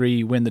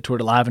U23 win the Tour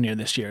de l'Avenir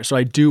this year. So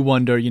I do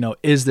wonder,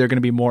 is there going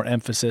to be more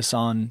emphasis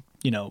on,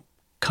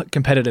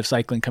 competitive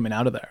cycling coming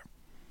out of there?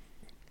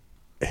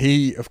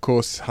 he, of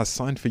course, has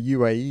signed for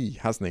UAE,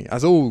 hasn't he?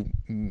 As all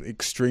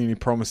extremely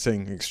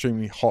promising,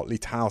 extremely hotly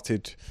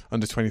touted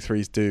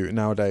under-23s do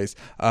nowadays.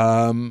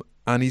 And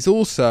he's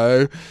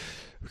also,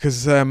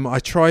 because I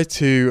try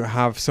to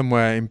have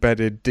somewhere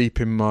embedded deep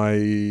in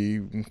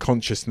my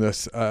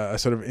consciousness a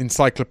sort of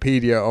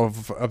encyclopedia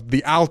of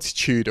the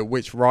altitude at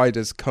which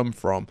riders come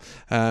from.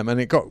 And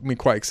it got me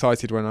quite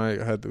excited when I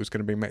heard there was going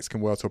to be Mexican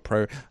World Tour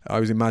Pro.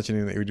 I was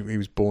imagining that he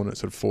was born at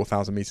sort of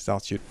 4,000 meters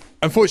altitude.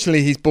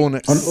 Unfortunately, he's born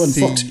at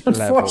sea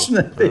level,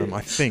 unfortunately.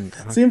 I think.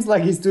 Seems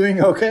like he's doing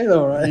okay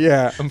though, right?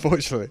 Yeah,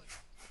 unfortunately.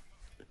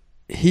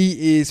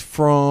 He is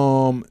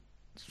from,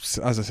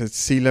 as I said,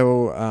 sea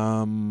level,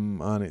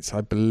 and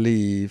I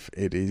believe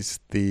it is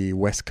the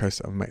west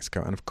coast of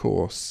Mexico. And of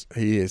course,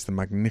 he is the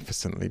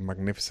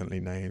magnificently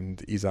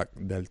named Isaac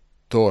del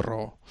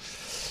Toro.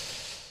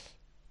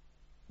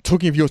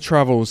 Talking of your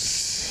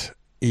travels,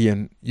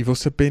 Ian, you've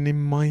also been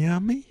in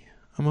Miami?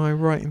 Am I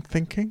right in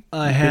thinking?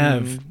 I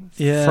have,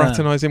 yeah.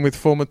 Fraternising with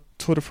former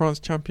Tour de France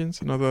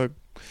champions and other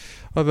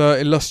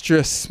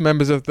illustrious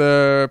members of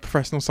the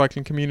professional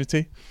cycling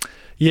community?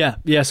 Yeah.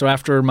 So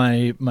after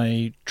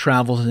my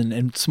travels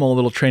and small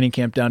little training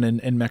camp down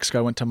in Mexico,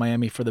 I went to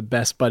Miami for the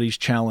Best Buddies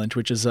Challenge,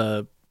 which is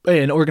an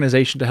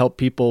organization to help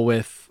people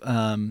with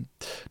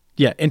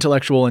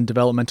intellectual and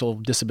developmental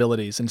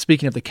disabilities. And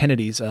speaking of the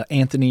Kennedys,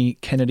 Anthony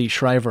Kennedy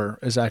Shriver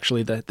is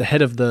actually the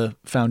head of the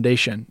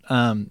foundation.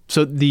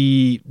 So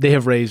they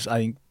have raised, I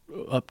think,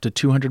 up to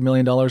 $200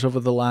 million over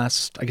the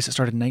last, I guess it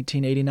started in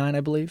 1989,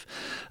 I believe.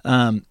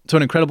 So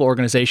an incredible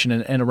organization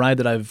and a ride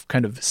that I've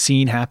kind of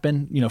seen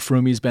happen. You know,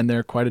 Froome's been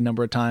there quite a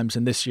number of times.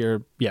 And this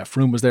year,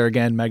 Froome was there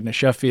again, Magnus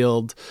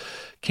Sheffield,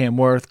 Cam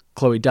Worth,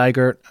 Chloe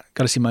Dygert.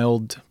 Got to see my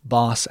old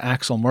boss,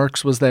 Axel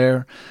Merckx, was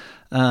there.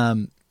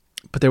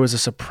 But there was a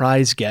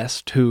surprise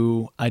guest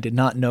who I did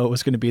not know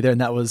was going to be there, and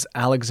that was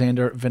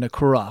Alexander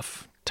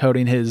Vinokurov,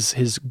 toting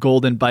his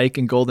golden bike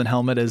and golden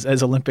helmet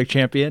as Olympic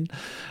champion.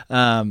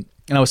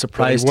 And I was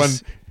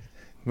surprised.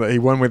 He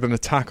won with an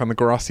attack on the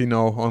grassy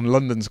knoll, on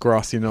London's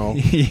grassy knoll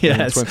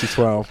yes. in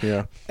 2012.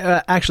 Yeah.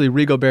 Actually,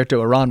 Rigoberto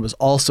Urán was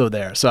also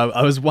there, so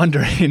I was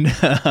wondering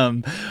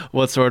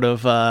what sort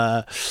of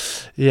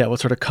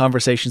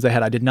conversations they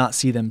had. I did not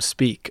see them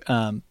speak,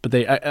 but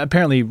they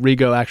apparently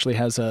Rigo actually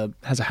has a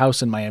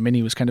house in Miami, and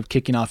he was kind of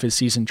kicking off his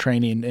season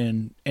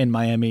training in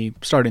Miami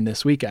starting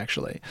this week,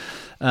 actually.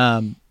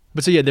 But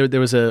so there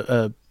was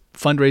a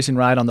fundraising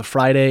ride on the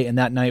Friday, and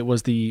that night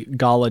was the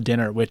gala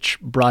dinner, which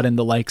brought in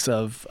the likes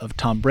of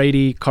Tom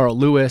Brady, Carl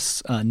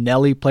Lewis,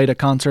 Nelly played a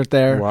concert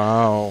there.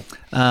 Wow.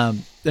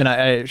 And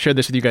I shared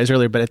this with you guys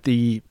earlier, but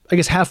I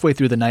guess halfway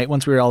through the night,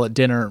 once we were all at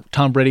dinner,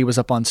 Tom Brady was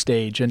up on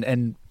stage,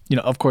 and you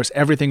know, of course,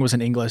 everything was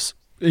in English.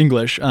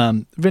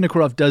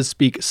 Vinokurov does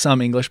speak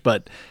some English,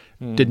 but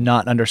did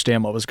not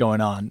understand what was going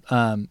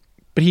on.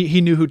 But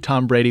he knew who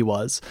Tom Brady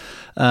was.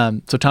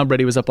 So Tom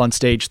Brady was up on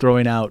stage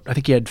throwing out, I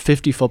think he had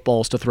 50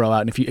 footballs to throw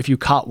out. And if you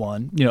caught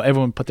one, you know,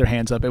 everyone put their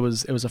hands up. It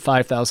was a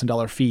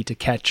 $5,000 fee to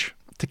catch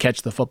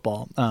the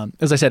football.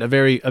 As I said, a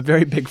very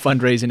big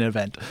fundraising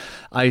event.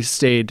 I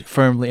stayed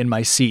firmly in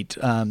my seat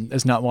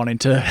as not wanting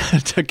to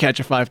catch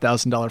a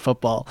 $5,000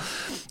 football.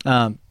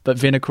 But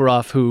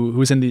Vinokurov,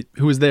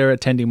 who was there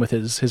attending with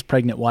his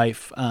pregnant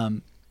wife,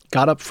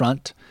 got up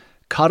front,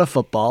 caught a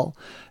football,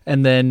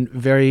 and then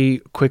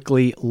very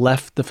quickly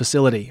left the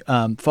facility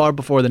far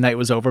before the night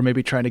was over,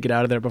 maybe trying to get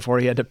out of there before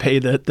he had to pay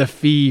the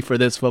fee for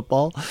this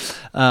football.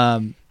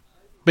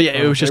 But yeah,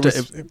 it was just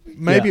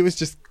maybe it was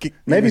just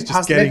maybe he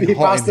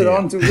passed it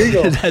on to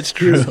Rigo. That's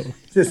true.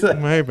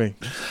 Maybe.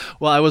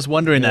 Well, I was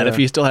wondering that if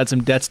he still had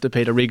some debts to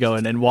pay to Rigo,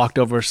 and then walked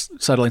over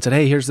subtly and said,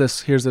 "Hey, here's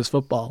this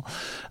football."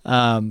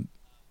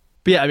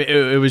 But yeah, I mean,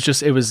 it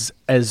was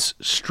as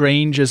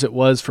strange as it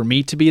was for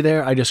me to be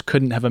there. I just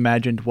couldn't have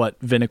imagined what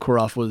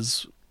Vinokurov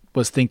was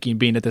thinking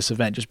being at this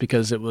event, just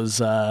because it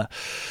was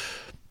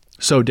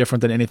so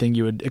different than anything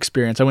you would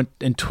experience. I went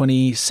in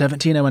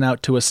 2017. I went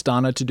out to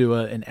Astana to do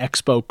an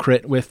expo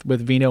crit with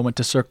Vino. Went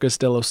to Cirque du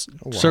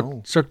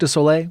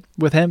Soleil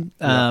with him.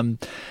 Yeah.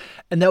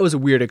 And that was a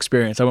weird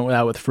experience. I went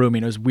out with Froome.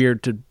 It was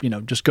weird to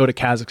just go to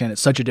Kazakhstan. It's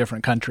such a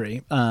different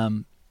country.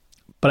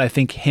 But I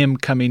think him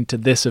coming to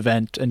this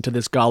event and to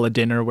this gala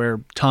dinner where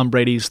Tom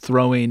Brady's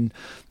throwing,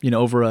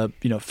 over a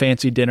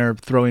fancy dinner,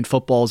 throwing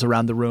footballs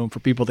around the room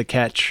for people to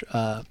catch,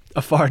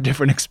 a far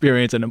different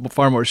experience and a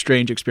far more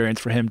strange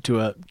experience for him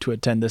to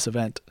attend this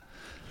event.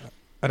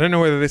 I don't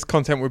know whether this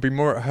content would be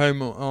more at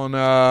home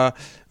on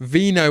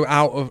Vino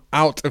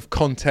out of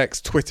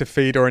context Twitter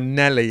feed, or a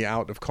Nelly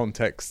out of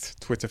context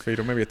Twitter feed,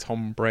 or maybe a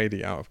Tom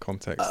Brady out of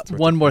context.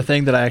 One more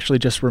thing that I actually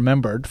just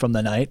remembered from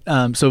the night.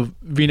 So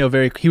Vino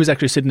he was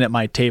actually sitting at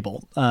my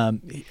table.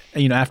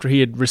 After he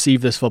had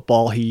received this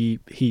football, he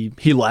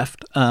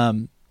left,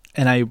 and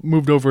I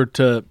moved over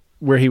to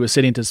where he was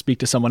sitting to speak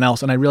to someone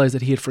else, and I realized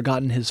that he had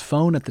forgotten his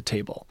phone at the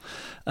table.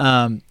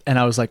 And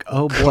I was like,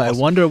 oh boy, I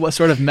wonder what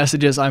sort of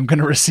messages I'm going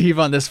to receive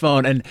on this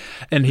phone.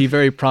 And he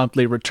very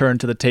promptly returned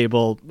to the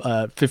table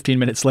 15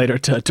 minutes later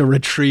to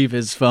retrieve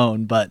his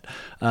phone. But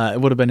it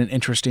would have been an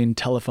interesting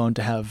telephone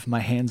to have my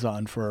hands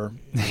on for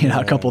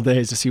a couple of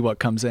days to see what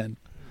comes in.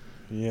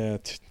 Yeah,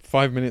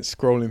 5 minutes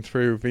scrolling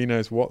through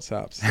Vino's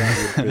WhatsApps.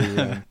 That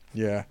would be,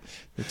 yeah.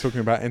 We're talking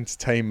about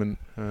entertainment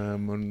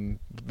and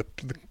the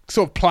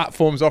sort of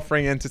platforms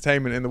offering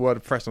entertainment in the world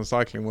of professional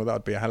cycling. Well, that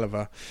would be a hell of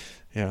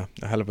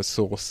a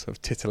source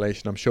of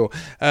titillation, I'm sure.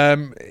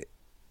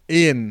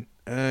 Ian,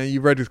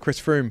 you rode with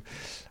Chris Froome.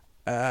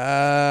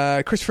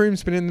 Chris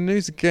Froome's been in the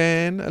news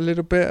again a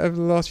little bit over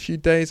the last few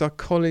days. Our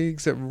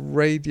colleagues at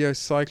Radio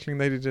Cycling,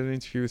 they did an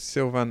interview with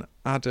Sylvain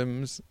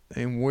Adams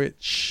in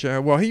which,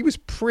 he was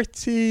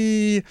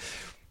pretty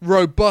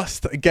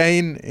robust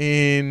again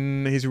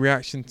in his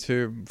reaction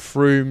to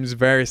Froome's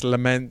various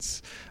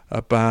laments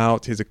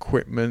about his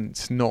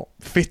equipment not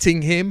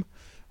fitting him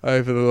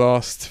over the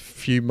last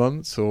few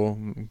months or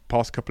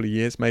past couple of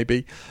years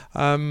maybe.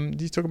 Do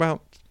you talk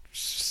about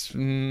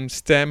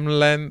stem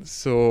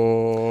lengths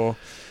or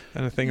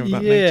anything of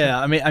that nature? Yeah,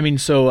 I mean,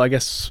 so I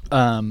guess,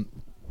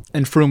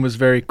 and Froome was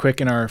very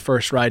quick in our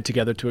first ride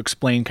together to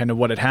explain kind of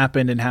what had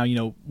happened and how,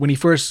 when he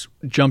first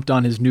jumped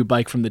on his new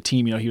bike from the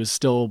team, he was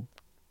still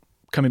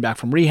coming back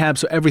from rehab,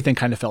 so everything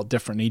kind of felt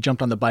different. He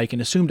jumped on the bike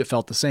and assumed it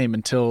felt the same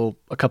until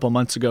a couple of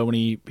months ago when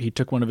he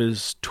took one of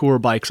his tour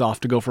bikes off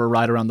to go for a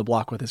ride around the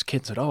block with his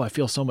kids. Said, "Oh, I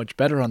feel so much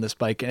better on this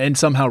bike," and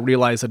somehow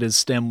realized that his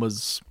stem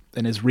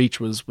and his reach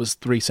was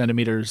 3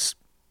 centimeters.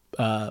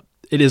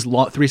 It is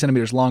 3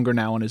 centimeters longer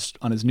now on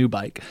his new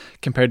bike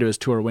compared to his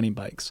tour winning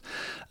bikes,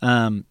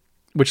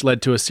 which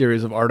led to a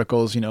series of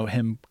articles.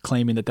 Him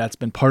claiming that that's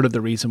been part of the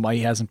reason why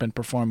he hasn't been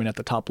performing at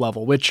the top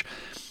level. Which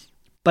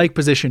bike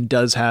position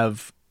does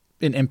have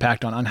an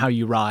impact on how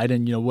you ride,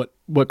 and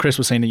what Chris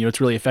was saying, that it's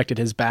really affected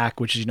his back,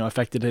 which is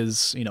affected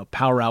his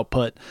power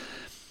output.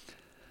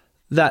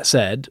 That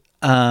said,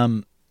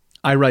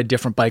 I ride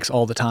different bikes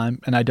all the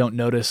time, and I don't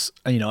notice,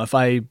 if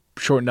I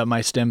shortened up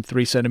my stem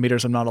 3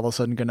 centimeters, I'm not all of a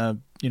sudden gonna,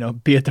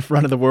 be at the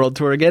front of the world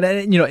tour again.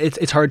 And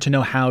it's hard to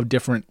know how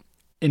different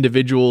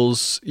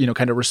individuals,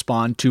 kind of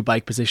respond to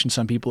bike position.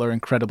 Some people are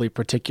incredibly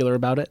particular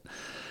about it,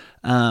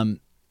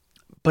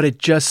 but it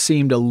just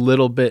seemed a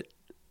little bit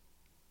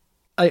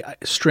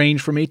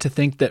strange for me to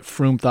think that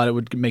Froome thought it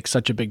would make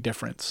such a big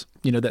difference.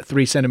 That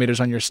 3 centimeters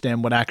on your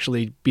stem would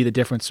actually be the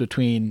difference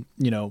between,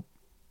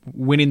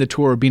 winning the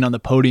tour or being on the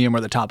podium or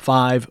the top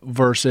 5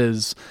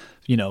 versus,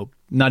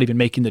 not even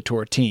making the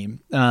tour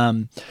team.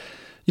 And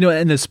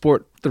the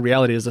sport, the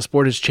reality is the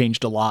sport has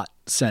changed a lot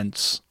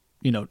since,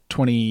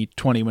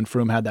 2020 when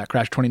Froome had that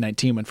crash,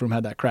 2019 when Froome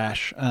had that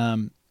crash.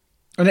 And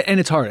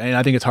it's hard. And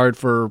I think it's hard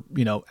for,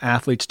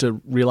 athletes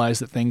to realize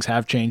that things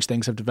have changed,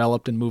 things have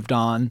developed and moved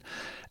on.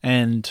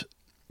 And,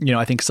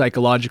 I think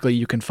psychologically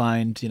you can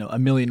find, a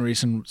million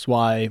reasons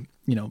why,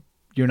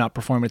 you're not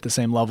performing at the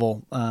same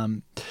level.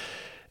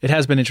 It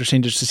has been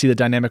interesting just to see the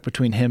dynamic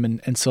between him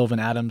and Sylvain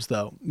Adams,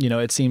 though.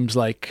 It seems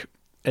like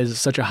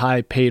as such a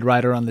high paid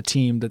rider on the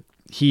team that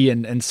he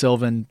and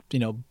Sylvain,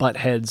 butt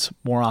heads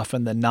more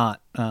often than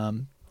not,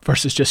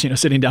 versus just,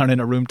 sitting down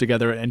in a room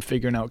together and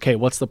figuring out, okay,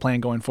 what's the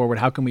plan going forward?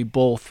 How can we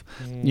both,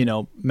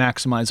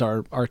 maximize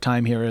our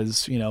time here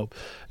as,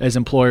 as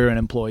employer and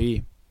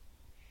employee?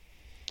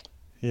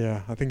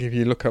 Yeah, I think if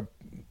you look up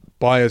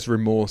buyer's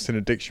remorse in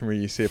a dictionary,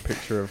 you see a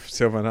picture of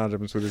Sylvain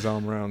Adams with his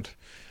arm around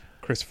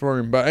Chris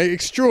Froome. But an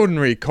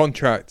extraordinary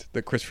contract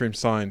that Chris Froome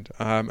signed,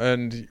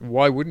 and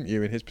why wouldn't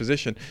you in his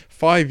position?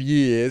 5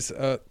 years.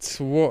 At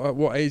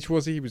what age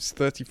was he? He was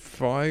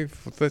 35,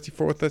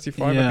 34, or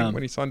 35, I think,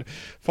 when he signed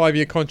a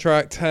 5-year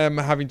contract,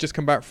 having just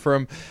come back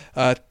from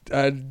a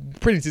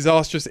pretty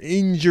disastrous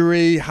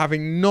injury,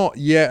 having not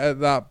yet at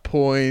that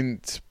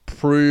point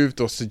proved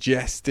or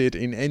suggested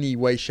in any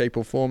way, shape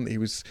or form that he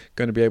was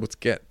going to be able to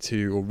get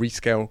to or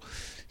rescale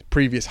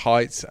previous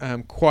heights.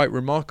 Quite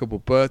remarkable.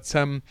 But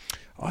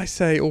I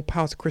say all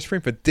power to Chris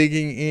Froome for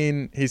digging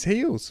in his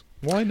heels.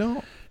 Why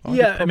not?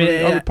 I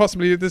would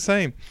possibly do the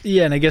same.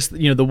 Yeah, and I guess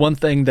the one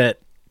thing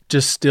that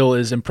just still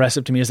is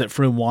impressive to me is that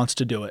Froome wants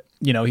to do it.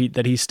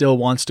 He still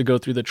wants to go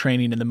through the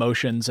training and the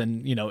motions,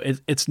 and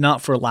it's not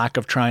for lack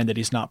of trying that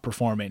he's not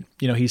performing.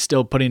 He's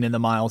still putting in the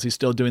miles, he's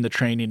still doing the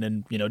training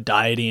and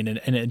dieting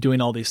and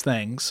doing all these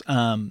things.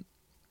 And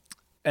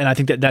I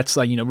think that's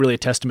really a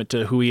testament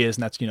to who he is,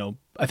 and that's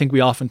I think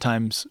we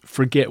oftentimes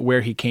forget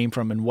where he came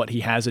from and what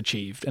he has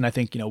achieved. And I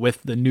think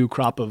with the new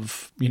crop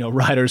of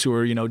riders who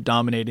are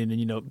dominating,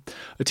 and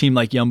a team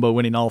like Jumbo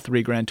winning all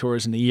 3 Grand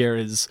Tours in the year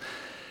is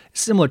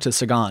similar to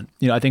Sagan.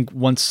 I think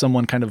once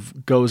someone kind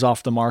of goes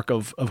off the mark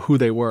of who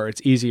they were,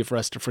 it's easy for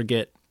us to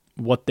forget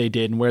what they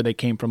did and where they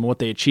came from and what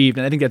they achieved.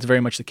 And I think that's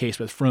very much the case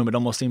with Froome. It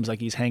almost seems like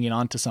he's hanging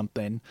on to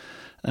something.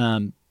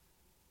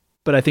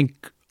 But I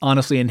think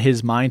honestly, in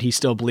his mind, he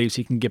still believes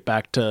he can get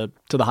back to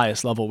the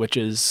highest level, which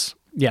is,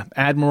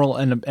 admirable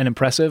and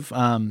impressive.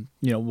 Time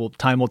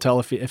will tell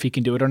if he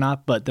can do it or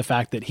not. But the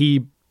fact that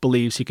he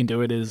believes he can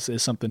do it is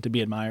something to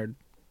be admired.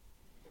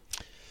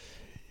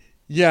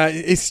 Yeah,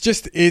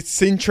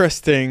 it's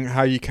interesting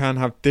how you can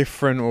have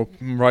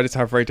riders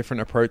have very different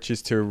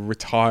approaches to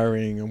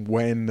retiring and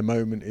when the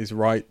moment is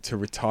right to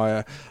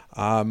retire.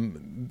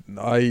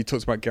 I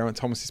talked about Geraint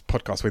Thomas's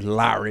podcast with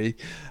Larry,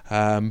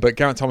 but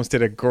Geraint Thomas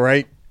did a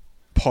great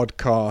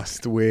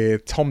podcast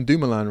with Tom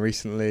Dumoulin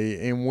recently,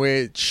 in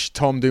which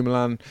Tom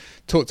Dumoulin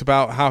talked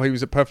about how he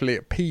was perfectly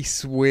at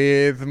peace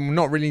with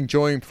not really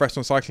enjoying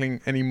professional cycling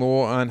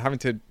anymore and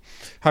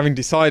having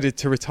decided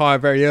to retire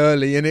very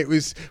early. And it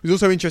was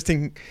also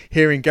interesting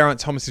hearing Geraint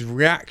Thomas's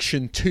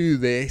reaction to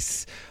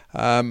this,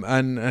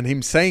 and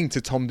him saying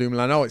to Tom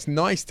Dumoulin, it's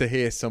nice to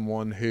hear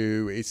someone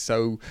who is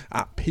so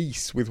at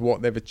peace with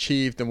what they've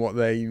achieved and what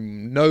they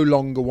no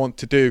longer want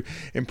to do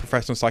in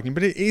professional cycling.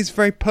 But it is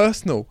very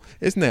personal,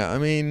 isn't it? I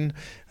mean,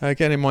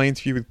 again, in my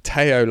interview with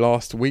Teo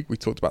last week, we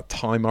talked about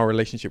time, our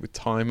relationship with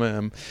time.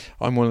 I'm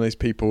one of those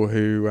people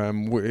who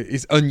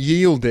is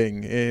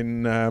unyielding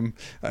I'm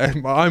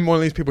one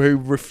of those people who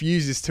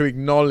refuses to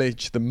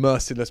acknowledge the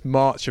merciless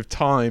march of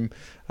time.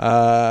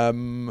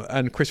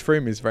 And Chris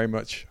Froome is very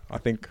much, I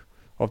think,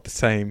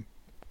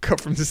 cut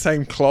from the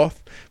same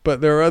cloth.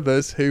 But there are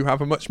others who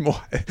have a much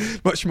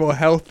more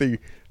healthy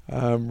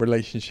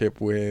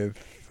relationship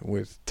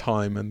with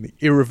time and the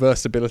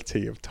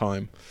irreversibility of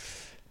time.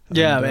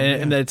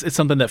 And it's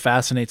something that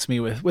fascinates me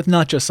with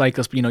not just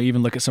cyclists, but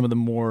even look at some of the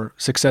more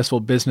successful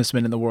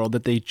businessmen in the world,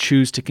 that they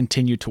choose to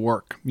continue to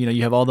work.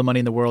 You have all the money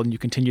in the world and you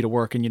continue to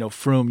work. And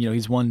Froome,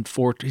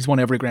 he's won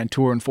every Grand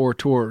Tour and 4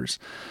 tours.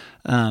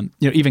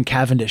 Even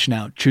Cavendish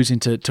now choosing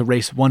to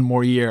race one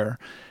more year.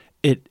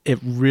 It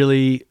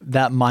really,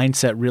 that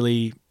mindset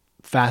really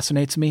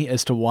fascinates me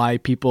as to why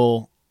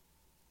people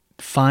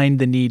find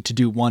the need to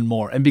do one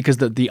more. And because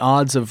the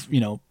odds of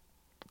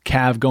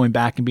Cav going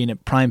back and being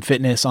at prime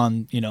fitness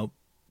on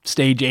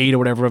stage 8 or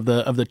whatever of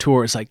the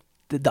tour, is like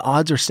the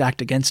odds are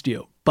stacked against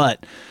you.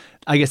 But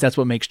I guess that's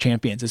what makes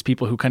champions, is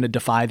people who kind of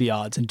defy the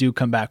odds and do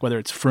come back, whether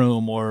it's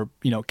Froome or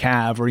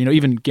Cav or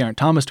even Geraint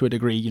Thomas to a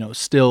degree,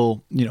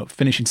 still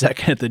finishing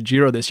second at the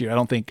Giro this year.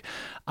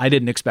 I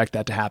didn't expect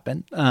that to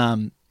happen.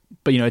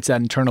 But it's that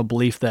internal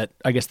belief that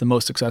I guess the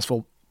most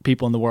successful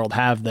people in the world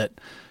have, that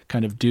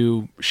kind of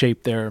do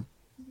shape their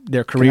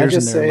careers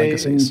and their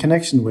legacies. In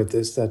connection with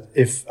this, that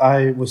if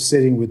I was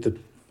sitting with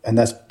and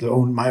that's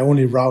my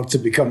only route to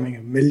becoming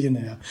a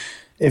millionaire,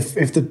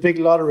 if the big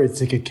lottery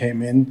ticket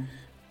came in,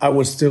 I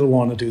would still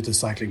want to do the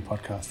cycling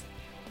podcast.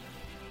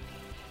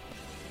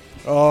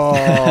 Oh,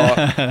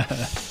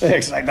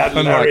 it's like that,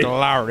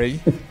 Larry.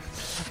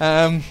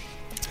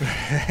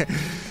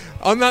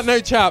 On that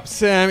note,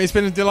 chaps, it's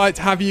been a delight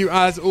to have you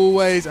as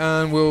always,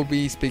 and we'll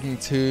be speaking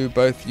to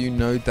both you,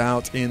 no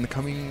doubt, in the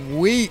coming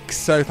weeks.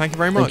 So thank you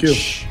very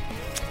much.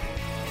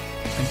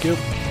 Thank you.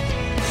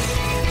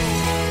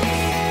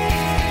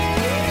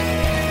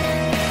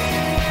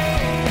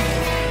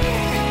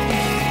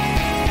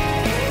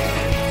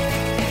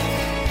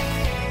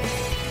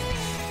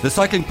 The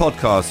Cycling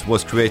Podcast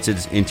was created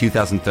in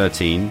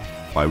 2013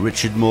 by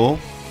Richard Moore,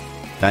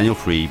 Daniel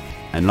Freeb,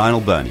 and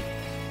Lionel Burney.